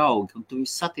tādi draugi, un tu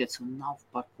viņus satiec, un nav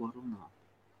par ko runāt.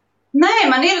 Nē,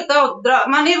 man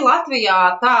ir Latvijā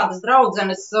tādas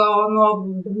draudzenes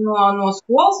no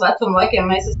skolas vecuma laikiem.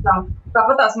 Mēs esam,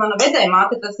 tāpatās mana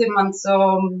vedējmāte, tas ir mans,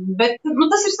 bet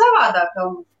tas ir savādāk.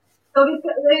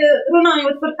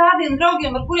 Runājot par tādiem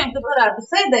draugiem, ar kuriem tu varētu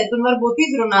sēdēt un varbūt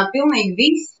izrunāt pilnīgi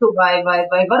visu, vai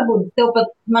varbūt tev pat,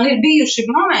 man ir bijuši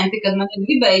momenti, kad man ir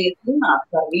gribējies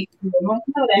runāt par visu, jo man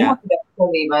nevarēja motivēt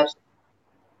sevi vairs.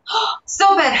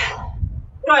 Super!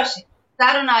 Droši!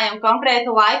 Sarunājam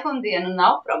konkrētu laiku un dienu,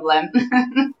 nav problēma.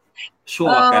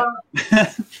 Šovakar.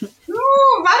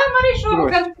 Varam arī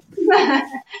šovakar.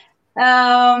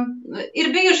 Ir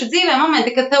bijuši dzīvē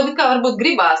momenti, kad tev kā varbūt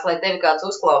gribās, lai tevi kāds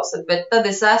uzklausa, bet tad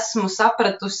es esmu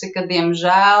sapratusi, ka,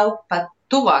 diemžēl, pat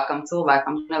tuvākam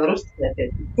cilvēkam nevar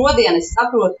uzticēties. Šodien es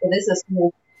saprotu, ka es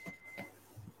esmu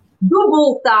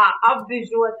dubultā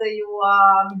apbižota, jo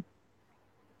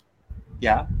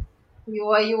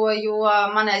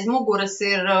man aiz muguras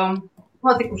ir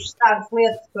notikušas tādas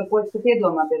lietas, par ko es pat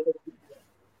iedomāties.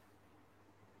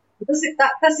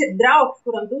 Tas ir draugs,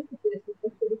 kuram tu uzticies, un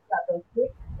tas ir izstātos.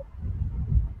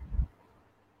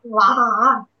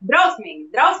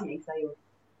 Drausmīgi sajūta.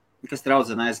 Kas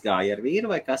draudzene aizgāja ar vīru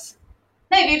vai kas?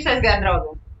 Nē, vīrs aizgāja ar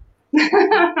draudzeni.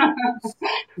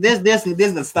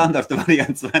 Diezgan standarta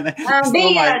variants, vai ne?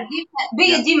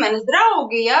 Bija ģimenes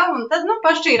draugi, jā, un tad,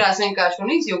 pašķīrās vienkārši un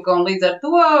izjuka, un līdz ar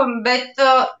to, bet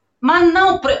man nav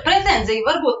pretenzija,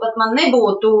 varbūt pat man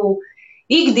nebūtu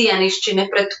ikdienišķi ne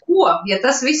pret ko, ja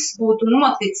tas viss būtu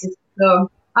noticis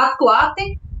atklāti,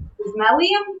 bez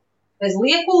meliem, bez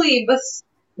liekulības,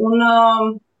 un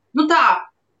tā,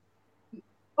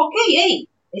 ej,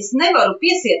 es nevaru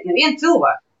piesiet nevienu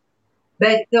cilvēku,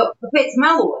 bet kāpēc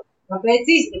melot, kāpēc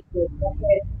izlikties,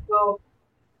 kāpēc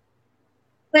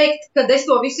teikt, kad es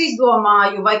to visu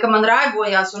izdomāju, vai ka man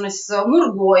raibojās un es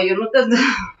murgoju, nu tad...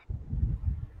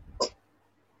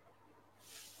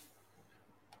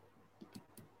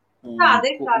 Tāda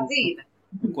ir tā dzīve.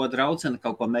 Ko draudzene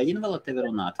kaut ko mēģina vēl ar tevi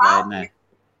runāt, vai ne?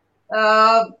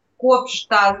 Kopš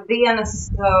tās dienas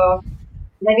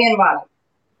nevienu vārdu.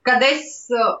 Kad es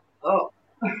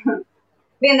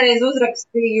vienreiz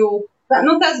uzrakstīju,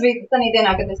 nu tas bija tādā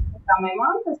dienā, kad es sakrāmēju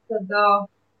mantas, tad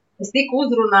es tiku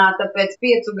uzrunāta pēc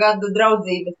 5 gadu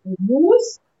draudzības būs,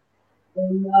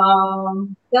 un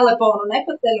telefonu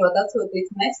nepaceļot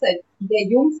atsūtīts meseģis, ja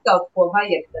jums kaut ko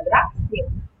vajag, tad rakstiet.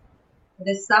 Tad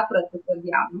es sapratu, ka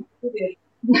jā, nu, tur ir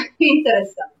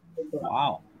interesanti.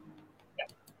 Wow. Jā.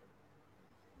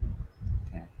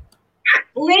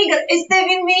 Līga, es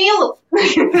tevi mīlu!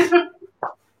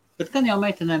 Bet gan jau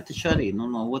meitenēm taču arī, nu,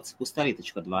 no otras puses arī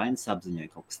taču kad vainas apziņoja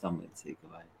kaut kas tam līdzīga,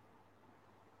 vai?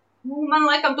 Nu, man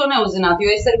laikam to neuzzināt, jo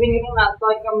es ar viņu runāt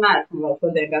laikam neesmu vēl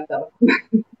šodien gatava.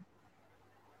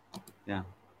 Jā.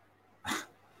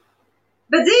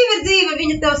 Bet dzīve ir dzīve,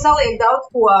 viņa tev saliek daudz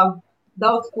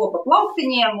ko pa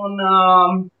plauktiņiem, un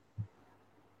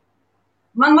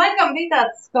man laikam bija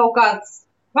tāds kaut kāds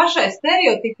pašai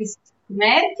stereotipisks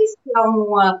mērķis jau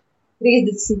no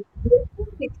 30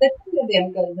 gadiem,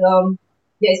 kad,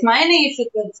 ja es mainīšu,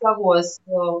 tad savos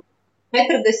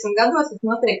 40 gados es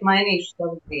noteikti mainīšu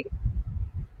savu dzīvi.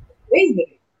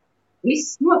 Izdarīt.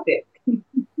 Viss notiek.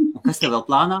 Kas tev vēl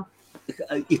plānā?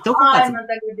 Man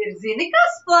tagad ir, zini,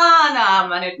 kas plānā,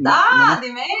 man ir tādi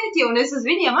mērķi, un es uz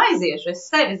viņiem aiziešu, es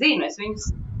sevi zinu, es viņus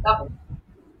dabūju.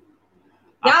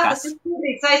 Jā, tas ir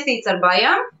saistīts ar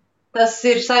bajām, tas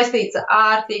ir saistīts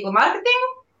ar tīkla marketingu.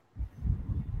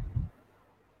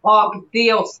 Ak,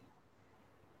 Dievs!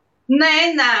 Nē,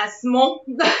 nesmu.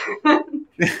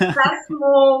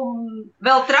 Esmu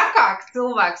vēl trakāks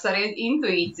cilvēks ar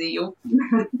intuīciju.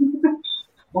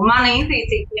 Un mana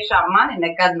intuīcija tiešām mani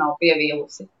nekad nav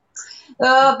pievīlusi.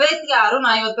 Bet jā,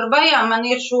 runājot par bajām, man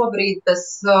ir šobrīd tas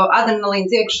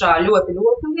adrenalīns iekšā ļoti,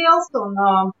 ļoti liels, un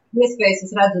iespējas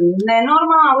es redzu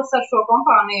nenormālas ar šo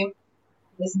kompāniju.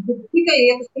 Es tikai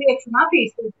iet uz priekšu un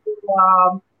attīstītu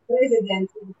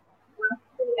prezidents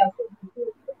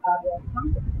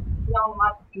jaunu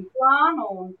marketingu plānu,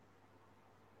 un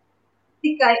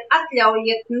tikai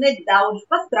atļaujiet nedaudz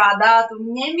pastrādāt un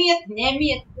ņemiet.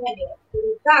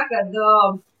 Tā, kad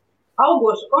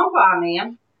augoša kompānija,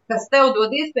 kas tev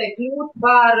dod iespēju kļūt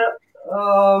par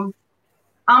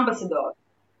ambasadoru.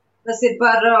 Tas ir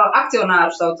par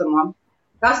akcionāru saucamo.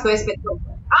 Kas tu esi pēc to?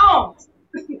 Auns!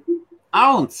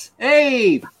 Auns!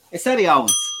 Ej! Es arī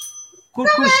Auns!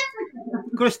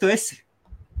 Kurš tu esi?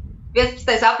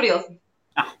 15. aprīlis.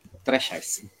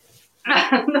 3.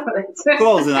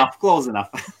 Close enough.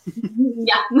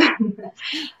 Jā.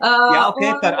 Jā, ok,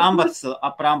 par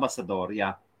ambasadoru,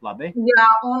 jā. Labi.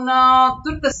 Jā, un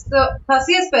tur tās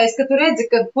iespējas, ka tu redzi,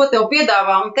 ka ko tev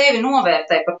piedāvā un tevi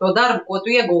novērtē par to darbu, ko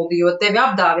tu ieguldī, jo tevi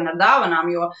apdāvina ar dāvanām,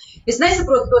 jo es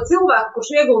nesaprotu to cilvēku,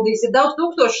 kurš ieguldīs ir daudz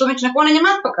tūkstošus, un viņš neko neņem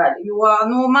atpakaļ, jo,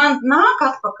 nu, man nāk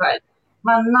atpakaļ,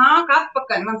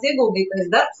 mans ieguldītais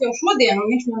darbs jau šodien, un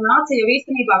viņš man nāca jau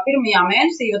īstenībā 1.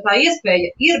 mēnesī, jo tā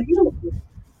iespēja ir bijusi,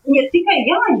 un ir tikai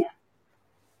jāņem.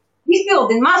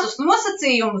 Izpildini mazus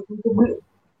nosacījumus,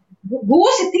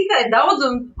 būsi tikai daudz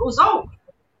un uz augstu.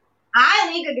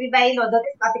 Līga gribēja nodot,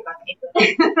 es pati pateicu.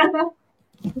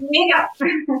 Līga.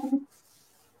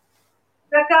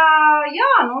 Tā kā,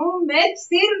 jā, nu, mērķis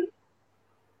ir.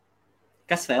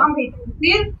 Kas vēl? Ambīcijas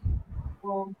ir.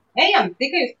 Ejam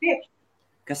tikai uz priekšu.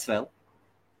 Kas vēl?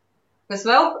 Kas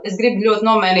vēl? Es gribu ļoti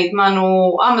nomainīt manu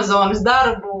Amazonas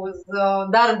darbu uz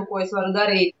darbu, ko es varu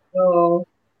darīt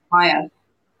mājās.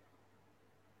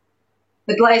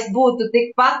 Bet lai es būtu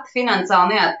tikpat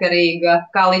finansiāli neatkarīga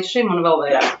kā līdz šim un vēl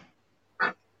vairāk.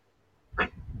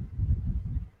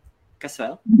 Kas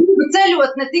vēl? Gribu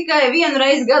ceļot ne tikai 1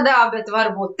 reizi gadā, bet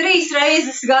varbūt 3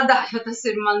 reizes gadā, jo tas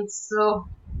ir mans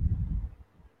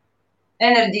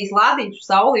enerģijas lādiņš,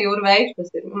 sauli, jūra, vējš, tas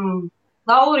ir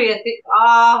saulrieti.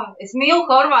 Es mīlu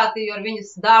Horvātiju ar viņas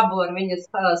dabu, ar viņas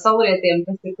saulrietiem,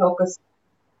 tas ir kaut kas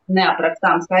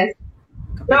neaprakstāms skaists.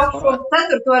 Braukšu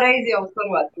 4. reizi jau uz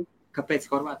Horvātiju. Kāpēc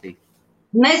Horvātija?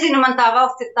 Nezinu, man tā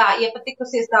valsts ir tā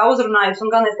iepatikusies, tā uzrunājusi,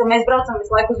 un galvenais, ka mēs braucam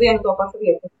visu laiku uz vienu to pašu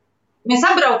vietu. Mēs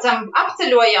apbraucam,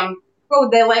 apceļojam kaut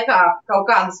kādā laikā kaut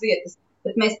kādas vietas,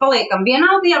 bet mēs paliekam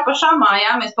vienā tajā pašā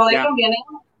mājā, mēs paliekam vienā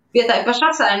pie tā pašā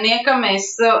saimnieka,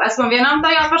 mēs esam vienā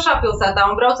tajā pašā pilsētā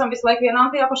un braucam visu laiku vienā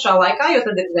tajā pašā laikā, jo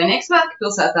tad ir zvejnieksvētki,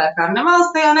 pilsētā ir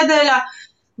karnevāls tajā nedēļā.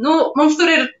 Nu, mums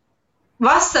tur ir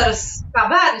vasaras,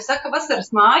 kā bērni saka,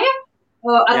 vasaras māja,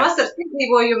 ar vasaras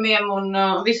piedzīvojumiem un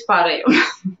vispārējo.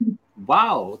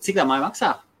 Wow, cik tā māja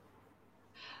maksā?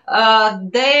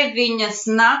 9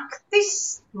 naktis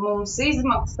mums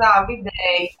izmaksā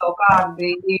vidēji kaut kādi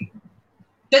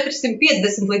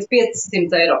 450 līdz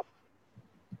 500 eiro.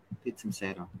 500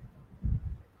 eiro.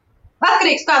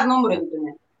 Atkarīgs kādu numuriņu tu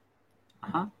ņem.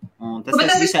 Aha. Bet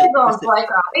tas ir sezonas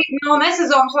laikā. Nu,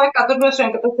 nesezonas laikā tur droši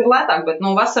vien, ka tas ir lētāk, bet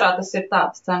nu, vasarā tas ir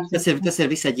tāds cenas. Tas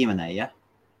ir visai ģimenei, ja?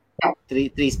 Jā.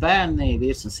 3 bērni,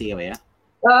 vīrs un sieva, ja?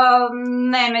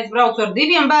 Nē, mēs braucu ar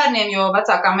 2 bērniem, jo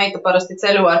vecākā meita parasti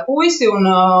ceļo ar puisi, un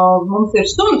mums ir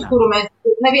suns, kuru mēs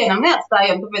nevienam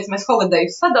neatstājam, tāpēc mēs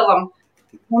holidejus sadalam.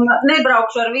 Un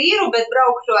nebraukšu ar vīru, bet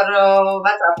braukšu ar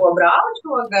vecāko brāli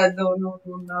šogad un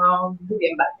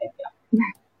 2 bērniem, jā.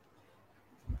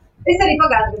 Es arī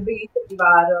pagājušajā gadā biju īstenībā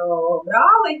ar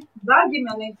brāli,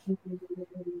 ģimeni,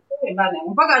 2 bērniem.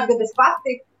 Un pagājušajā gadā es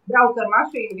pati braucu ar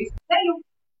mašīnu visu ceļu.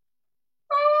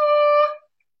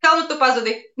 Kā nu tu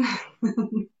pazudi?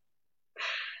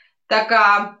 Tā kā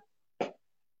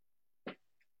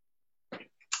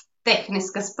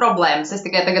tehniskas problēmas. Es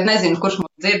tikai tagad nezinu, kurš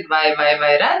mums dzird vai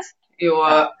redz, jo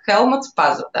Helmuts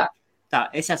pazuda. Tā,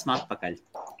 es esmu atpakaļ.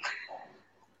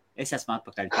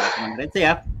 Tā, man redz,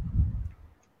 jā.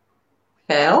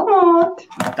 Helmut.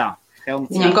 Tā,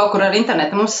 Helmuts. Viņam kaut kur ar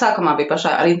internetu. Mums sākumā bija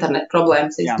pašā ar internetu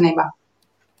problēmas īstenībā.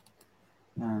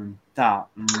 Tā.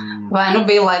 Vai nu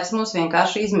bija laiks mums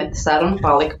vienkārši izmeta sarunu,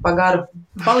 palika pa garu?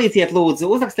 Palīdziet lūdzu,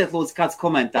 uzrakstiet lūdzu kāds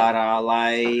komentārā,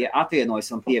 lai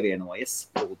atvienojas un pievienojas,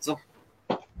 lūdzu.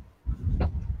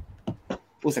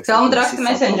 Helmut raksta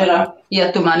Messengerā,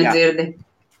 ja tu mani dzirdi.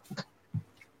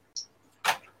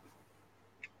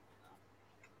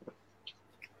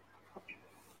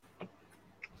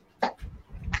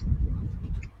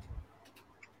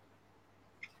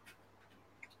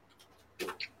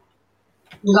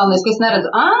 Galvenais, ka es neredzu.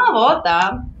 Tā.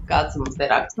 Kāds mums te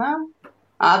raksts, nā?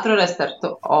 Ātru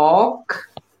restartu. Ok.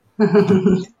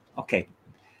 Ok.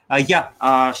 Jā,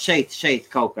 šeit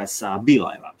kaut kas bija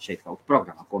laivā. Šeit kaut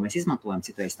programmā, ko mēs izmantojam,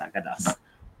 citreiz tā gadās.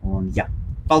 Un jā,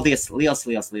 paldies, liels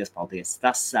paldies.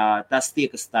 Tas tie,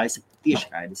 kas taisa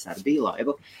tiešraides ar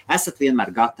bīlaivu, esat vienmēr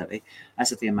gatavi,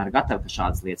 ka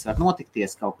šādas lietas var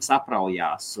notikties, kaut kas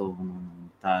apraujās, un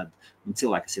tad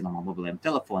cilvēki, kas ir no mobiliem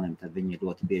telefoniem, tad viņi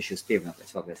ļoti bieži jūs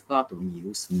pievienoties vēlreiz klāt, un viņi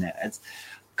jūs neredz.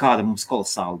 Kāda mums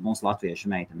kolosāla, mūsu latviešu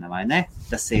meitene, vai ne?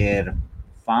 Tas ir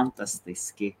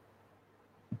fantastiski.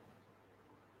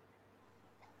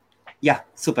 Jā,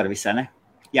 super visai, ne?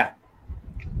 Jā.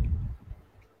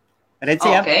 Redzi,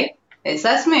 jā? Ok, es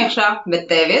esmu iekšā, bet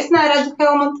tevi es neredzu,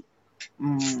 Helmut.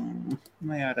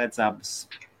 Nu jā, redz abus.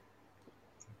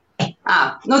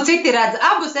 Nu citi redz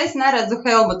abus, es neredzu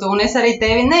Helmutu, un es arī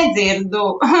tevi nedzirdu.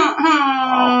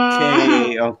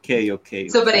 Ok.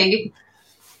 Superīgi.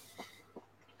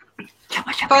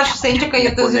 Paši Sinča, ka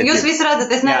jūs visi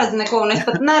redzat, es neredzu neko, un es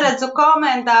pat neredzu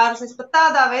komentārus, es pat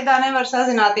tādā veidā nevaru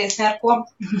sazināties ne ar ko.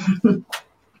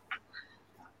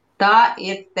 Tā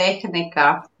ir tehnika.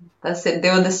 Tas ir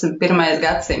 21.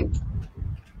 gadsimts.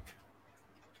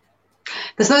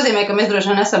 Tas nozīmē, ka mēs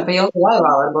droši vien esam pa ilgu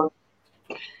laivā, varbūt.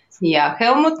 Jā,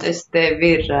 Helmut, es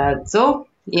tevi redzu.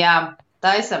 Jā,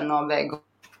 taisam nobeigu.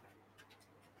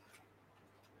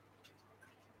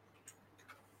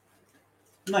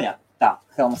 Nu jā, tā,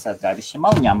 Helmuts atgāja visiem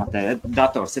maliņām, te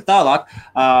dators ir tālāk.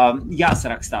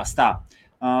 Jāsarakstās tā.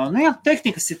 Nu jā,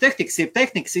 tehnikas,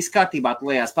 viss kārtībā,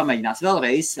 lejās pamēģinās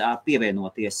vēlreiz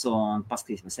pievienoties un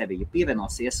paskatīsimies sevi, ja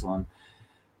pievienosies. Un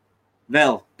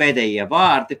vēl pēdējie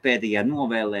vārdi, pēdējie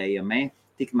novēlējumi.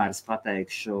 Tikmēr es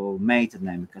pateikšu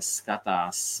meitenēm, kas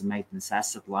skatās, meitenes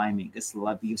esat laimīgas,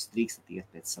 labi jūs drīkstat iet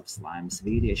pēc savas laimes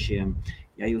vīriešiem.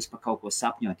 Ja jūs par kaut ko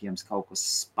sapņot, jums kaut kas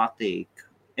patīk,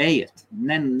 ejiet,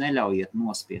 neļaujiet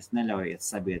nospiest, neļaujiet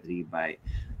sabiedrībai,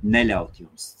 neļaut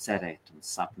jums cerēt un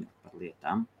sapņot par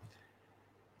lietām.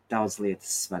 Daudz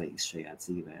lietas svarīgas šajā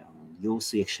dzīvē, un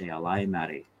jūsu iekšējā laime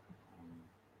arī.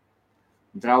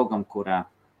 Draugam, kura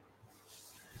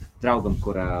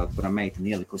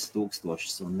meitene ielikusi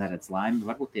 1000 un neredz laimi,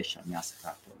 varbūt tiešām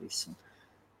jāsakārto visu.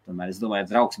 Tomēr es domāju,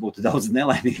 draugs būtu daudz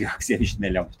nelaimīgāks, ja viņš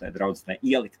neļautu tai draudzenei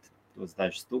ielikt tos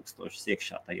dažus 1000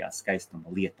 iekšā tajā skaistuma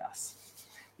lietās.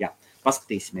 Jā,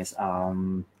 paskatīsimies.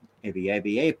 Evija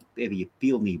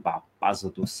pilnībā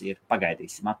pazudusi ir.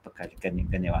 Pagaidīsim atpakaļ,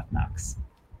 gan jau atnāks.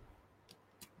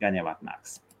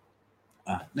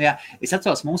 Nu jā, es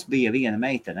atceros, mums bija viena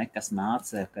meitene, kas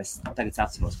nāca, kas tagad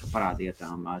atceros, ka parādīja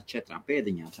tām 4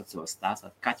 pēdiņām, es atceros tās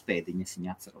kaķpēdiņas, viņa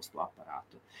atceros to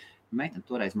aparātu. Meitene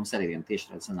toreiz mums arī viena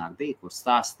tiešraide sanāk bija, kur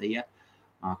stāstīja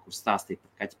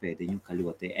par kaķpēdiņu, ka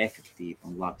ļoti efektīvi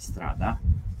un labi strādā.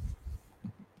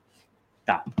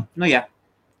 Tā, nu jā.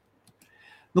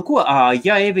 Nu, ko,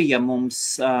 ja Evija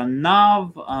mums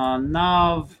nav,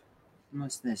 nu,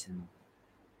 es nezinu.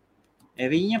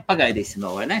 Evija, pagaidīsim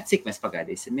vēl, vai ne? Cik mēs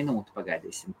pagaidīsim? Minūti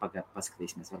pagaidīsim,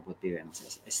 paskatīsimies, varbūt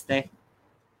pievienosies. Es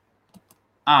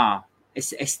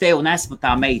te un esmu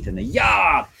tā meitene.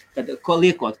 Jā! Tad,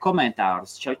 liekot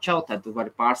komentārus, čau, tad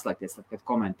vari pārslēgties, tad, kad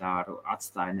komentāru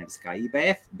atstāja nevis kā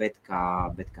IBF, bet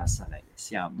kā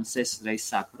savējais. Jā, es reiz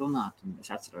sāku runāt, un es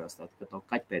atcerojos, ka to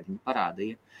kaķpēdiņu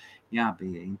parādīja. Jā,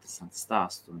 bija interesants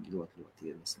stāsts un ļoti,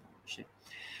 ļoti iedvesmojoši.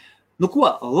 Nu ko,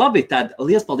 labi, tad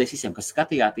liels paldies visiem, kas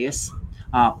skatījāties.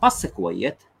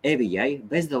 Pasekojiet Evijai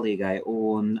Bezdeligai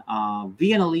un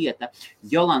viena lieta,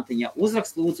 Jolantiņa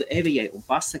uzrakst lūdzu Evijai un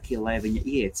pasaki, lai viņa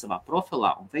ieiet savā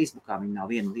profilā un Facebookā viņa nav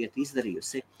vienu lietu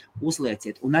izdarījusi,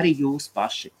 uzlieciet un arī jūs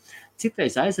paši.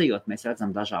 Citreiz aizejot, mēs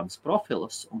redzam dažādus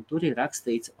profilus un tur ir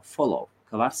rakstīts follow,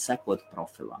 ka var sekot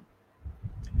profilam.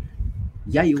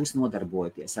 Ja jūs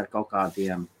nodarbojaties ar kaut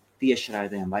kādiem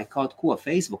tiešraidiem vai kaut ko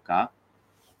Facebookā,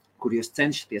 kur jūs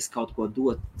cenšaties kaut ko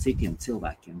dot citiem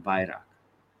cilvēkiem vairāk,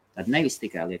 tad nevis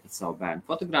tikai liekat savu bērnu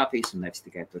fotogrāfijas un nevis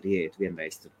tikai tur ieiet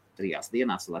vienreiz 3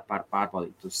 dienās, lai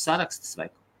pārbaudītu sarakstus vai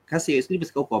kas, ja jūs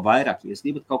gribat kaut ko vairāk, ja jūs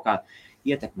gribat kaut kā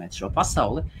ietekmēt šo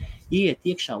pasauli, ieiet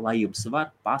iekšā, lai jums var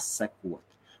pasekot.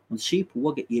 Un šī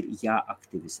poga ir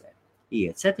jāaktivizē.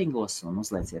 Iet settingos un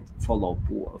uzlieciet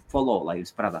follow, lai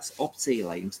jums parādās opcija,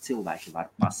 lai jums cilvēki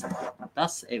var pasakot.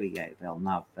 Tas Evijai vēl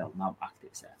nav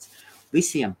aktivizēts.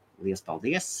 Visiem liels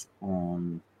paldies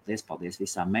un liels paldies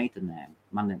visām meitenēm.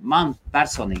 Man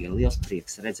personīgi ir liels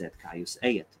prieks redzēt, kā jūs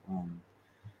ejat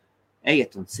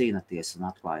un cīnaties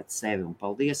un atklājat sevi. Un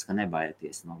paldies, ka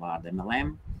nebaidieties no vārda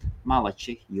MLM.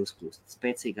 Malači, jūs kļūstat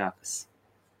spēcīgākas,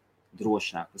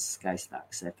 drošākas,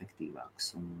 skaistākas,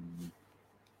 efektīvākas. Un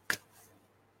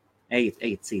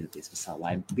ejiet cīnīties par savu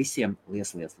laimi. Visiem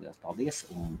liels paldies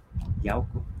un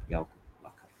jauku